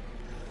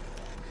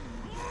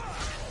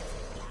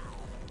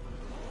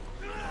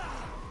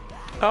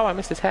 Oh, I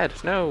missed his head.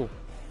 No.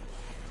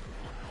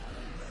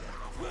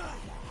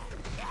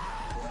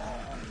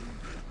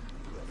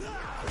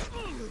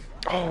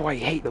 Oh, I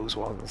hate those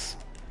ones.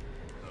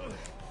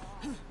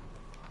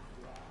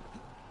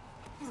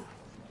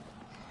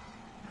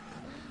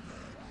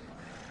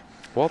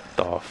 What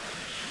the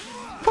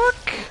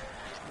fuck?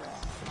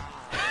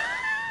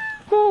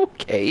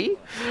 Okay.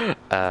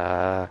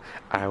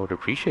 I would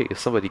appreciate if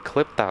somebody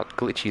clipped that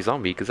glitchy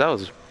zombie because that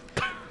was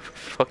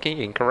fucking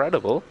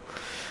incredible.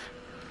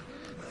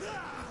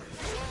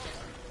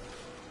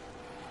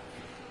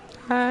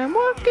 I'm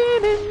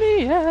walking in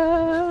the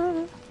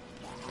air.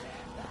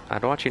 I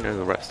don't actually know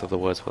the rest of the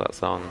words for that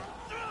song,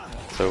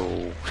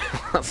 so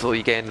that's all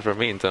you're getting from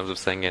me in terms of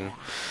singing.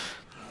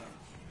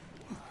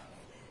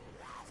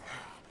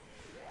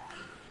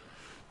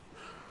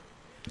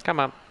 Come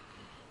on.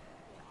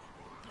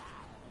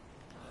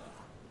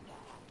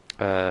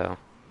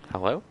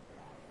 Hello?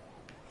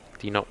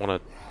 Do you not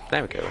want to...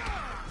 There we go.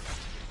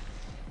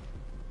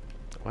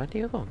 Where'd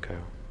the other one go?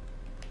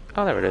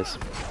 Oh, there it is.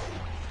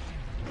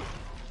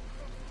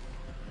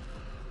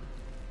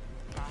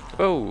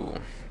 Oh!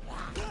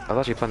 I was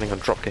actually planning on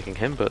dropkicking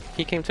him, but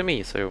he came to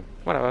me, so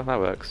whatever, that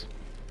works.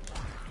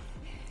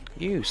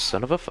 You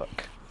son of a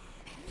fuck.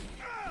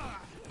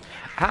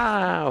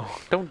 Ow!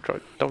 Don't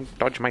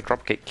dodge my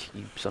dropkick,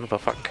 you son of a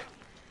fuck.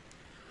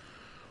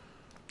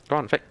 Go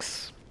on,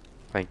 fix.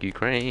 Thank you,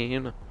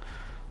 Crane.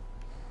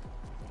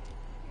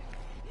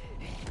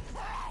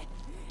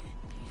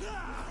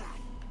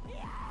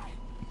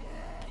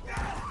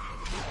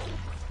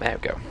 There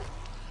we go.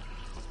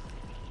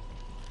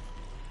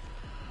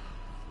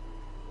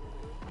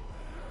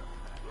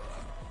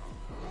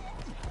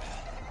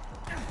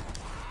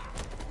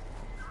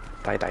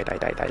 Die, die, die,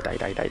 die, die, die,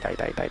 die, die, die,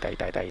 die, die, die,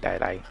 die, die, die,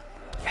 die.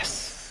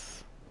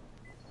 Yes!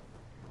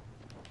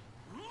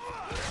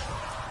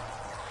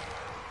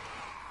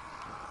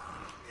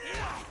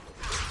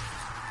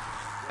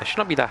 I should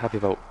not be that happy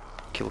about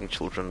killing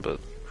children, but...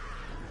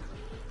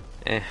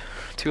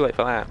 too late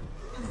for that.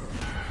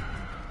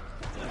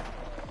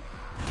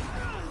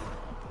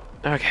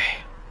 Okay.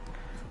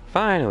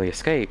 Finally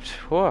escaped.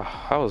 Whoa,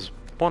 that was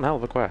one hell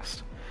of a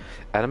quest.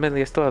 And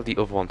admittedly, I still have the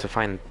other one to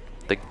find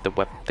the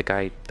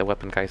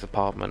weapon guy's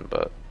apartment,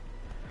 but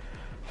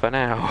for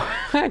now,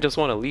 I just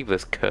want to leave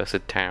this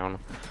cursed town.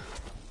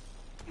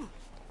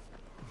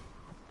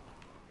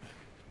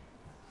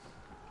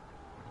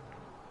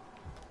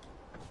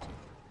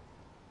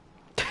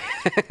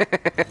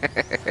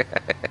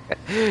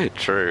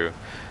 True.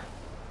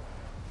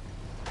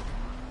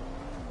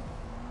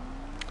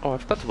 Oh, I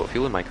forgot to put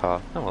fuel in my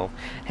car. Oh well.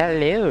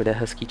 Hello, the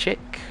husky chick.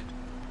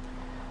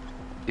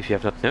 If you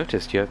have not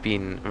noticed, you have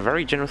been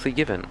very generously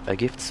given a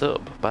gift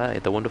sub by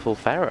the wonderful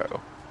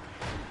Pharaoh.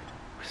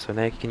 So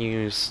now you can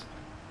use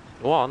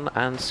one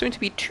and soon to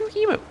be 2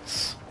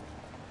 emotes.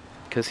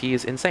 Because he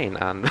is insane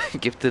and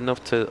gifted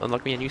enough to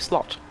unlock me a new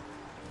slot.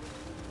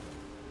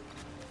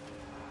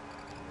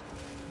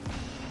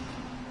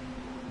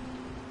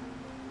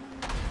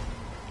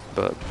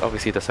 But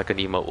obviously the second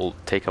emote will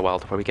take a while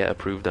to probably get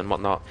approved and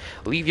whatnot.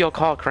 Leave your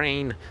car,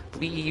 Crane!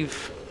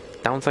 Leave!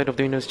 Downside of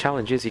doing those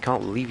challenges, you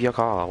can't leave your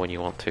car when you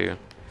want to.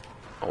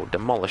 Oh,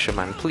 Demolisher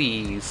Man,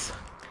 please!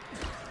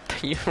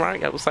 You're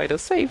right outside a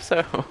safe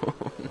zone!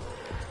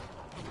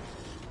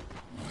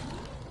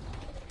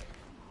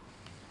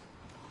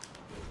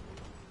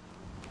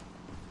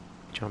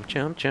 Jump,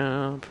 jump,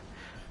 jump!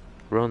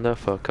 Run the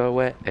fuck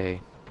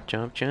away!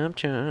 Jump, jump,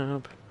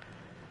 jump!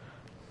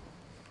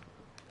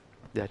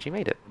 They actually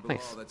made it.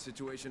 Nice. That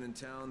situation in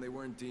town, they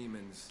weren't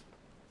demons.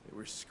 They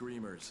were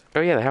screamers.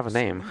 Oh yeah, they have a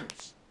name.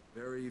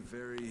 Very,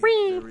 very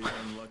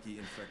unlucky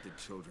infected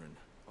children.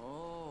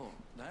 Oh,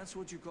 that's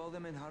what you call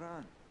them in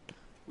Haran.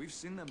 We've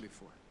seen them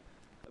before.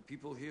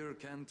 People here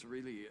can't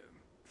really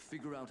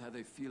figure out how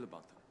they feel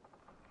about them.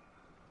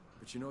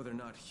 But you know they're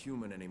not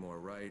human anymore,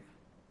 right?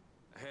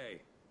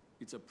 Hey,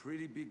 it's a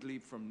pretty big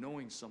leap from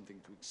knowing something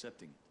to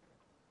accepting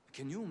it.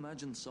 Can you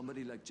imagine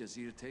somebody like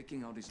Jazir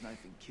taking out his knife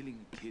and killing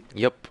a kid?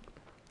 Yep.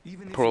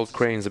 Even if Poor old it's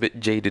Crane's a bit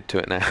jaded to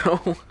it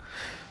now.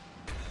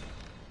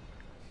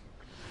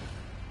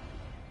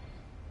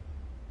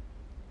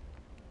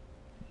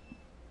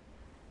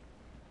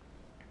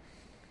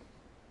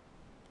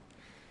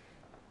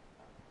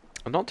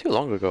 Not too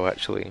long ago,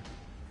 actually.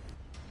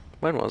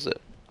 When was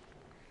it?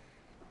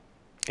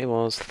 It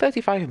was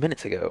 35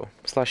 minutes ago.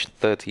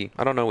 /30.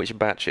 I don't know which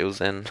batch it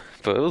was in,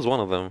 but it was one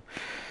of them.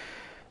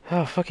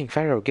 Oh, fucking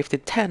Pharaoh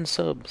gifted 10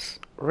 subs.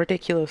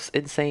 Ridiculous,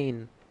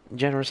 insane,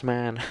 generous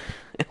man.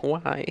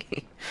 Why?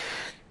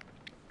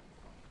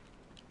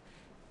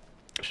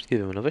 I should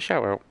give him another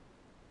shout out.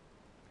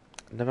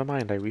 Never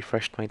mind, I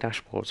refreshed my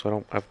dashboard so I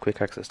don't have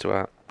quick access to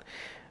that.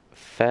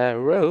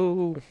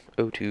 Pharaoh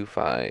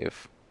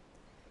 025.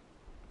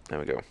 There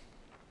we go.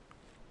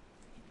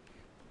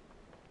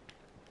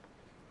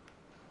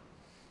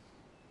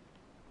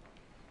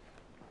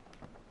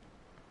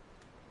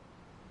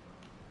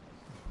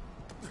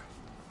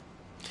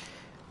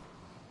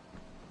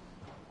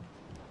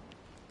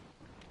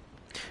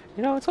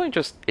 You know, it's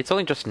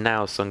only just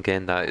now sunk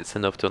in that it's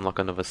enough to unlock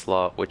another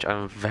slot, which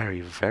I'm very,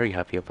 very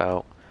happy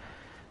about.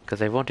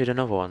 Because I wanted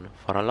another one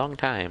for a long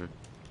time.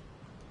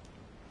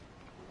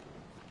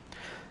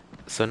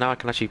 So now I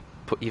can actually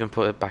even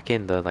put it back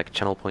in the like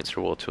channel points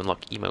reward to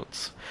unlock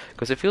emotes.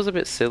 Because it feels a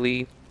bit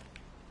silly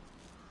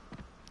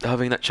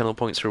having that channel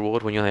points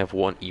reward when you only have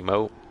one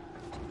emote.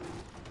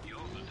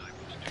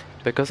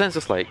 Because then it's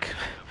just like,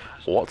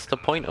 what's the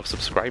point of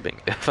subscribing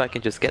if I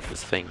can just get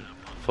this thing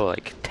for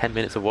like 10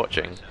 minutes of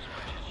watching?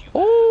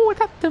 Oh,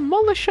 that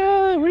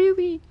demolisher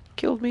really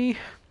killed me.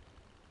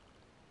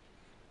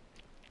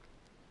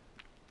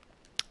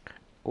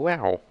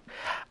 Wow.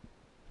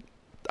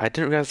 I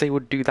didn't realize they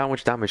would do that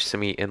much damage to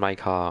me in my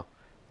car.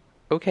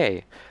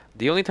 Okay,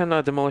 the only time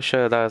that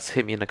demolisher that's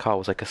hit me in the car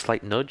was like a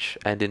slight nudge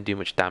and didn't do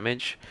much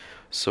damage,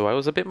 so I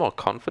was a bit more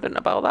confident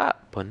about that,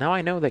 but now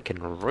I know they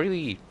can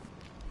really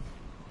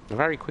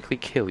very quickly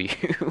kill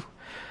you.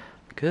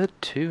 Good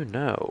to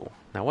know.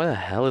 Now where the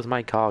hell is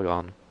my car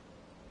gone?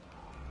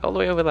 All the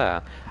way over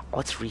there.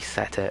 Let's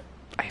reset it.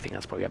 I think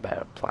that's probably a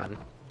better plan.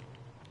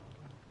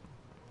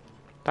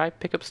 Did I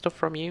pick up stuff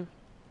from you?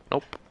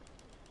 Nope.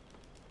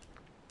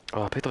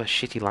 Oh, I picked up the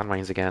shitty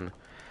landmines again.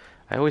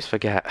 I always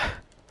forget.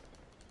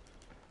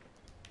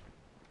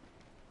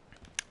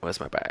 Where's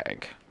my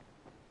bag?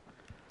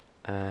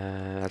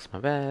 That's my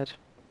bed.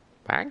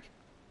 Bag?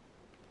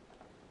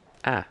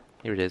 Ah,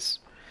 here it is.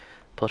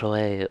 Put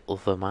away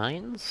the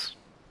mines.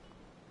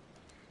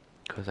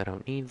 Because I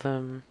don't need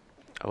them.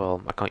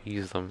 Well, I can't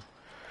use them.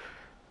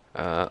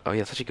 Oh yeah,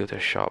 let's actually go to a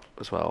shop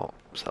as well.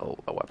 Sell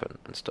a weapon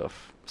and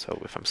stuff.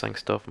 So if I'm selling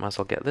stuff, I might as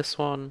well get this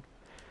one.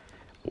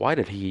 Why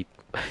did he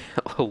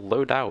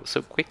load out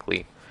so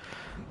quickly?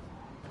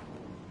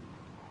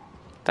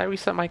 Did I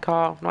reset my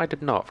car? No, I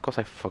did not. Of course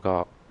I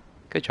forgot.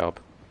 Good job.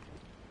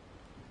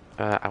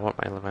 I want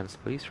my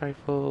advanced police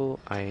rifle.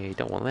 I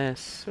don't want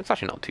this. It's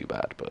actually not too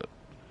bad, but...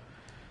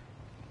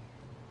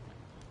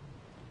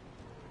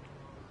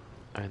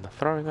 And the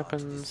throwing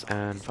weapons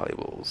and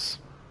valuables.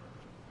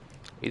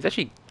 He's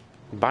actually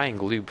buying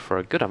lube for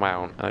a good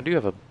amount, and I do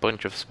have a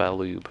bunch of spare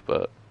lube,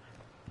 but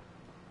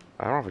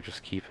I'd rather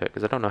just keep it,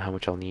 because I don't know how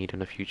much I'll need in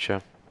the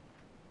future.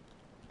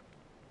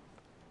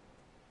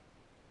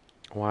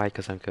 Why?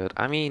 Because I'm good.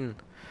 I mean...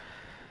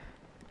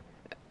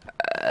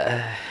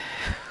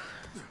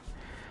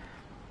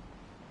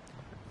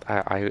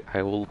 I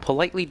will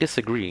politely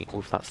disagree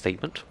with that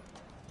statement.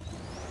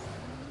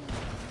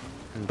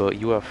 But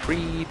you are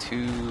free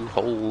to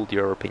hold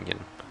your opinion.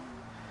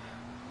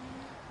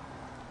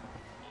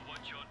 For what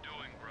you're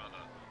doing,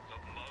 brother, the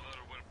mother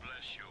will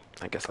bless you.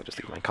 I guess I'll just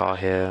leave my car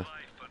here.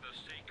 For the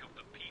sake of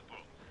the people,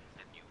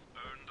 and you've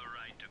earned the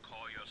right to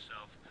call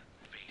yourself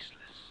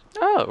faceless.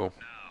 Oh!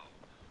 Now,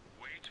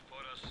 wait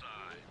for a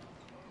sign.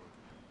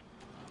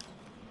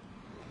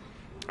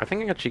 I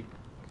think I actually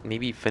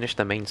maybe finish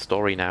the main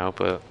story now,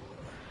 but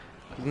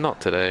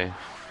not today.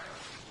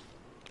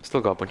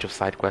 Still got a bunch of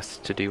side quests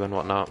to do and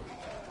whatnot.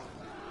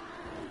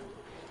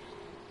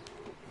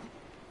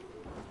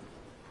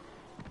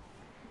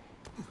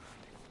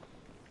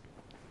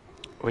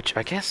 Which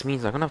I guess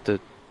means I'm gonna have to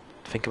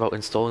think about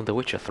installing The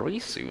Witcher 3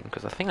 soon,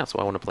 because I think that's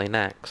what I want to play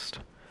next.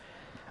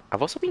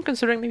 I've also been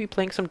considering maybe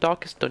playing some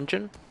Darkest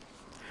Dungeon.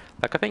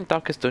 Like, I think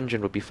Darkest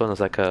Dungeon would be fun as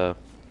like a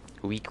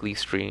weekly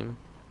stream.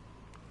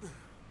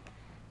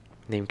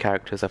 Name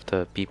characters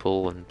after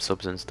people and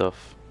subs and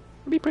stuff.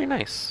 It'd be pretty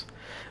nice.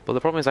 But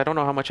the problem is I don't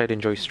know how much I'd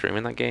enjoy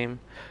streaming that game,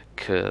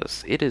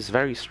 because it is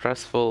very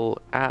stressful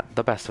at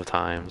the best of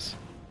times.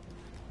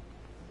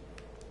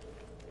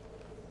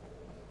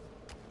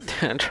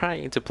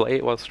 Trying to play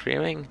it while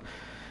streaming?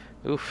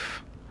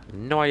 Oof.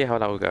 No idea how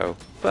that will go.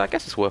 But I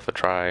guess it's worth a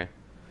try.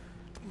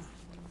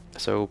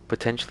 So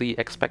potentially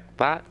expect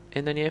that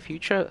in the near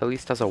future, at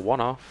least as a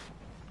one-off.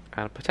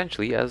 And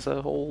potentially as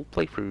a whole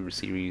playthrough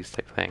series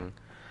type thing.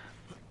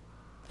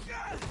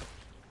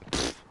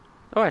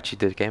 Oh, I actually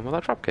did a game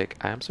without dropkick.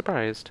 I am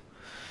surprised.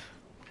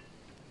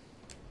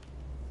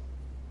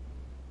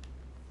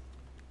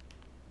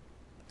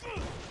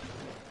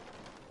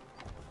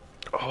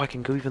 Oh, I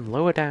can go even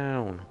lower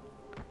down.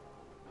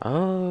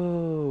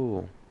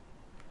 Oh.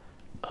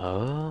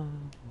 Oh.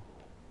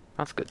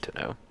 That's good to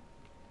know.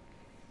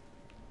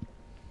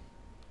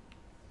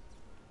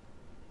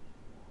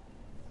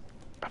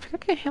 I feel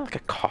like I hear like a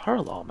car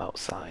alarm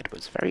outside, but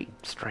it's very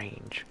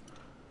strange.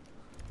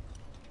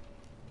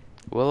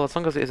 Well, as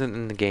long as it isn't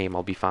in the game,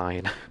 I'll be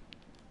fine.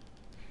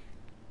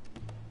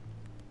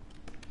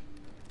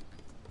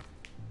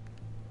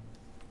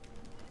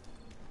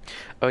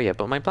 Oh yeah,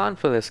 but my plan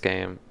for this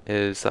game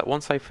is that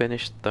once I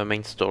finish the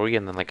main story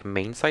and then like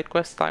main side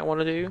quests that I want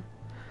to do,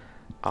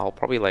 I'll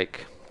probably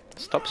like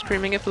stop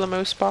streaming it for the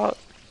most part.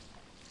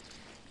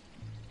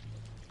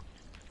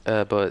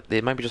 But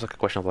it might be just like a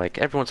question of like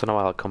every once in a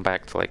while I'll come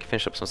back to like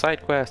finish up some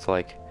side quests,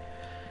 like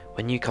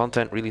when new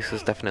content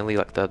releases, definitely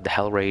like the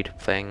Hell Raid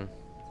thing.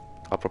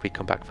 I'll probably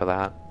come back for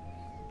that.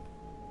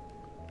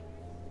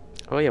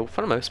 Oh yeah,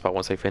 for the most part,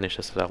 once I finish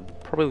this, I'll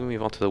probably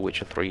move on to The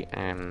Witcher 3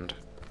 and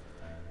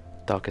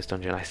Darkest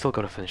Dungeon. I still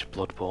gotta finish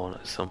Bloodborne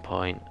at some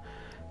point,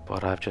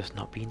 but I've just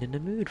not been in the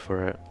mood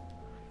for it.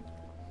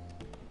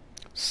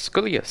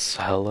 Scullius,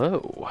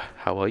 hello.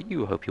 How are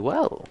you? Hope you're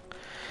well.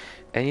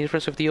 Any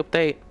difference with the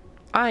update?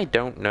 I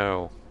don't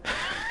know.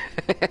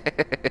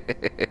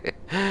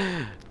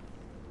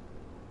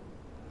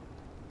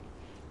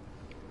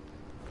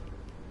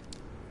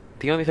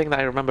 The only thing that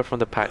I remember from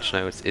the patch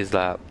notes is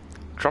that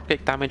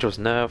dropkick damage was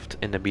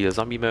nerfed in the Be a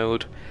Zombie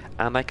mode,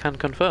 and I can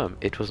confirm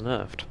it was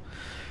nerfed.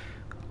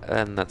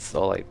 And that's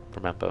all I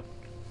remember.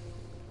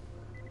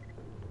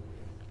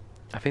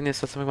 I think they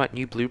said something about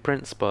new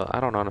blueprints, but I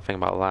don't know anything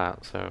about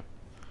that, so...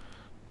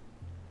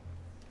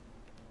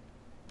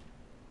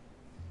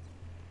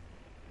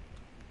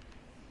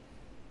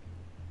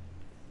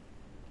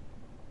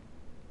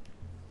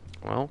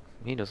 Well,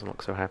 he doesn't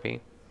look so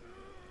happy.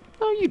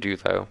 Oh, you do,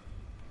 though.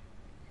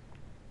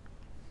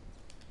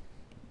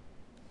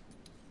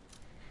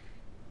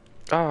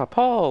 Ah,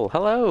 Paul,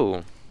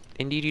 hello!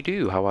 Indeed you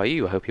do, how are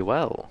you? I hope you're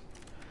well.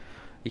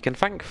 You can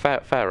thank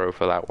Pharaoh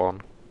for that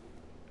one.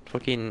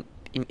 Fucking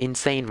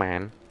insane,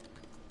 man.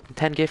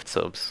 10 gift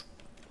subs.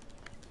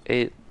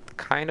 It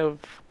kind of...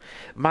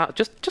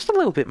 just a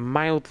little bit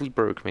mildly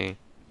broke me.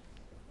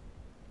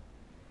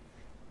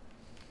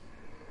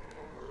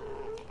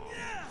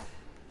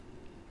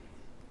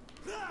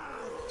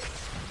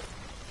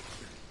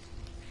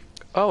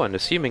 Oh, and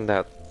assuming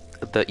that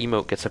the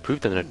emote gets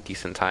approved in a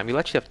decent time, you'll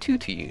actually have 2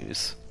 to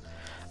use.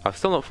 I've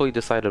still not fully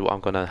decided what I'm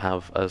gonna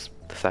have as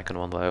the second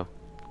one, though.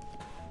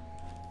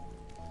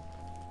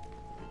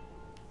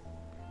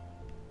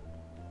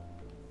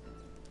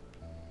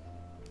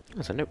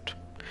 There's a note.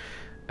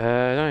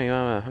 No, you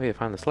have you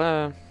found this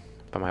letter?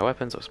 About my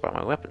weapons, or about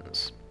my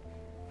weapons?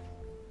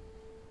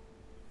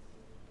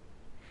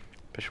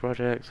 Special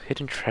project,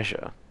 hidden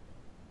treasure.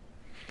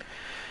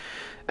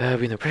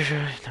 We know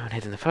pressure, no one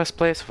hid in the first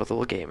place for the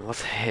little game.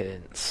 Lots of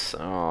hints.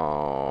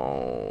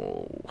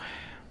 Oh.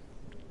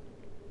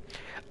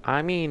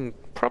 I mean,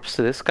 props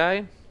to this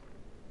guy.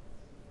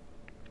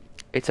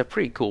 It's a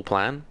pretty cool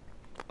plan.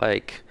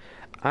 Like,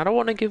 I don't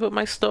want to give up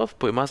my stuff,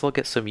 but we might as well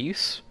get some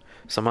use.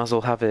 So I might as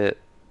well have it,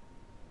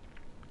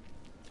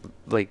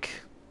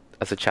 like,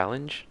 as a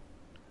challenge.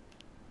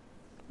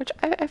 Which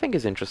I think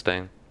is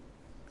interesting.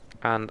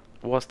 And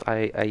whilst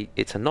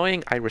it's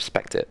annoying, I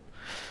respect it.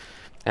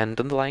 And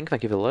underlying, can I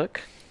give it a look?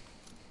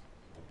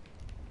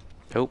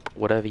 Hope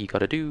whatever you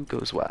gotta do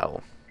goes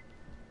well.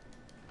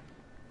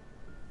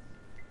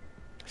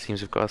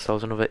 Seems we've got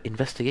ourselves another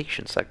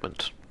investigation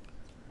segment.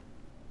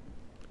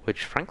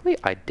 Which, frankly,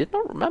 I did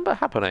not remember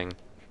happening.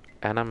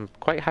 And I'm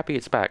quite happy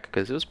it's back,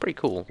 because it was pretty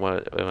cool when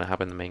it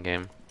happened in the main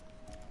game.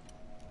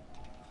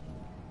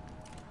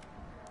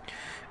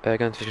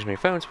 Going to use my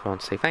phone, so I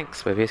want to say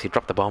thanks, but obviously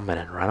dropped the bomb and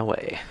then ran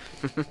away.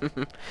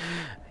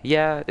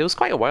 Yeah, it was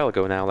quite a while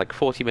ago now, like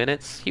 40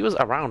 minutes. He was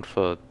around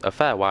for a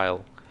fair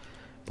while,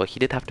 but he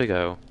did have to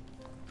go.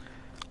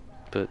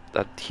 But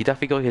he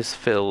definitely got his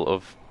fill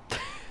of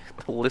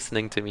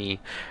listening to me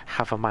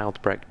have a mild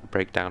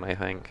breakdown, I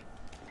think.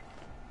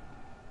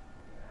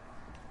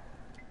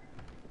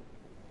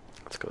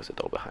 Let's close the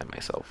door behind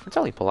myself. It's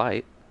only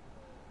polite.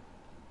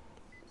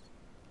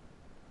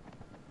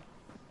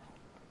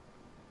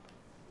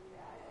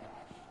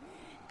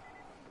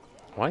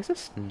 Why is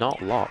this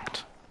not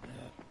locked?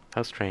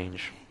 How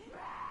strange.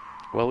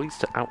 Well, at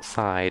least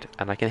outside,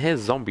 and I can hear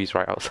zombies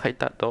right outside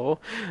that door,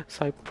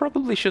 so I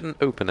probably shouldn't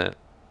open it.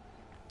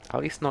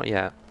 At least not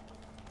yet.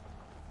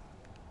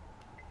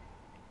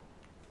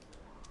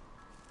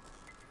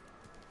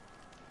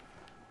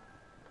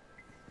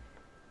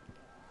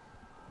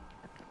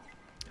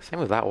 Same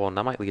with that one,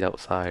 that might lead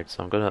outside,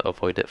 so I'm gonna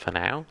avoid it for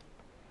now.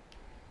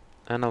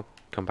 And I'll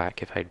come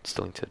back if I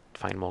still need to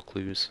find more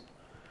clues.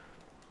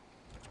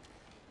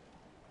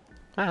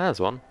 Ah, there's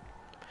one.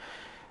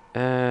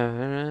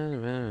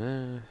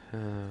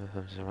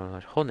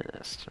 Hornet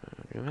nest.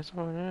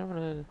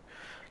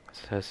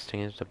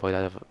 Testing is the boy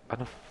out of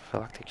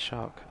anaphylactic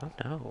shock. Oh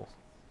no.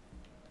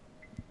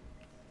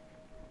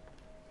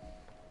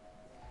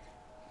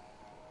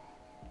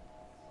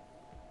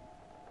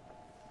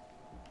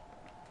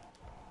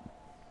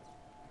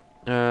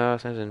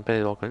 Says in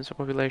embedded local insect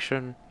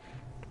population.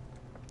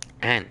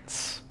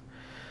 Ants.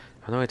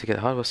 I know where to get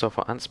hardware stuff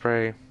for ant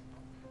spray.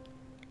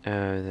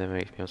 They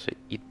make me also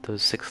eat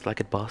those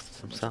 6-legged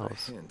bastards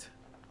themselves.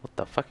 What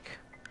the fuck?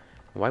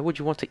 Why would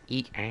you want to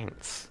eat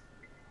ants?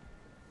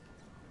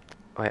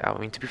 I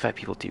mean, to be fair,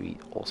 people do eat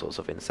all sorts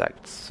of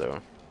insects,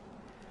 so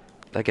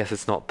I guess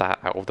it's not that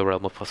out of the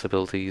realm of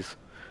possibilities.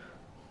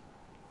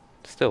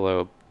 Still,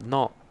 though,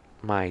 not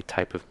my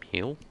type of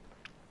meal.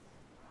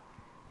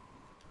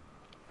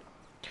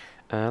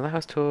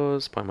 Lighthouse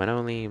tours, appointment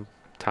only,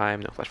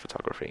 time, no flash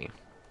photography.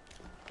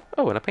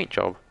 Oh, and a paint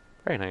job.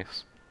 Very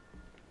nice.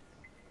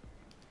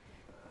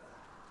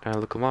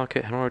 Local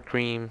market, hemorrhoid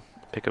cream,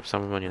 pick up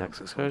some on your next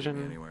This won't get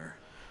me excursion. anywhere.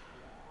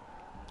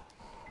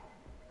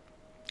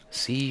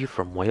 See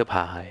from way up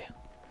high.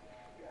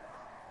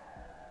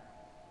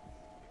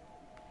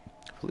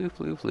 Flew,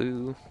 flew,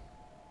 flew.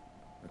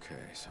 Okay,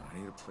 so I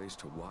need a place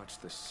to watch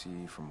the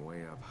sea from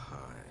way up high.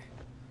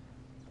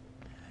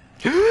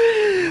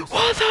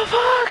 What the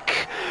fuck?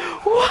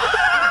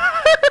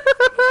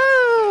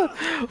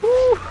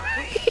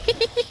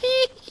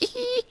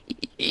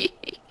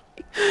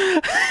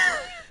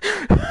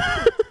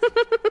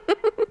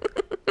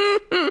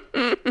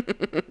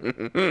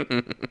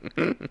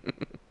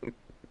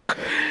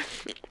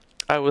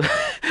 I was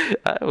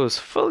I was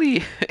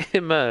fully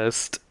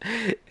immersed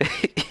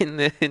in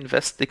the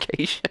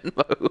investigation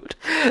mode,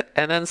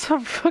 and then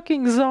some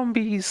fucking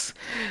zombies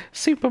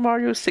Super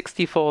Mario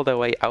 64 their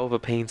way out of a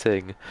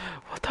painting.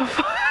 What the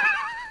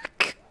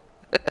fuck?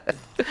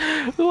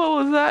 What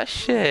was that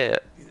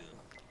shit?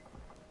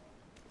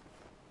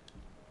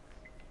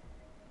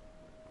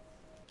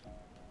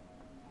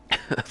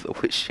 The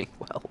wishing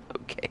well,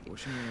 okay.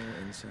 Wishing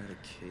well inside a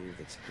cave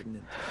that's hidden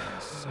in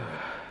plain sight.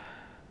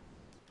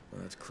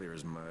 Well, that's clear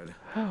as mud.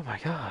 Oh my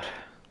god.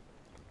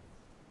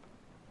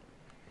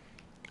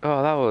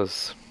 Oh, that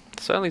was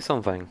certainly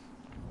something.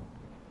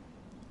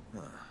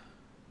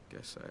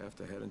 Guess I have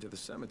to head into the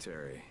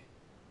cemetery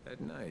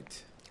at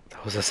night.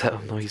 That was a set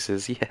of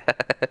noises, yeah.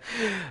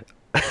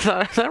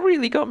 that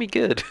really got me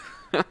good.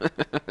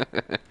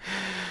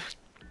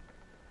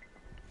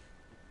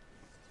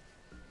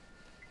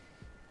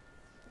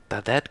 The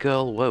dead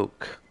girl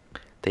woke.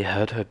 They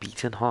heard her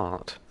beating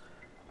heart.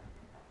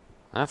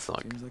 That's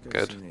not Seems like I've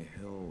good. seen a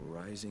hill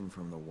rising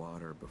from the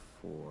water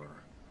before.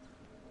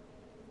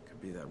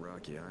 Could be that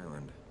rocky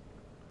island.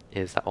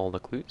 Is that all the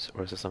clues,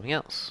 or is there something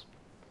else?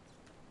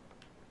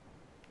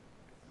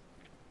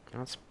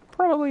 That's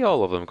probably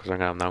all of them, because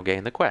I'm now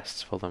getting the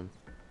quests for them.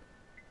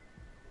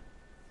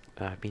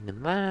 I've been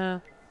in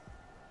there.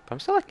 But I'm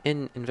still like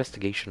in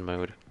investigation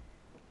mode.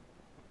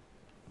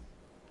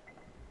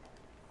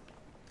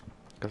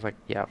 Because like,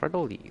 yeah, I've read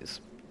all these.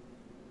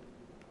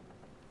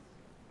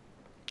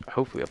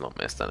 Hopefully I've not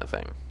missed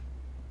anything.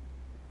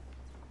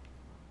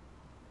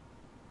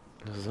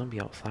 There's a zombie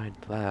outside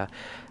there.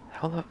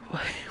 How the...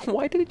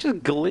 Why did it just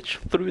glitch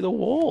through the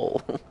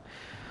wall?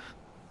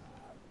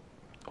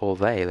 Or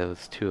there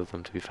was two of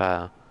them, to be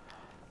fair.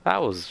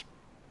 That was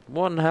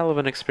one hell of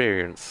an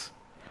experience.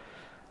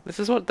 This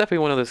is definitely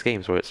one of those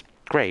games where it's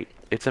great,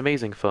 it's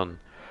amazing fun,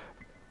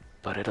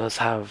 but it does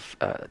have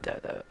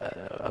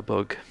a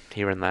bug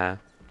here and there.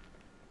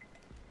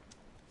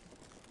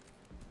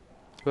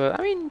 But,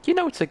 I mean, you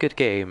know it's a good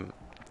game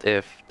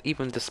if,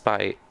 even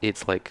despite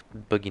its, like,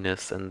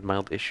 bugginess and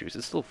mild issues,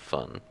 it's still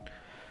fun.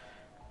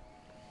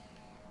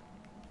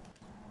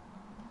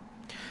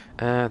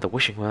 The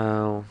wishing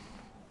well.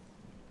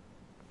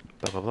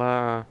 Blah blah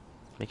blah.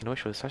 Making a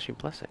wish for a statue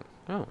blessing.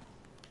 Oh.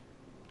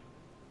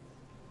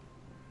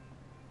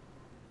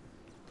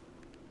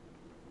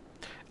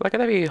 Like, I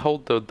definitely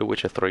hold the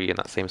Witcher 3 in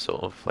that same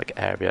sort of, like,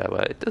 area,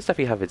 where it does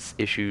definitely have its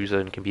issues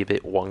and can be a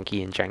bit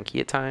wonky and janky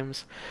at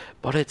times,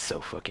 but it's so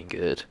fucking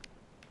good.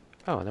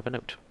 Oh, another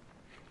note.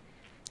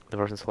 The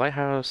Rosen's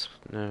Lighthouse.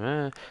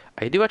 I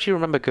do actually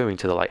remember going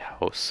to the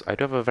lighthouse. I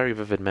do have a very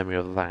vivid memory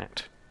of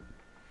that.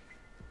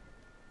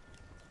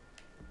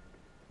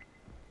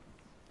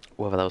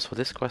 Whether that was for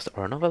this quest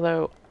or another,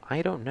 though,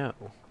 I don't know.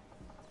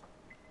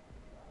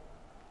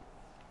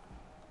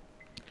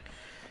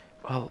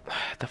 Well,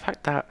 the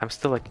fact that I'm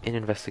still like in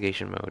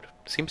investigation mode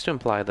seems to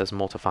imply there's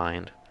more to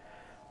find,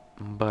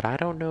 but I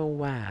don't know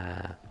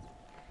where.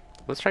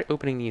 Let's try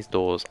opening these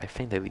doors. I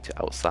think they lead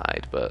to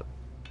outside, but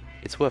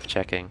it's worth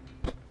checking.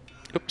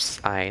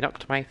 Oops, I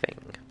knocked my thing.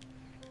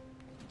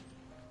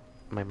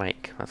 My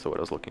mic, that's the word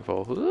I was looking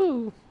for.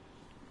 Ooh.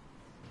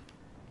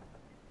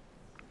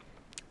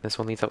 This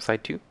one leads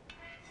outside too.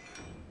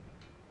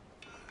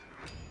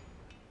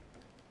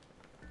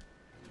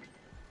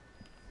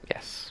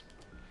 Yes.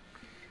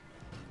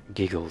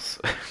 Giggles.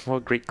 What a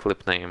great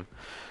clip name.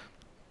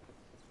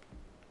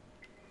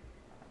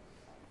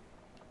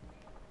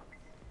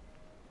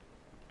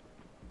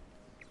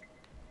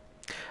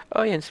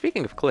 Oh yeah, and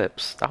speaking of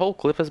clips, the whole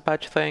Clippers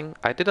badge thing,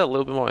 I did a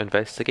little bit more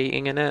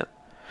investigating in it.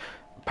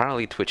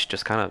 Apparently Twitch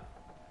just kind of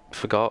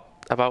forgot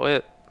about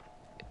it,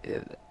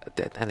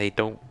 and they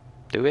don't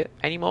do it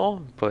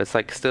anymore, but it's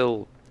like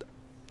still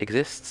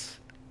exists.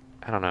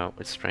 I don't know,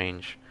 it's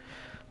strange.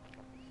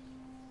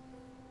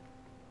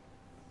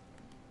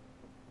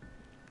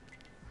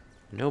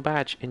 No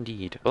badge,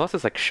 indeed. Unless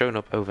it's like shown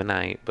up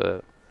overnight,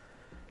 but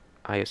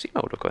I assume I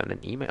would have gotten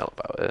an email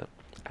about it.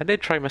 I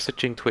did try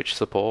messaging Twitch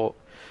support,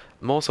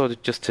 more so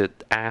just to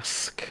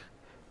ask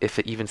if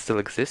it even still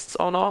exists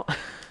or not,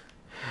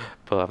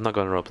 but I'm not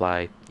going to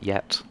reply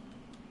yet.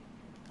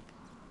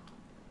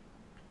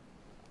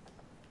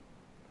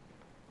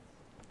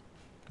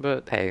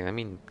 But hey, I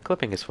mean,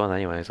 clipping is fun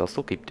anyway, so I'll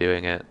still keep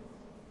doing it.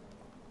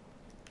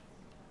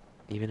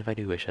 Even if I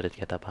do wish I did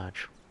get that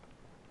badge.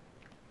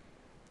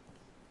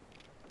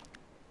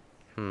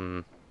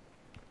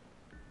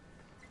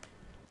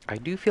 I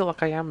do feel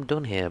like I am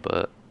done here,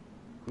 but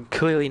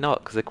clearly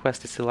not, because the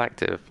quest is still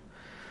active.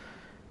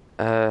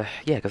 Yeah,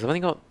 because I've only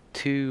got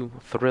 2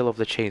 Thrill of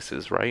the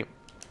Chasers, right?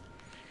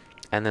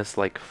 And there's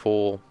like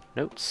 4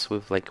 notes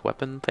with like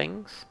weapon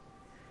things.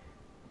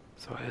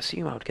 So I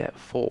assume I would get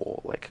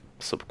 4 like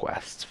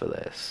subquests for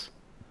this.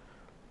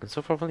 And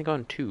so far I've only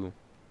gotten 2.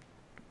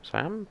 So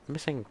I am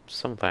missing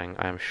something,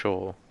 I am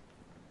sure.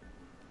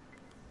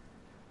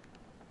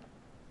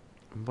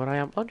 But I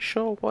am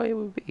unsure what it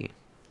would be.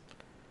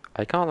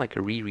 I can't like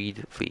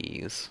reread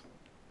these.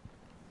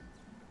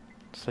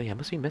 So yeah, I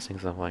must be missing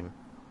something.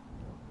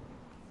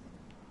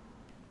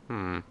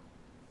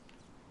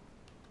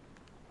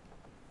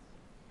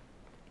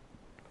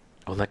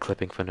 All that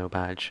clipping for no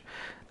badge.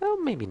 Well,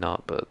 maybe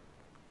not, but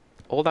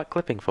all that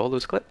clipping for all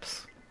those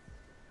clips.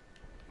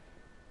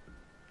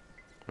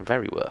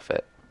 Very worth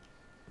it.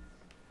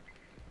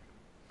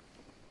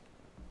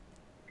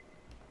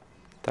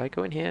 Did I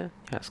go in here?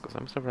 Yes, because I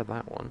must have read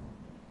that one.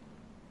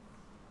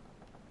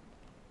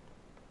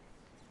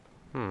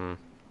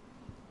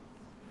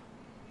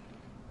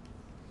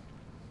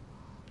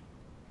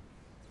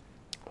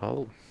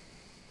 Well,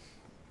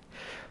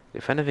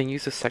 if anything,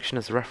 use this section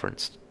as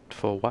reference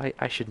for why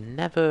I should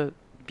never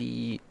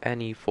be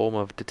any form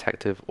of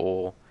detective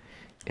or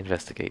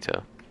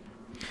investigator.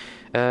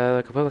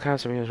 The public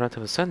house of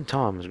relative St.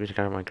 Tom's, we took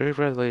my grave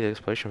related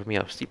exploration for me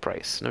at a steep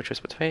price. No choice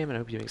but fame, and I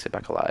hope you makes it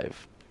back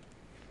alive.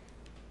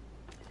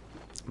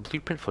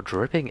 Blueprint for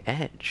Dripping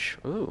Edge.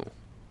 Ooh.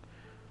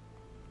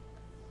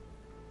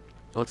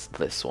 What's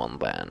this one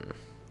then?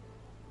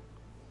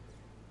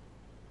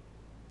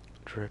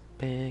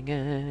 Dripping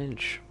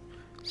Edge.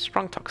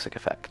 Strong toxic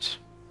effect.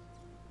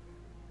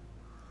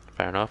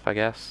 Fair enough, I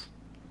guess.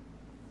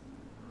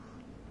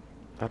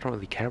 I don't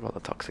really care about the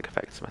toxic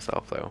effects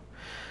myself, though.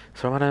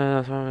 So I'm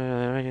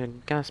gonna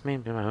gas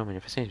main in my home and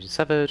your vicinity is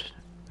severed.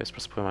 There's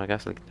possibly my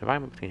gas leak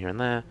environment between here and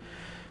there.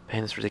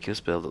 Paying this ridiculous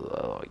bill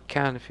all you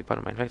can. If you put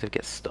in my infected,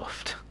 get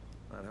stuffed.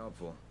 Not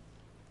helpful.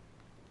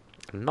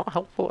 Not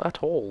helpful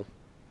at all.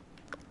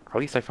 At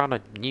least I found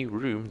a new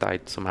room that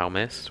I'd somehow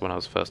missed when I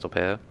was first up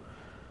here.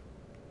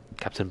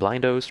 Captain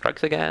Blindo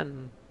strikes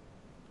again.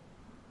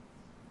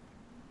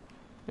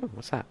 Oh,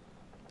 what's that?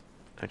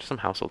 Oh, just some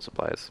household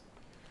supplies.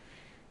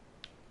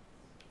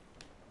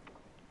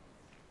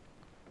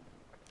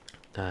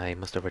 I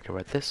must have already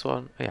read this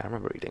one. Oh yeah, I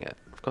remember reading it.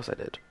 Of course I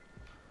did.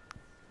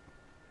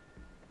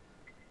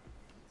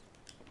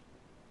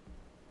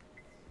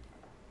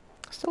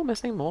 Still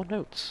missing more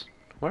notes.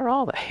 Where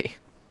are they?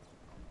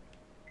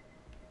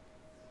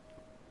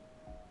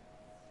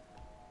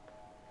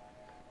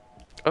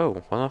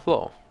 Oh, one on the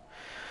floor.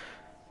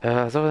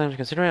 As other than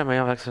considering I may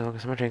have access to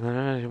symmetric one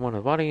of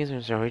the bodies,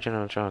 and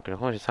regional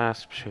gynecology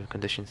tasks,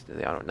 conditions that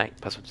they are at night,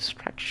 passive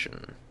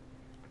distraction.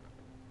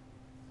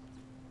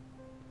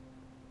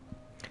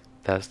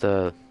 There's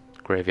the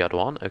graveyard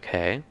one,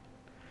 okay.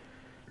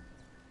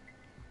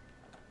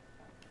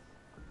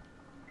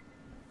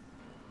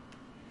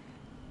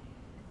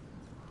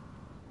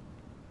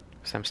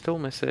 So I'm still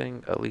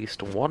missing at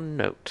least 1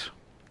 note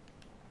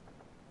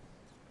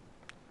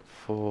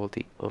for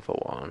the other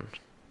one.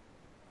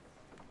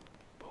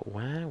 But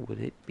where would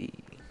it be?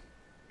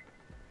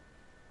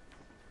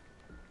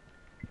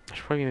 I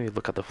should probably maybe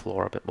look at the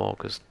floor a bit more,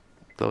 because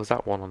there was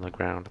that one on the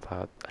ground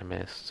that I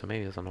missed, so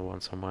maybe there's another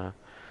one somewhere.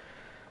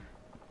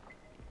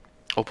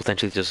 Or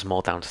potentially just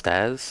more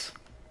downstairs.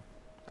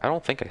 I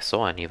don't think I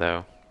saw any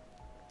though.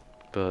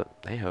 But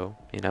hey ho,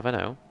 you never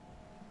know.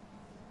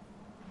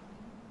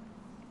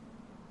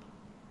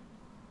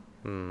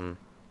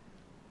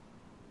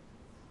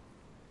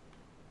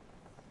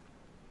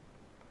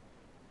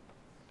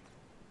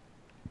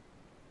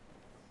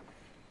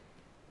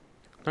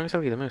 Not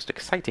exactly the most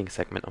exciting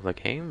segment of the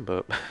game,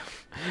 but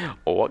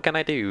what can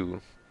I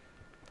do?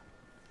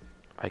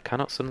 I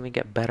cannot suddenly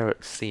get better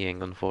at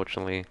seeing,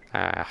 unfortunately.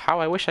 How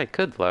I wish I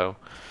could, though.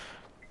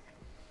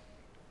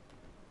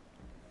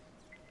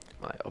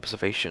 My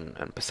observation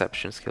and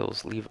perception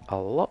skills leave a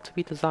lot to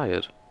be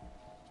desired.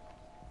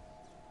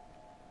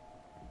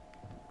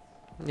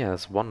 Yeah,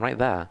 there's one right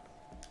there.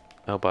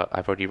 Oh, but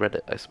I've already read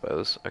it, I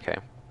suppose. Okay.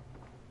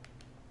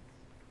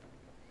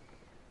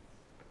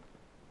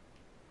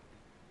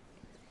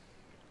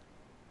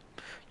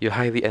 You're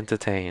highly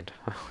entertained,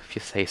 if you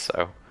say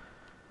so.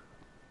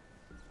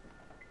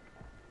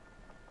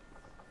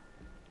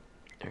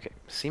 Okay,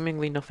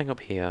 seemingly nothing up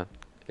here.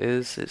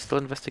 Is it still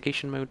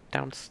investigation mode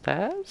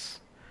downstairs?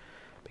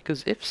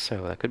 Because if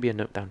so, there could be a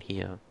note down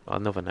here. Or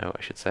another note,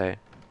 I should say.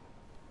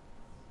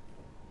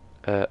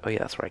 Oh yeah,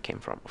 that's where I came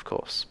from, of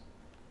course.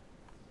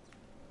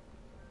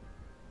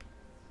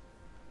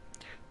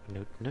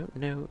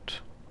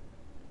 Note.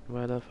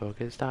 Where the fuck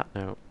is that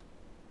note?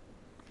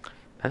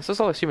 And this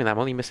is all assuming that I'm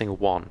only missing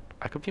 1.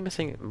 I could be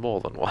missing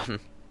more than 1.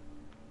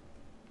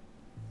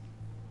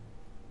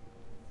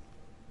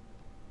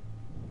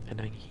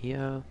 Anything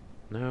here?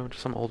 No,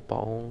 just some old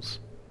bottles.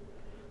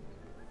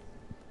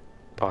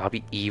 Oh, that'd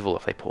be evil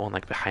if they put one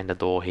like behind the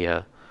door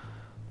here.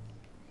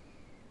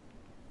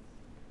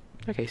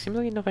 Okay, seems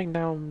like nothing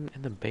down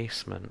in the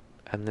basement.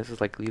 And this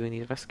is like leaving the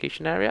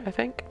investigation area, I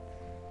think?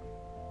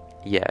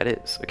 Yeah, it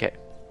is. Okay.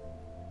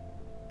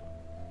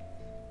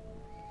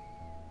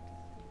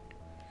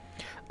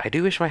 I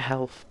do wish my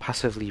health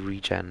passively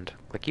regened.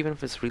 Like, even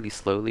if it's really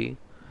slowly.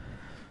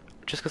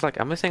 Just because, like,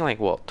 I'm missing, like,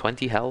 what,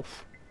 20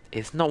 health?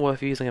 It's not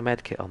worth using a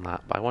medkit on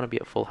that, but I want to be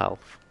at full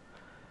health.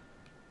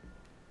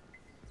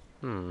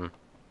 I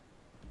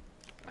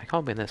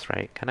can't be in this,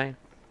 right? Can I?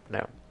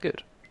 No.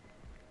 Good.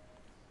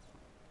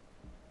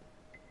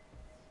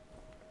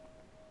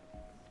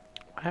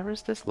 Where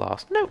is this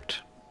last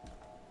note?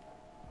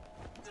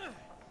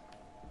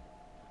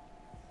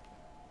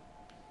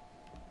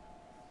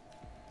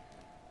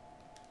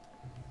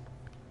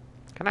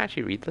 Can I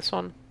actually read this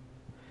one?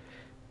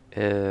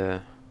 Maybe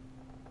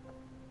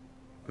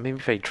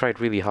if I tried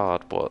really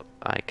hard, but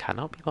I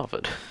cannot be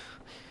bothered.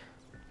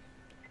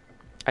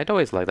 I'd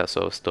always like that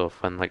sort of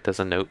stuff when like there's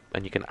a note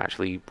and you can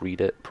actually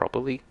read it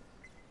properly.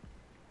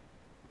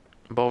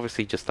 But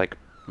obviously just like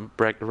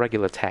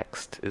regular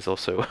text is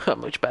also a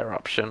much better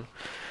option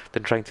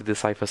than trying to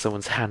decipher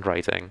someone's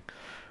handwriting.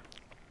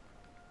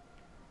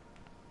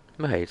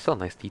 But hey, it's still a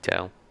nice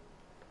detail.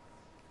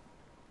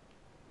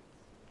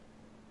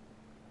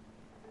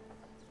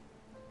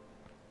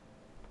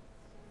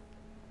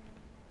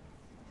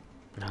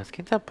 No, it's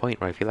getting to that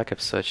point where I feel like I've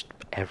searched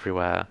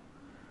everywhere.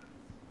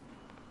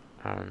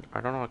 And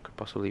I don't know what could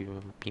possibly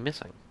be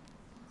missing.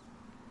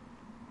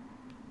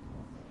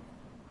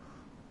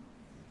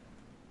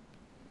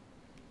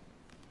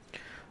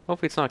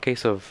 Hopefully it's not a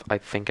case of I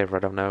think I've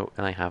read a note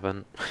and I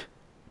haven't.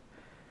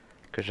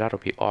 Because that'll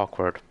be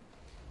awkward.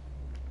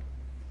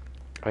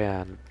 Oh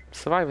yeah, and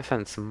Survivor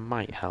Sense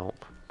might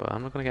help, but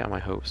I'm not going to get my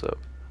hopes up.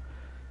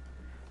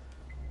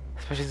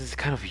 Especially since it's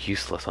kind of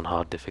useless on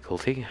hard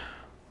difficulty.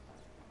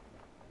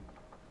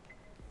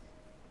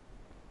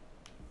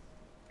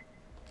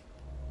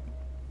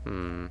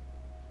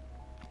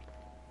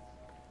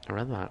 I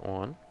read that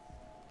one.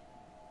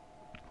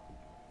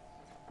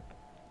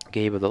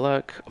 Gabe of the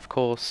Luck, of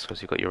course,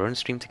 because you've got your own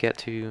stream to get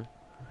to.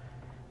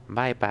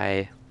 Bye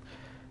bye.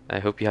 I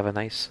hope you have a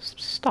nice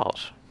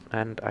start,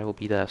 and I will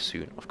be there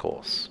soon, of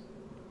course.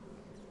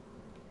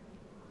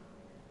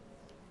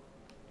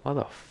 What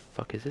the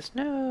fuck is this?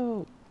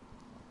 No!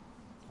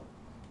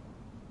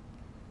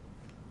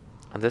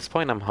 At this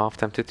point, I'm half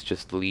tempted to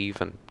just leave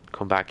and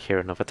come back here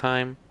another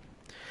time,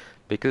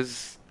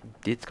 because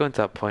it's going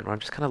to that point where I'm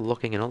just kind of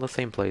looking in all the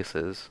same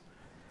places,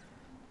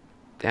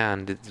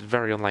 and it's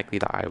very unlikely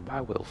that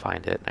I will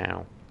find it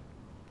now.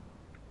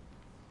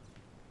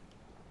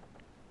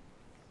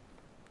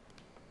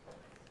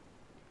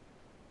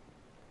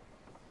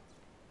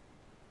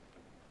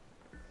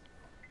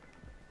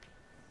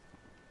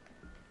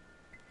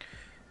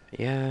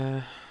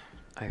 Yeah,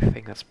 I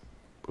think that's...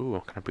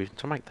 Ooh, can I breathe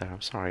into mic there? I'm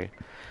sorry.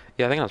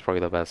 Yeah, I think that's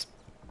probably the best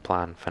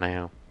plan for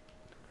now.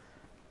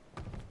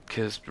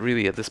 Because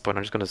really, at this point,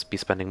 I'm just going to be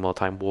spending more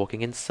time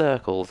walking in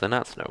circles, and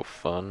that's no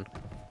fun.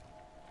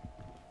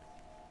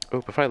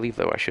 Oh, before I leave,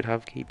 though, I should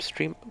have Gabe's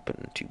stream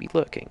open to be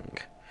lurking.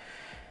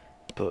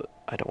 But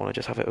I don't want to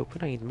just have it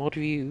open, I need mod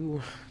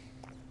view.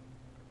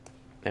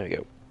 There we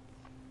go.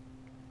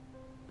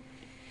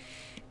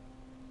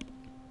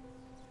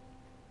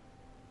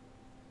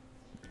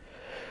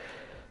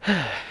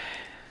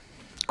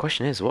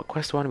 Question is, what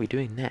quest do I want to be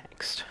doing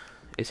next?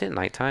 Is it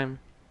nighttime?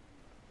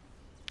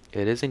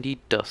 It is indeed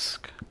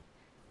dusk.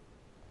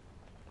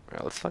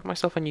 Well, let's select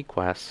myself a new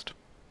quest.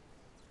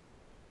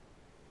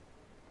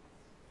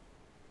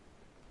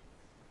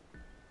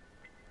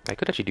 I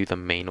could actually do the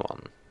main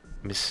one.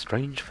 Miss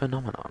Strange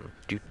Phenomenon.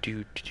 Do.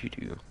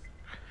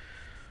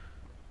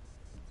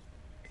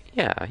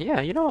 Yeah,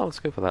 you know what, let's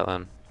go for that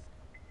then.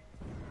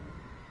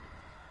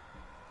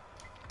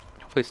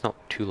 Hopefully it's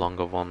not too long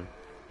of one.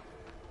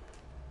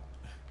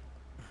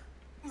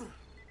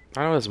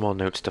 I know there's more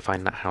notes to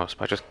find that house,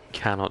 but I just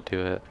cannot do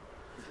it.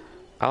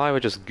 I'll either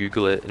just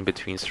Google it in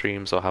between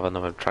streams or have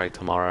another try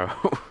tomorrow.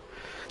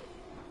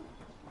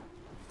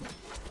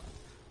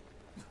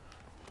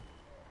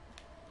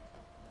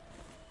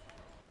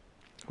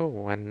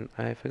 Oh, and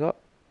I forgot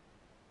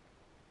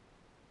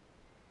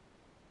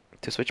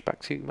to switch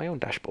back to my own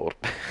dashboard.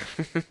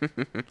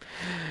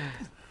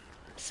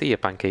 See you,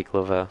 Pancake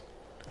Lover.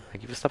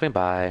 Thank you for stopping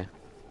by.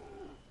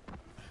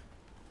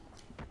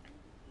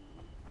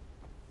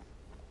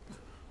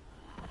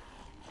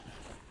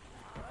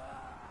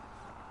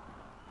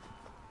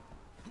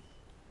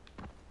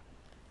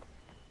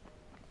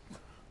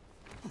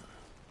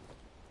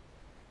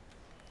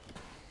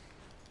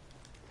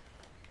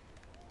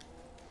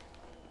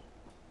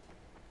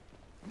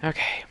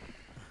 Okay.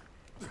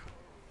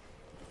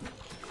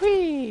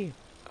 Whee!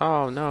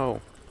 Oh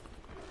no.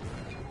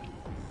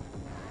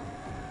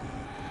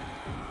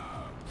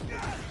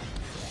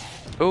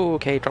 Oh,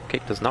 okay,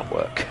 dropkick does not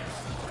work.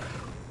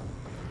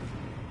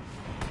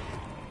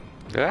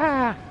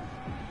 Ah!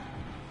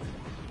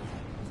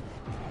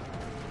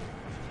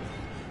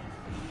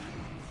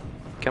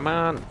 Come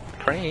on,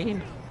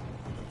 crane.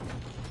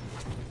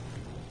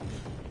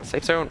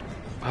 Safe zone.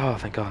 Oh,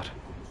 thank God.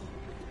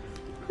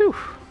 Whew.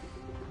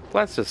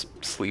 Let's just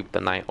sleep the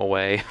night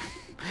away.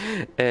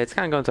 It's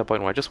kind of going to a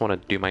point where I just want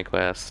to do my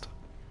quest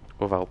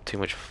without too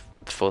much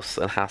fuss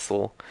and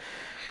hassle.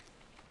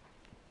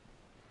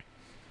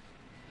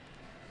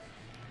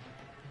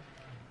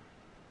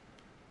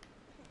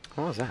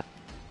 What was that?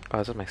 Oh,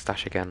 this is my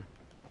stash again.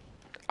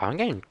 I'm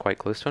getting quite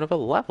close to another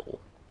level,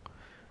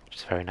 which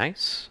is very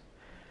nice.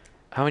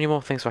 How many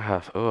more things do I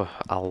have? Oh,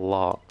 a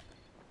lot.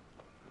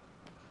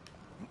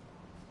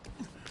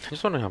 I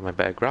just want to have my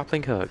better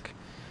grappling hook.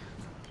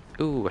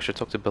 Ooh, I should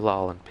talk to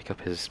Bilal and pick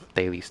up his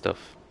daily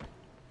stuff.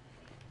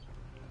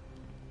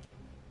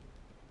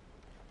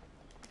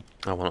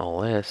 I want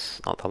all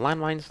this. Not the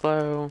landmines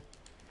though.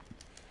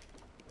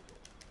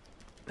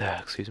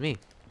 Excuse me.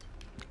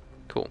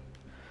 Cool.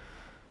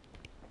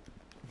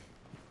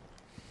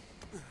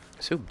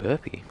 So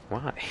burpy.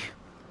 Why?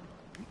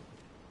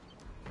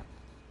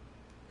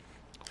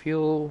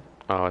 Fuel.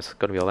 Oh, it's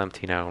gonna be all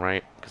empty now,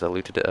 right? Because I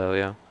looted it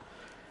earlier.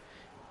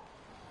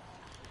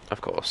 Of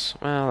course.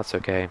 Well, that's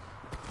okay.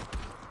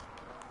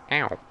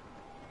 Ow.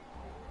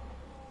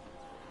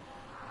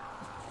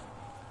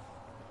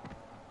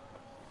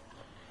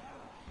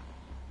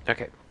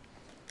 Okay.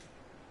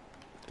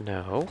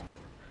 No.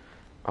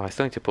 Oh, I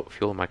still need to put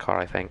fuel in my car,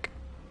 I think.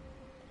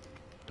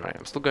 Right,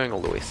 I'm still going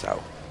all the way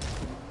south.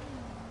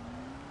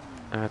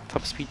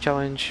 Top speed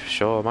challenge?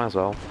 Sure, might as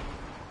well.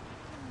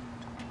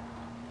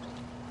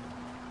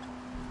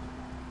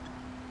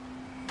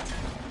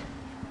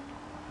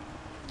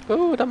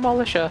 Ooh,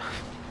 demolisher!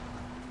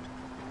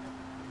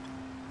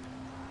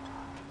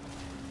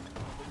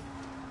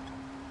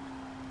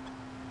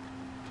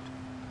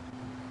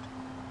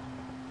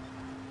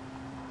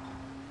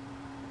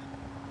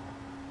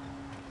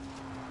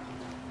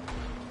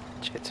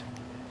 Shit.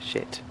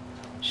 Shit.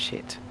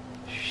 Shit.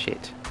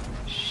 Shit.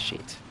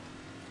 Shit.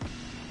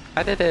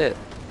 I did it!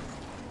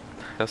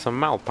 There's some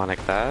mild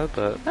panic there,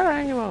 but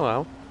alright,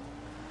 well.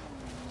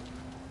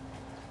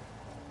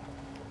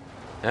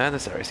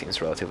 This area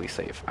seems relatively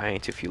safe. I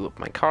need to fuel up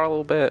my car a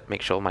little bit,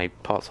 make sure my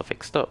parts are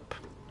fixed up.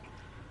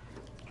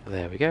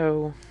 There we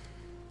go.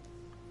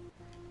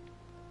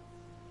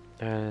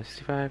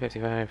 65,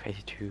 55,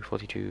 82,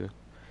 42,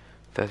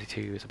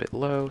 32 is a bit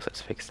low, so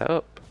let's fix that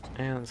up.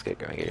 And let's get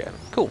going again.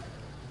 Cool.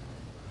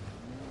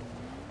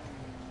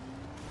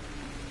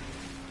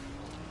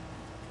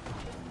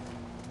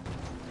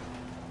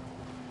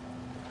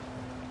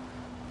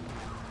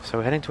 So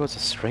we're heading towards a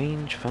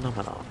strange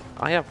phenomenon.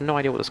 I have no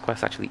idea what this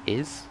quest actually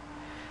is,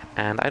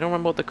 and I don't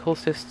remember what the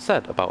cultist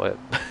said about it.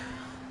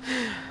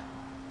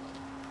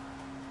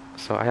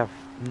 So I have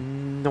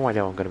no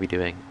idea what I'm going to be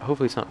doing.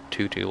 Hopefully it's not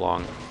too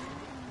long,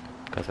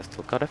 because I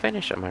still gotta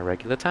finish at my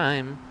regular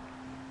time.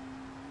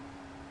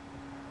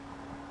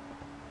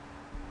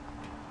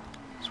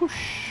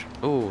 Swoosh!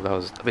 Oh, that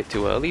was a bit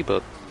too early,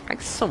 but I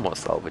somewhat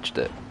salvaged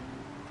it.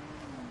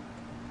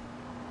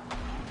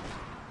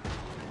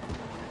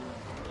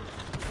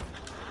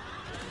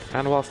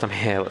 And whilst I'm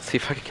here, let's see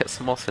if I can get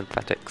some more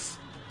synthetics.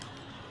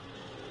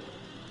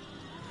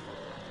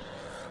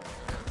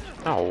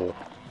 Oh.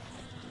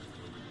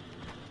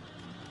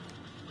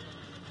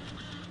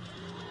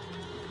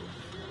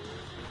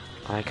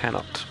 I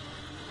cannot.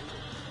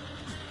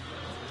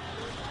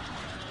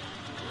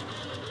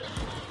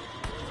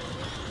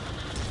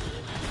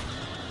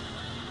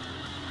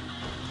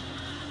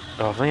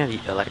 Oh, if I had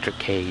the electric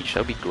cage,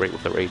 that would be great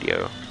with the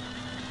radio.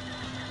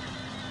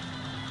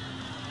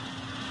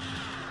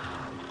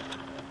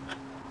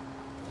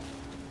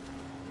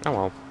 Oh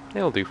well,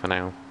 it'll do for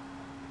now.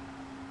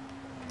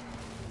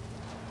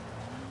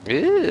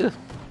 Ew.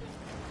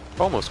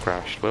 Almost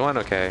crashed, but went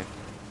okay.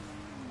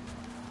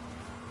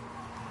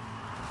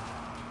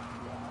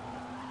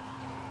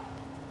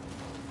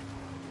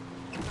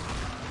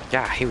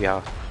 Yeah, here we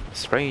are.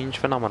 Strange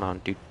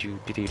phenomenon. Do do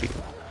do do do.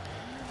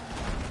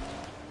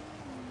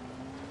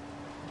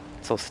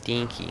 So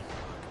stinky.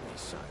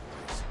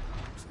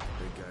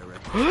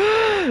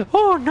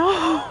 Oh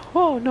no!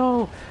 Oh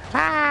no!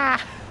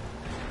 Ah!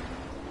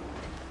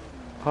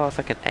 Oh, it's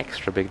like an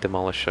extra big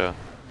demolisher.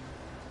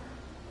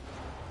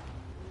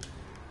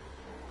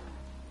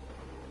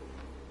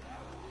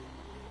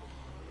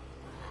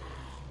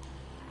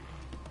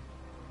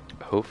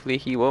 Hopefully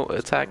he won't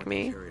attack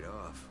me. Carried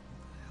off.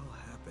 What the hell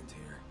happened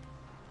here?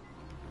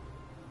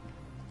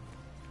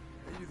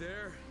 Are you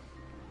there?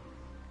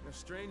 A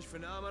strange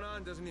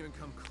phenomenon doesn't even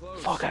come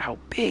close. Look at how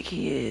big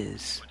he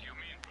is. What do you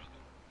mean, brother?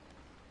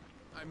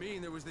 I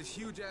mean, there was this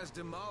huge-ass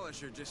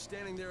demolisher just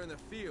standing there in the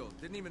field.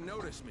 Didn't even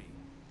notice me.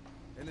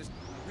 And this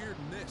weird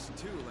mist,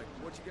 too, like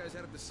what you guys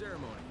had at the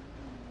ceremony.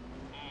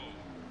 Oh,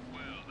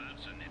 well,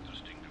 that's an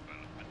interesting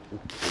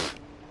development.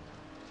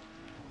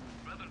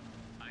 Brother,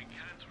 I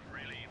can't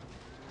really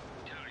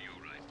tell you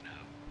right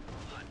now,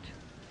 but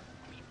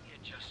meet me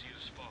at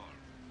Jasir's farm.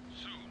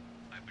 Soon,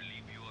 I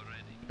believe you are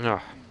ready.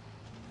 Oh,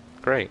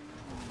 great.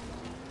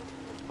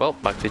 Well,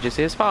 back to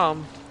Jasir's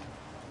farm.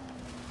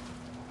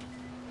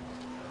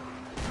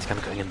 It's kind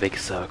of going in a big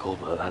circle,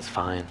 but that's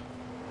fine.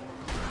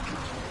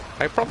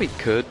 I probably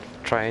could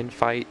try and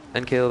fight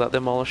and kill that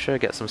Demolisher,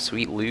 get some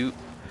sweet loot.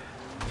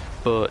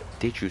 But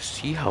did you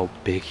see how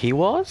big he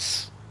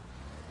was?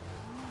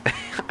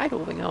 I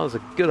don't think that was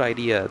a good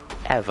idea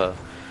ever.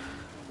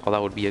 Or that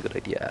would be a good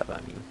idea ever,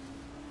 I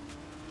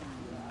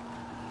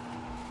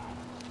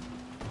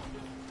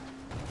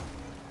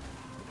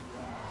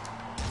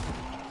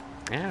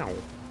mean. Ow.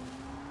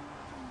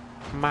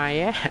 My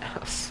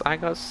ass. I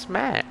got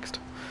smacked.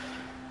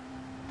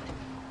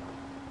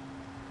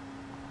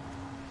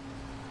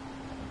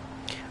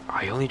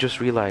 I only just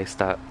realized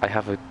that I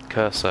have a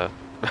cursor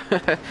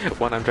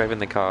when I'm driving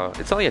the car.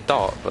 It's only a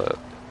dot, but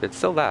it's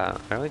still that.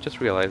 I only just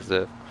realized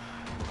it.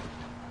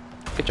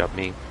 Good job,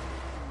 me.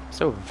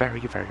 So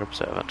very, very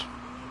observant.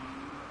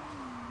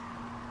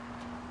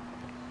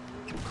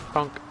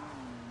 Bonk.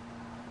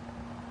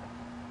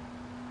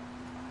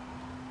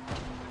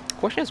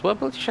 Question is, what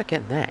ability should I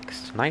get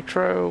next?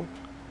 Nitro?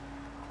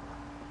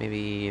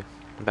 Maybe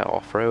about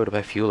off-road,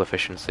 about fuel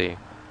efficiency.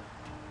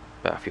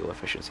 Better fuel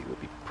efficiency would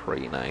be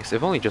pretty nice.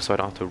 If only just so I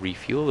don't have to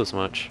refuel as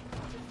much.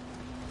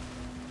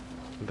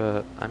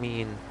 But, I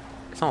mean,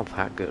 it's not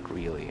that good,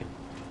 really.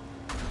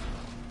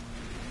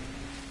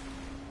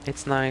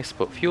 It's nice,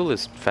 but fuel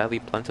is fairly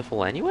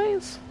plentiful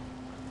anyways?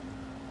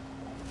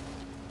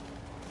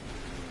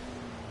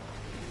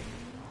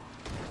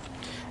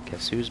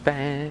 Guess who's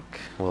back?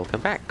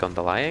 Welcome back,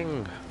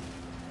 Underlying.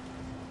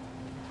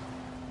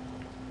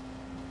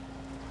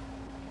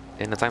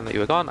 In the time that you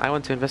were gone, I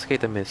went to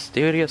investigate the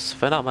mysterious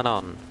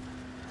phenomenon,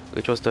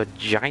 which was the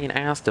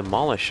giant-ass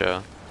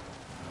Demolisher.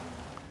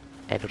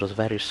 And it was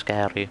very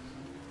scary.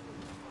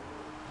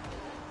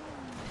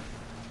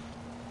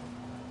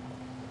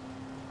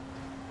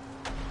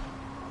 Oh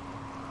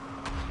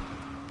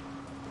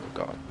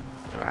god.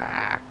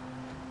 Ah.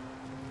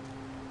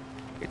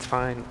 It's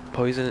fine.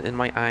 Poison in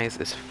my eyes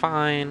is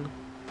fine.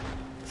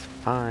 It's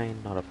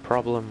fine, not a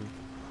problem.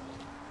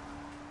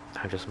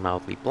 I'm just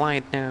mildly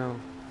blind now.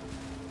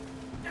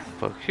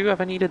 But who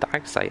ever needed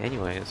eyesight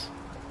anyways?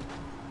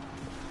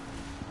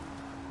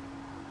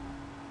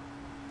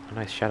 A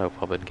nice shadow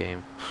puppet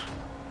game.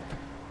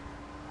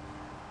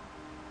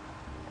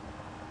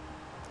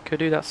 Could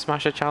do that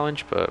smasher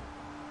challenge, but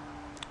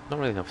not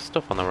really enough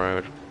stuff on the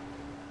road.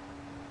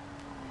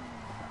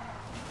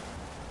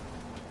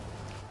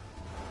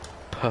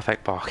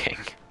 Perfect barking.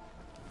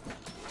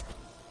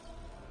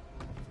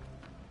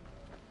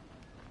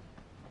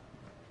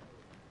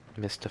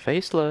 Mr.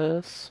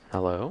 Faceless,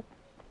 hello?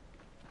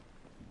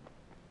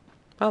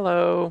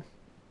 Hello?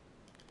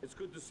 It's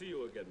good to see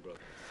you again, brother.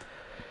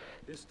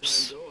 This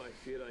time, though, I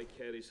fear I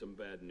carry some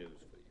bad news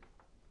for you.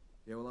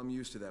 Yeah, well, I'm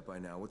used to that by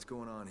now. What's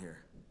going on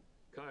here?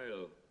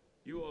 Kyle,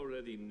 you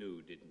already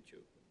knew, didn't you?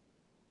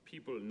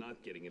 People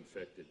not getting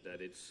infected,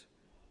 that it's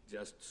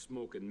just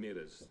smoke and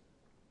mirrors.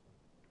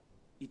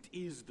 It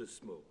is the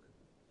smoke,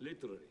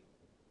 literally.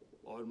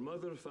 Our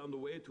mother found a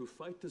way to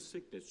fight the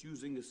sickness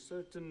using a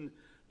certain,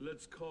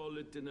 let's call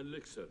it an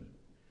elixir.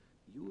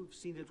 You have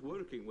seen it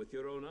working with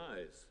your own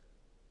eyes.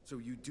 So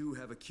you do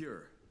have a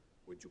cure?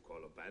 Would you call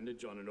a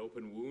bandage on an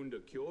open wound a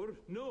cure?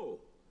 No.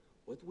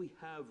 What we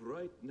have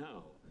right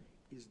now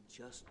is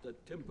just a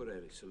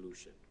temporary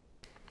solution.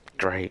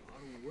 Great.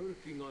 We are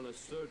working on a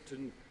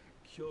certain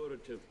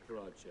curative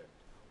project,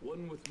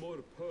 one with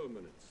more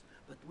permanence.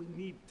 But we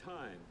need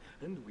time,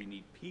 and we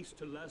need peace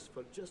to last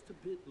for just a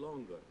bit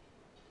longer.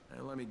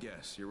 And let me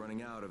guess, you're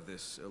running out of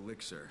this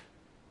elixir.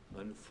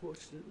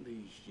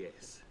 Unfortunately,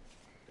 yes.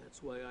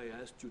 That's why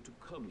I asked you to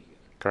come here.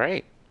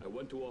 Great. I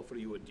want to offer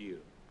you a deal.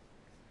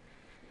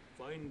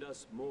 Find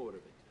us more of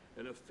it,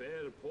 and a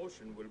fair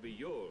portion will be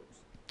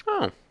yours.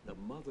 Oh. The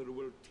mother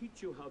will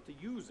teach you how to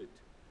use it.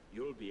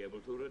 You'll be able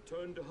to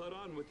return to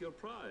Haran with your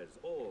prize,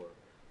 or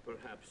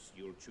perhaps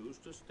you'll choose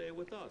to stay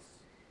with us.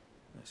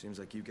 It seems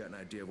like you've got an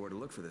idea of where to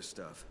look for this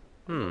stuff.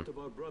 A lot of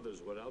our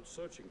brothers were out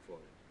searching for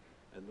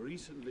it, and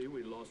recently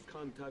we lost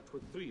contact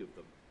with 3 of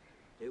them.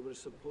 They were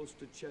supposed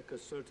to check a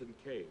certain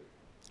cave.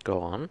 Go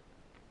on.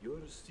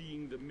 Your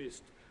seeing the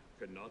mist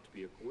cannot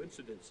be a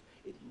coincidence.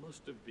 It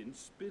must have been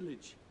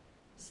spillage.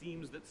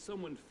 Seems that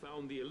someone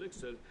found the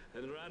elixir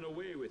and ran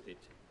away with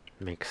it.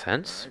 Makes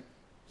sense. All right,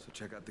 so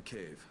check out the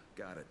cave.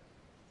 Got it.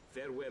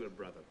 Farewell,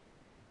 brother.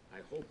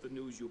 I hope the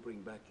news you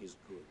bring back is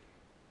good.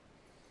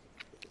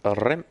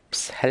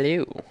 Rimps,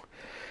 hello.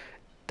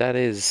 That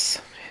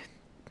is...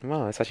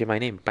 Well, that's actually my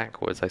name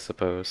backwards, I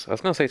suppose. I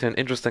was going to say it's an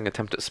interesting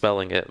attempt at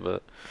spelling it,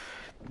 but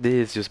it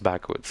is just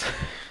backwards.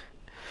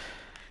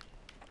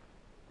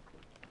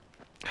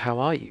 How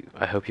are you?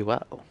 I hope you're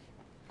well.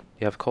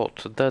 You have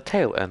caught the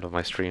tail end of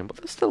my stream, but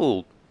there's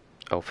still,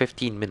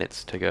 15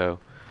 minutes to go.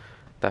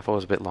 Therefore it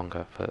was a bit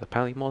longer, but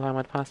apparently more time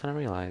had passed than I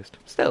realised.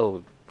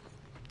 Still,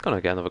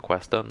 gonna get another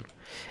quest done.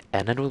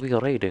 And then we'll be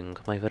raiding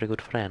my very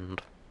good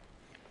friend.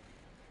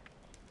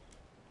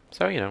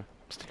 So,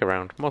 stick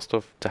around. More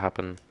stuff to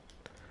happen.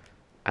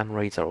 And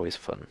raids are always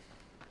fun.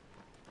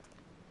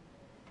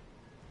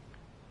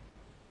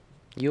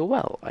 You're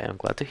well. I am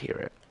glad to hear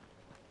it.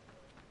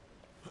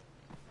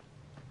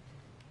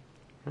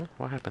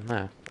 What happened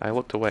there? I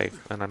looked away,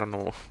 and I don't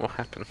know what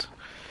happened.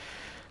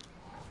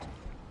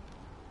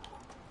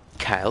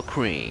 Kyle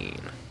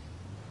Crane.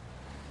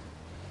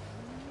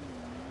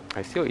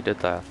 I see what you did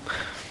there.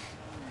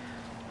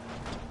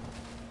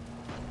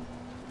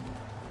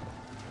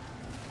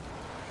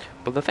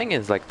 But the thing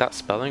is, like, that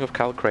spelling of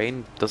Kyle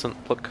Crane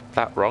doesn't look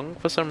that wrong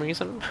for some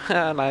reason,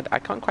 and I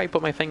can't quite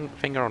put my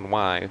finger on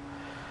why.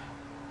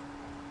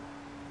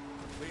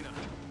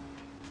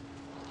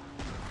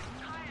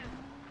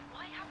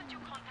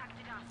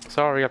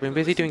 Sorry, I've been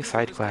busy doing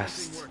side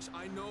quests.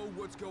 I know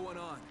what's going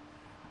on.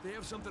 They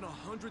have something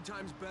 100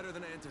 times better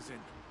than Antizin.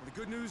 The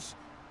good news,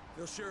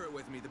 they'll share it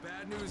with me. The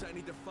bad news, I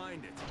need to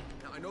find it.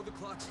 Now, I know the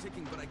clock's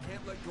ticking, but I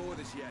can't let go of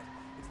this yet.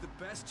 It's the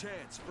best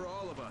chance for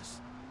all of us.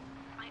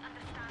 I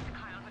understand,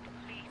 Kyle, but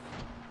please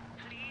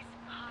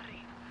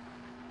hurry.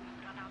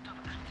 We've run out of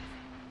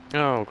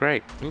Antizin. Oh,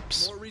 great.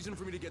 Oops. More reason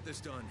for me to get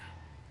this done.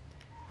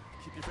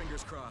 Keep your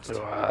fingers crossed. Oh,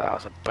 that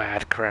was a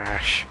bad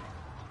crash.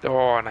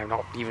 Oh, and I'm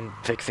not even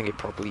fixing it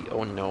properly.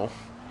 Oh no.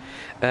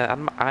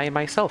 And I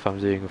myself am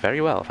doing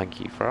very well, thank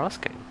you for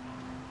asking.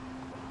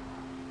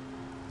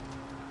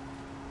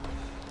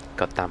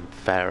 Goddamn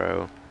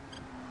Pharaoh.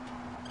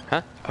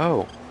 Huh?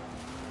 Oh.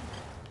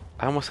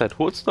 I almost said,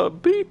 what's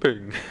that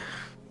beeping?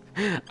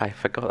 I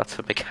forgot that's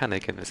a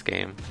mechanic in this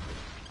game.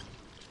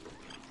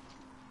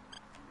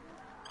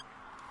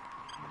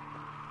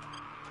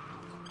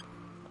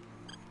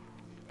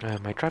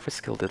 My driver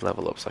skill did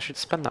level up, so I should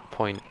spend that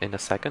point in a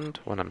second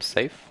when I'm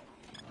safe.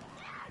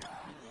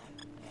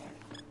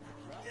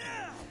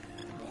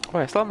 Oh,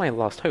 I still have my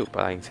last hope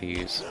I need to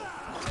use.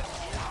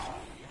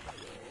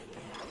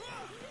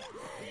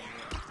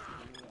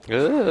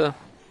 Ugh.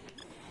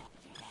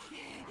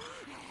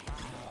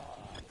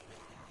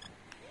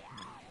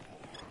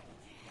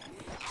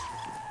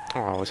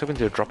 Oh, I was hoping to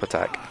do a drop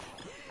attack.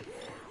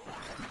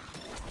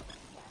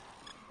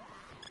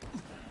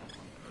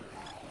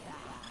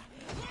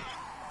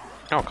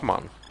 Oh, come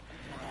on.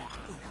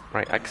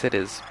 Right, exit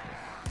is...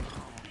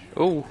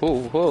 Oh,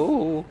 oh,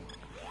 oh!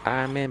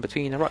 I'm in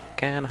between a rock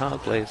and a hard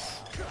place.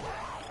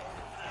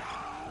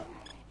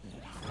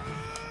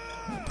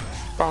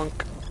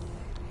 Bonk!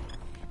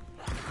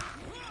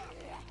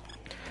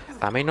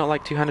 I may not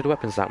like two-handed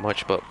weapons that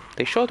much, but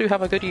they sure do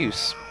have a good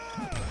use.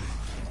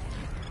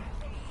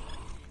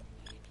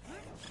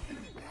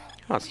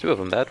 Oh, it's two of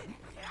them dead.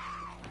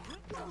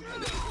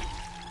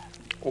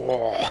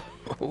 Oh,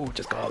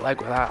 just got a leg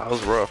with that. That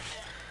was rough.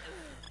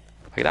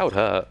 Like, that would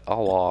hurt a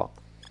lot.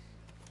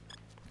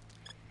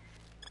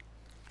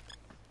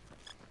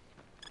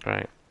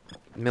 Right.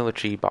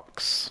 Military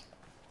box.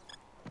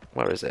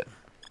 Where is it?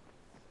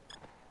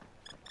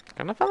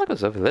 I felt like it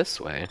was over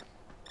this way.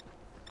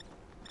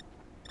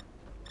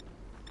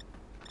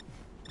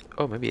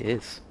 Oh, maybe it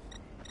is.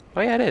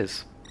 Oh yeah, it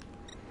is.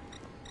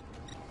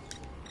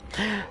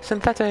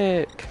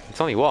 Synthetic! It's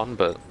only one,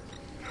 but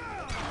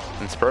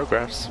it's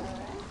progress.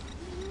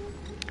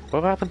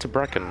 What happened to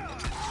Bracken?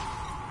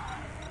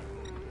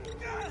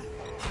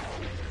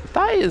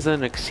 That is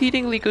an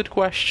exceedingly good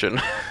question.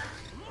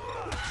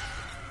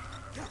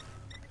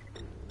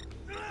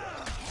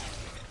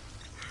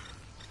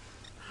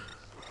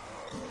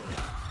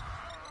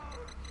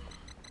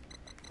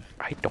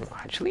 I don't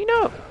actually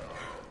know.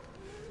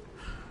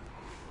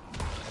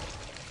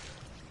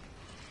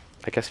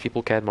 I guess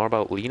people cared more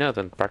about Lena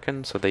than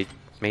Bracken, so they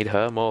made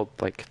her more,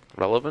 like,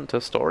 relevant to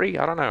the story?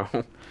 I don't know.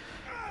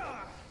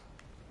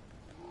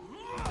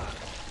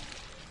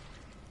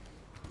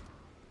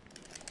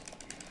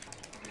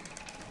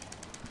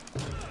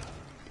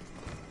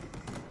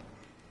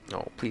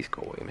 Oh, please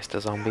go away, Mr.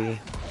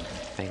 Zombie.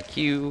 Thank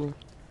you.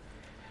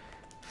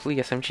 Flea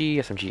SMG,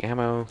 SMG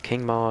ammo,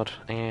 King mod,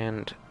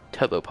 and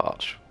Turbo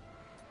Part.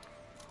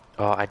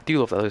 Oh, I do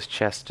love that those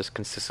chests just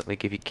consistently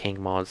give you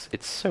King mods.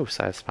 It's so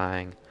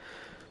satisfying.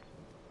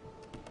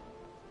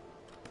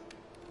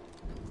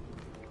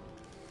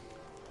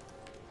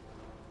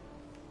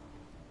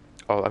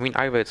 Oh, I mean,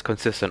 either it's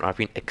consistent or I've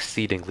been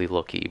exceedingly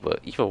lucky, but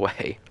either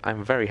way,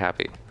 I'm very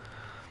happy.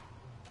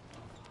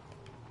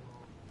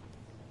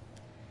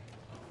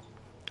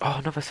 Oh,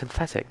 another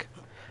synthetic.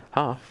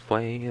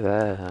 Halfway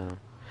there.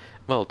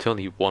 Well, to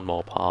only one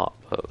more part,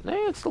 but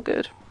no, it's still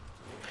good.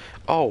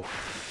 Oh,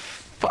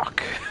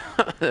 fuck.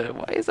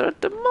 Why is there a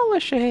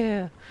demolisher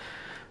here?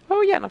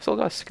 Oh yeah, and I've still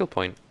got a skill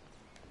point.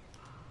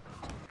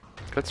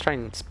 Let's try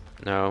and...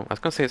 No, I was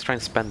gonna say let's try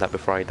and spend that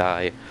before I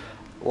die.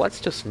 Let's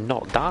just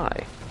not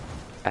die.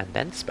 And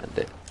then spend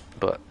it.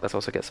 But let's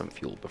also get some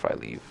fuel before I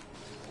leave.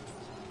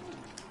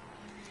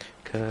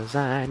 'Cause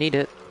I need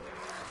it.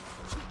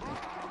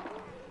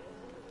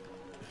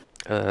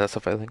 That's a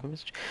like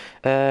message.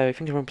 I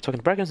think I remember talking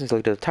to Bracken since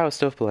like the tower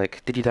stuff, but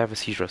like, did you die of a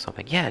seizure or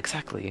something? Yeah,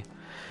 exactly.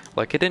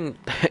 Like, it didn't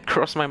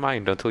cross my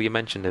mind until you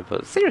mentioned it,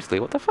 but seriously,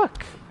 what the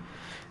fuck?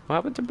 What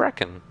happened to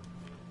Bracken?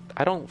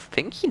 I don't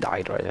think he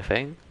died or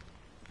anything.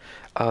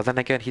 Then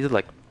again, he did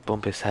like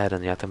bump his head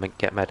and you had to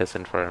get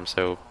medicine for him,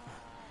 so...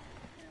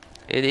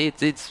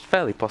 It's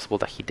fairly possible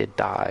that he did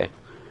die.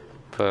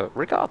 But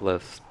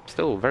regardless,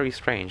 still very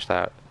strange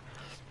that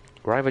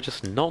we're either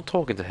just not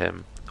talking to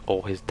him,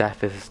 or his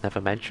death is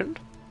never mentioned.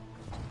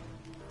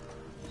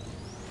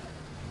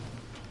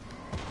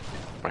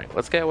 Right,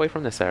 let's get away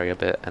from this area a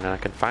bit, and then I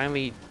can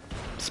finally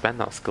spend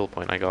that skill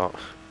point I got.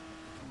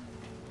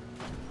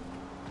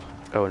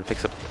 Oh, and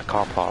fix up a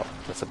car part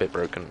that's a bit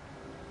broken.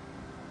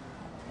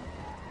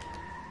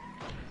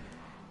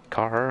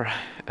 Car,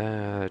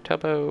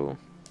 turbo.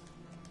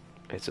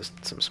 It's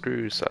just some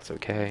screws, so that's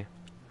okay.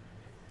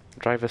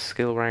 Driver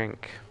skill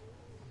rank.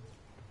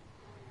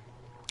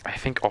 I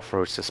think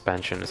off-road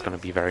suspension is going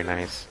to be very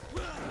nice.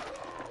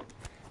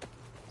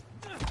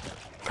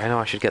 I know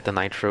I should get the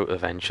nitro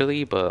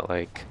eventually, but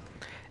like,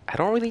 I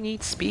don't really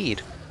need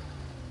speed.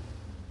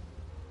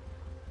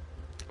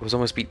 It was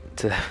almost beat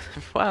to...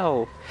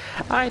 well,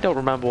 I don't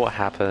remember what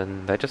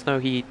happened. I just know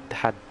he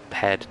had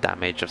head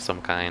damage of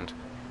some kind.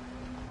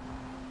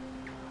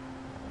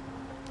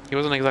 He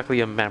wasn't exactly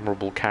a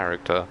memorable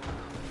character.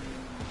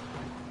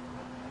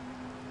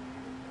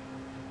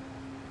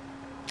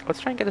 Let's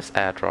try and get this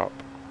airdrop.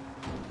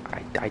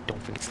 I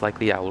don't think it's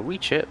likely I'll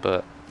reach it,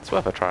 but it's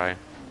worth a try.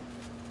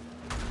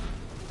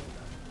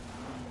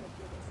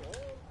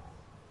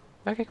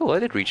 Okay, cool, I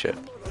did reach it.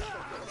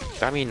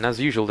 I mean, as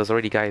usual, there's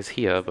already guys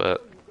here,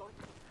 but...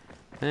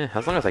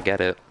 as long as I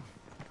get it.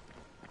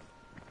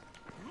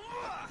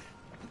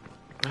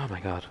 Oh my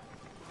god.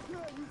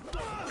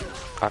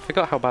 I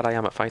forgot how bad I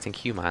am at fighting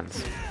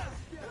humans.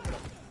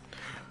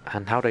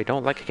 And how they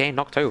don't like getting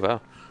knocked over.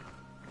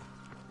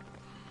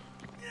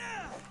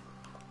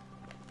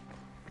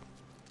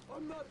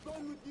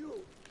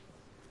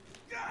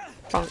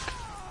 Funk.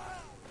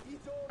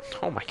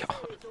 Oh my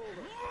god.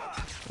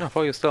 I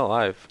thought you were still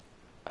alive.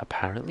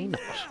 Apparently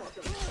not.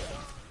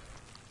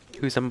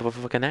 Who's a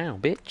motherfucker now,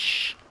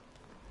 bitch?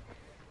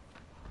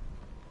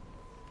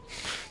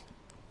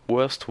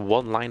 Worst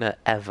one-liner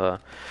ever.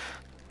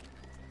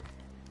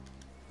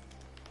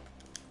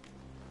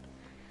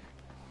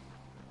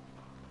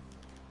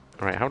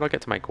 Alright, how do I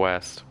get to my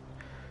quest?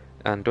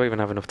 And do I even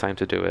have enough time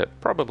to do it?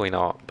 Probably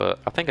not, but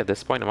I think at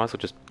this point I might as well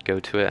just go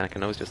to it and I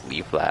can always just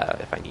leave there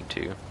if I need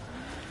to.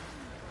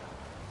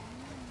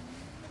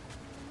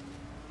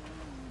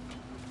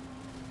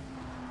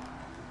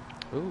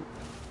 Ooh.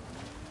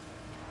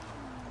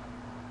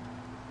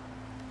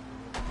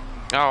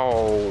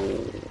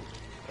 Oh!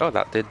 Oh,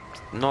 that did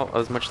not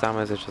as much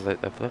damage as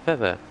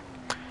I...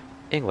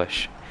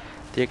 English.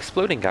 The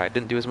exploding guy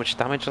didn't do as much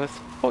damage as I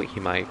thought he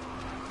might.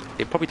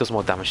 It probably does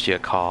more damage to your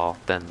car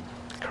than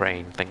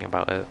Crane, thinking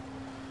about it.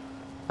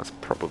 That's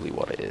probably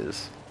what it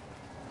is.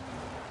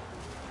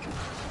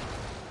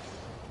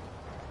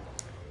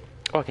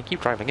 Oh, I can keep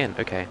driving in,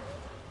 okay.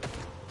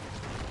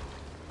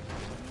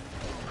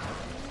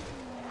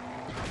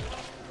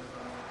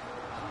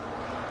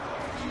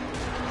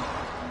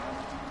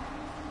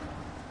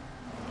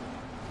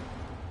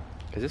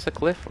 Is this a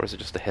cliff or is it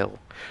just a hill?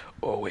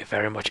 Oh, it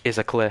very much is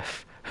a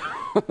cliff.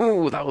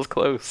 Ooh, that was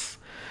close.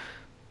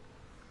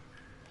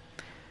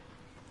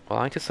 Well,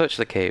 I need to search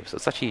the caves.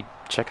 Let's actually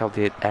check out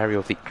the area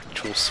of the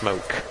actual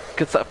smoke,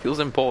 because that feels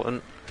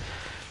important.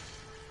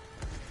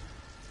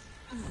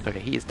 Okay,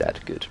 he is dead.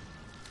 Good.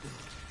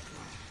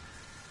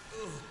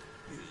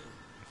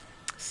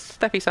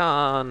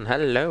 Steffi-san,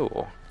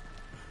 hello.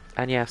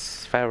 And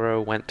yes,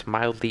 Pharaoh went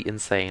mildly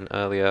insane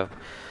earlier.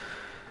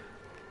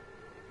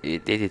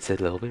 It's a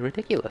little bit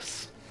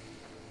ridiculous.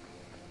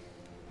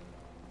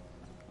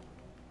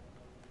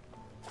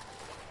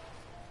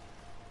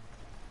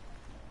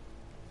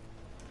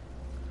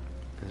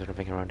 Is there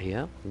anything around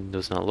here?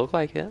 Does not look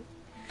like it.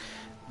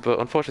 But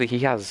unfortunately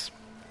he has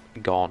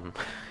gone.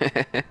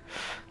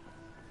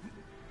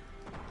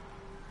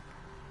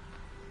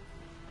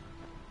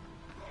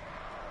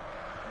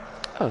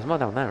 Oh, there's more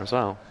down there as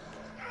well.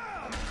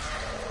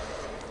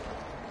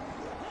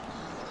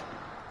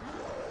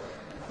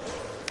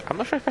 I'm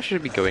not sure if I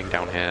should be going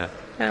down here.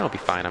 Yeah, I'll be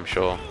fine, I'm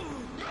sure.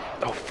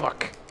 Oh,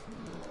 fuck.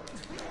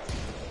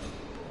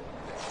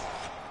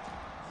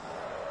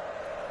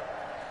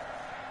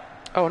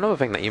 Oh, another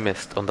thing that you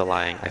missed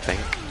underlying, I think.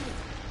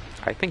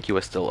 I think you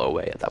were still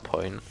away at that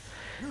point.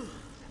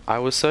 I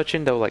was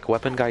searching the, like,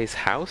 weapon guy's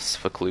house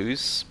for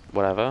clues,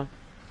 whatever.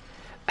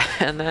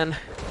 And then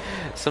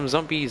some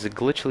zombies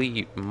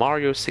glitchily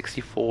Mario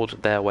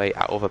 64'd their way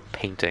out of a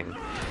painting.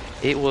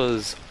 It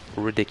was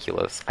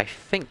ridiculous. I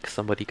think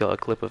somebody got a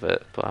clip of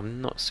it, but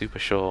I'm not super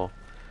sure.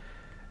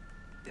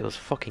 It was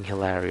fucking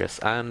hilarious,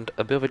 and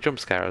a bit of a jump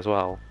scare as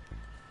well.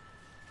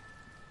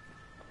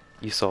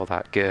 You saw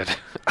that, good.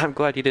 I'm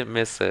glad you didn't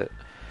miss it,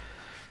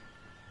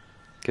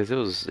 because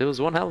it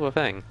was one hell of a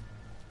thing.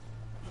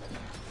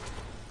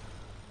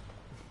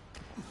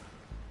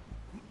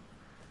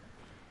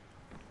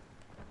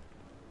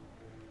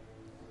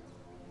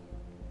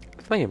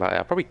 Thinking about it,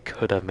 I probably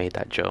could have made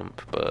that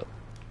jump, but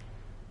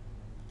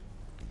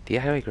the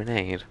DIY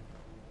grenade.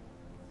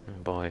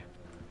 Oh boy.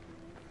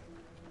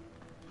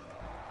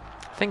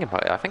 Thinking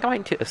about it, I think I might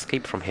need to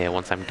escape from here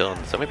once I'm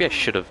done, so maybe I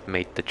should have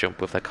made the jump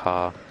with the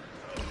car.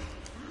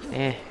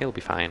 It'll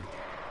be fine.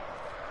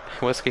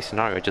 Worst case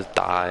scenario, just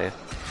die.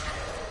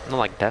 Not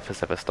like death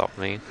has ever stopped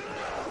me.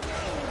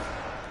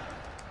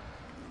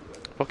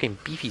 fucking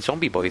beefy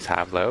zombie boys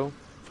have, though.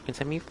 Fucking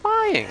send me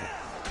flying.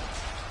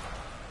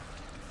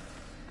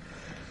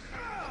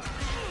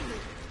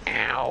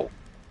 Ow.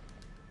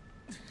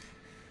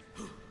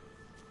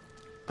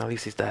 At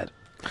least he's dead.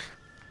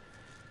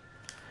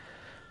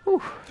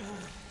 Whew.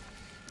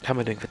 How am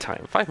I doing for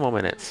time? 5 more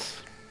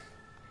minutes.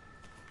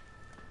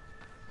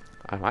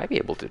 I might be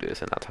able to do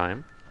this in that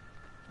time.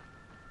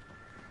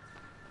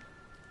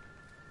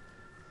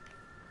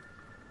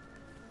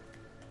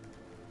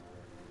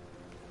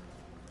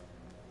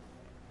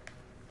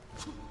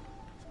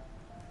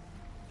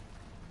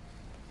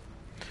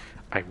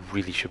 I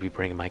really should be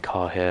bringing my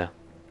car here.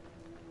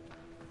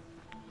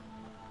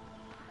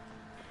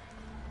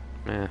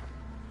 Eh.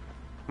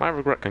 My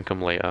regret can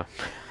come later.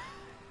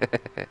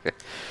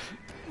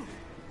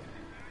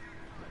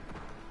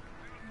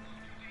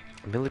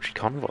 Military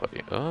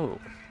convoy. Oh.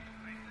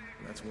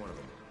 That's one of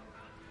them.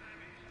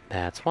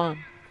 That's one.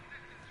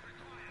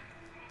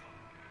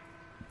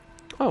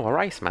 Oh, a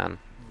rice man.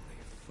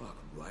 Fuck,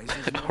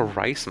 Rises? A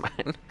rice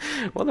man?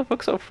 What the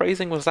fuck sort of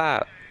phrasing was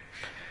that?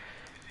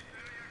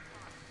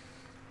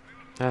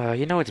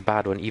 You know it's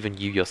bad when even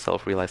you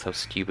yourself realize how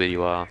stupid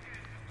you are.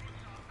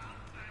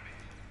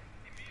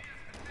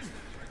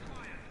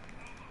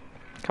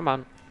 Come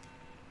on.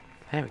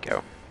 There we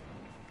go.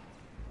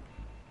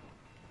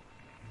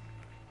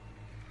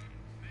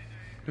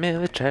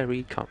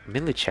 Military content.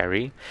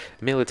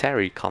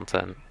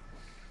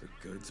 The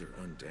goods are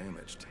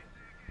undamaged.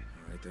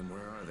 Alright then, where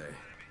are they?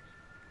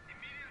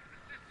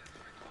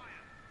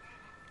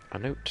 A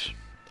note.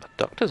 A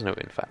doctor's note,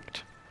 in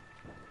fact.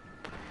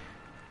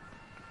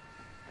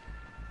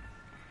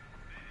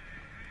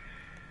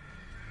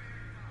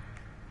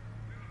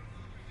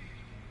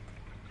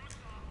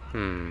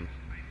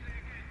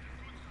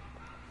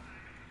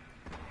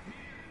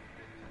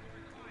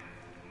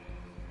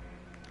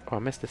 Oh, I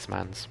missed this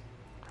man's.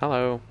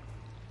 Hello.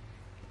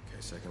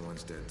 Okay, second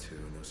one's dead too.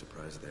 No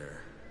surprise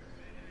there.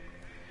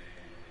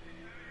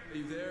 Are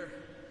you there?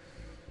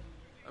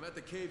 I'm at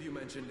the cave you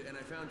mentioned, and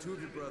I found 2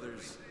 of your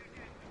brothers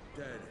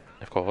dead.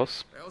 Of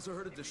course. I also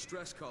heard a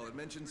distress call. It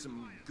mentioned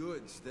some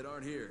goods that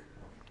aren't here.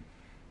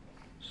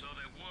 So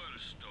they were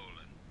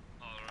stolen.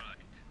 All right.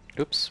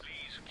 Oops.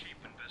 Please keep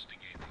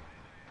investigating.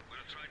 We'll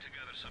try to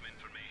gather some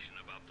information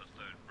about the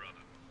third brother.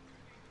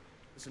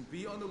 Listen,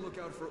 be on the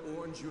lookout for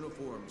orange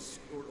uniforms,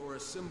 or a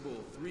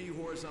symbol, 3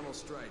 horizontal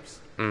stripes.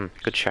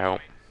 Good shout.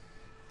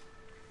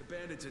 The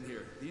bandits in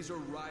here, these are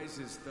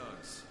Rise's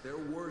thugs. They're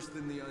worse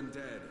than the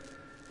undead.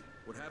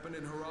 What happened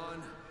in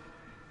Haran?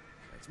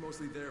 That's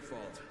mostly their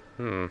fault.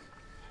 Oh, I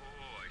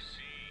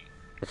see.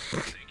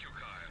 Thank you,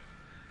 Kyle.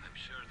 I'm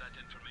sure that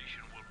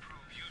information will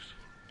prove useful.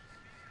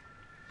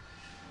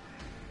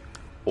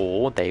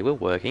 Or they were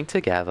working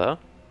together.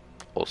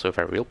 Also a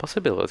very real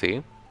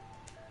possibility.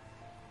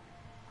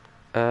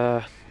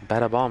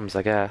 Better bombs,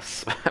 I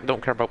guess. I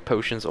don't care about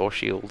potions or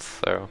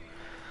shields, so...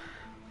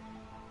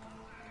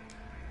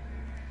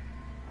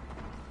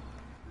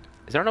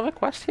 Is there another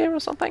quest here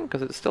or something?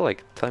 Because it's still,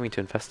 like, telling me to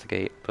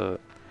investigate, but...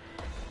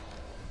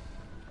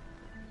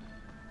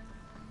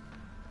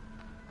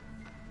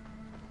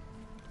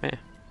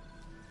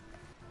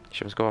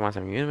 Shipments go on my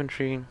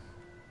inventory.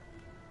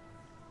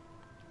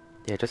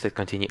 Yeah, just to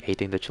continue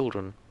aiding the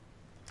children.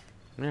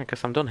 Yeah, I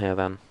guess I'm done here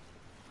then.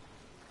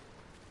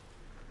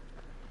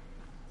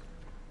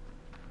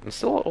 It's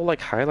still all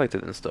like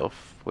highlighted and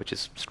stuff, which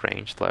is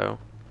strange though.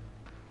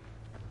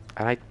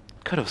 And I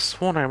could have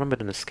sworn I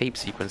remembered an escape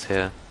sequence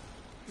here.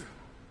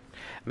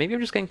 Maybe I'm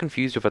just getting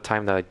confused with the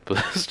time that I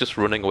was just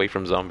running away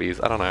from zombies.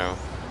 I don't know.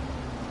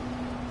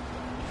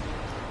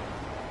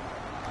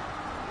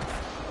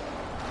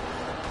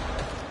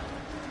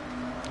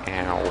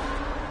 Ow.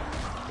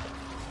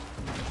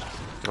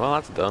 Well,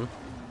 that's done.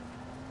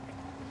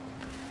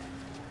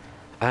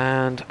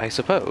 And I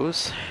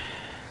suppose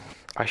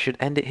I should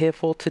end it here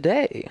for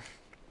today.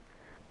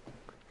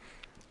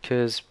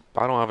 Because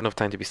I don't have enough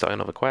time to be starting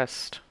another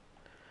quest.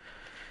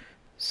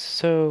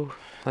 So,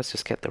 let's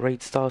just get the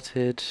raid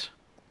started.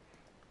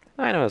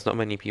 I know there's not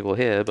many people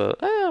here,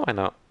 but why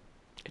not?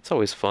 It's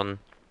always fun.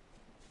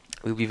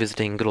 We'll be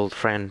visiting good old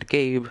friend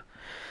Gabe,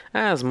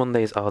 as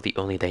Mondays are the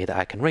only day that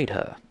I can raid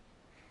her.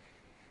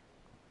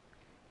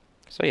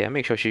 So yeah,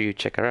 make sure you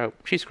check her out.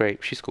 She's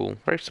great, she's cool,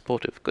 very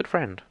supportive, good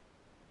friend.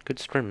 Good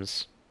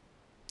streams.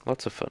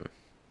 Lots of fun.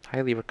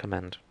 Highly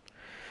recommend.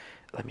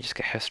 Let me just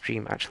get her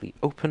stream actually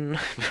open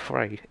before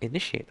I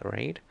initiate the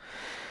raid.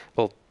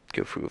 Well,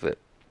 go through with it.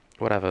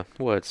 Whatever.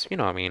 Words, you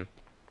know what I mean.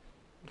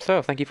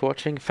 So, thank you for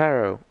watching.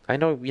 Pharaoh, I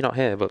know you're not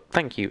here, but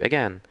thank you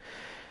again.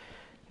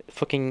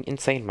 Fucking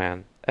insane,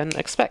 man. And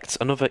expect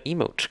another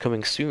emote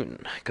coming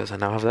soon, because I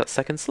now have that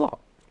second slot.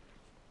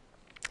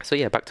 So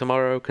yeah, back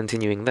tomorrow,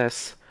 continuing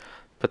this.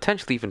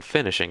 Potentially even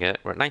finishing it.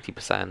 We're at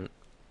 90%.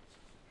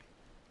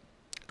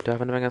 Do I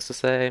have anything else to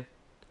say?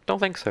 Don't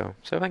think so.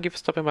 So thank you for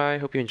stopping by.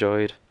 Hope you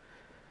enjoyed.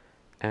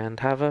 And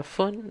have a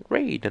fun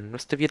raid and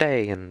rest of your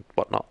day and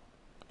whatnot.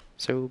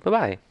 So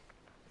bye-bye.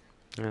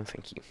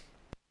 Thank you.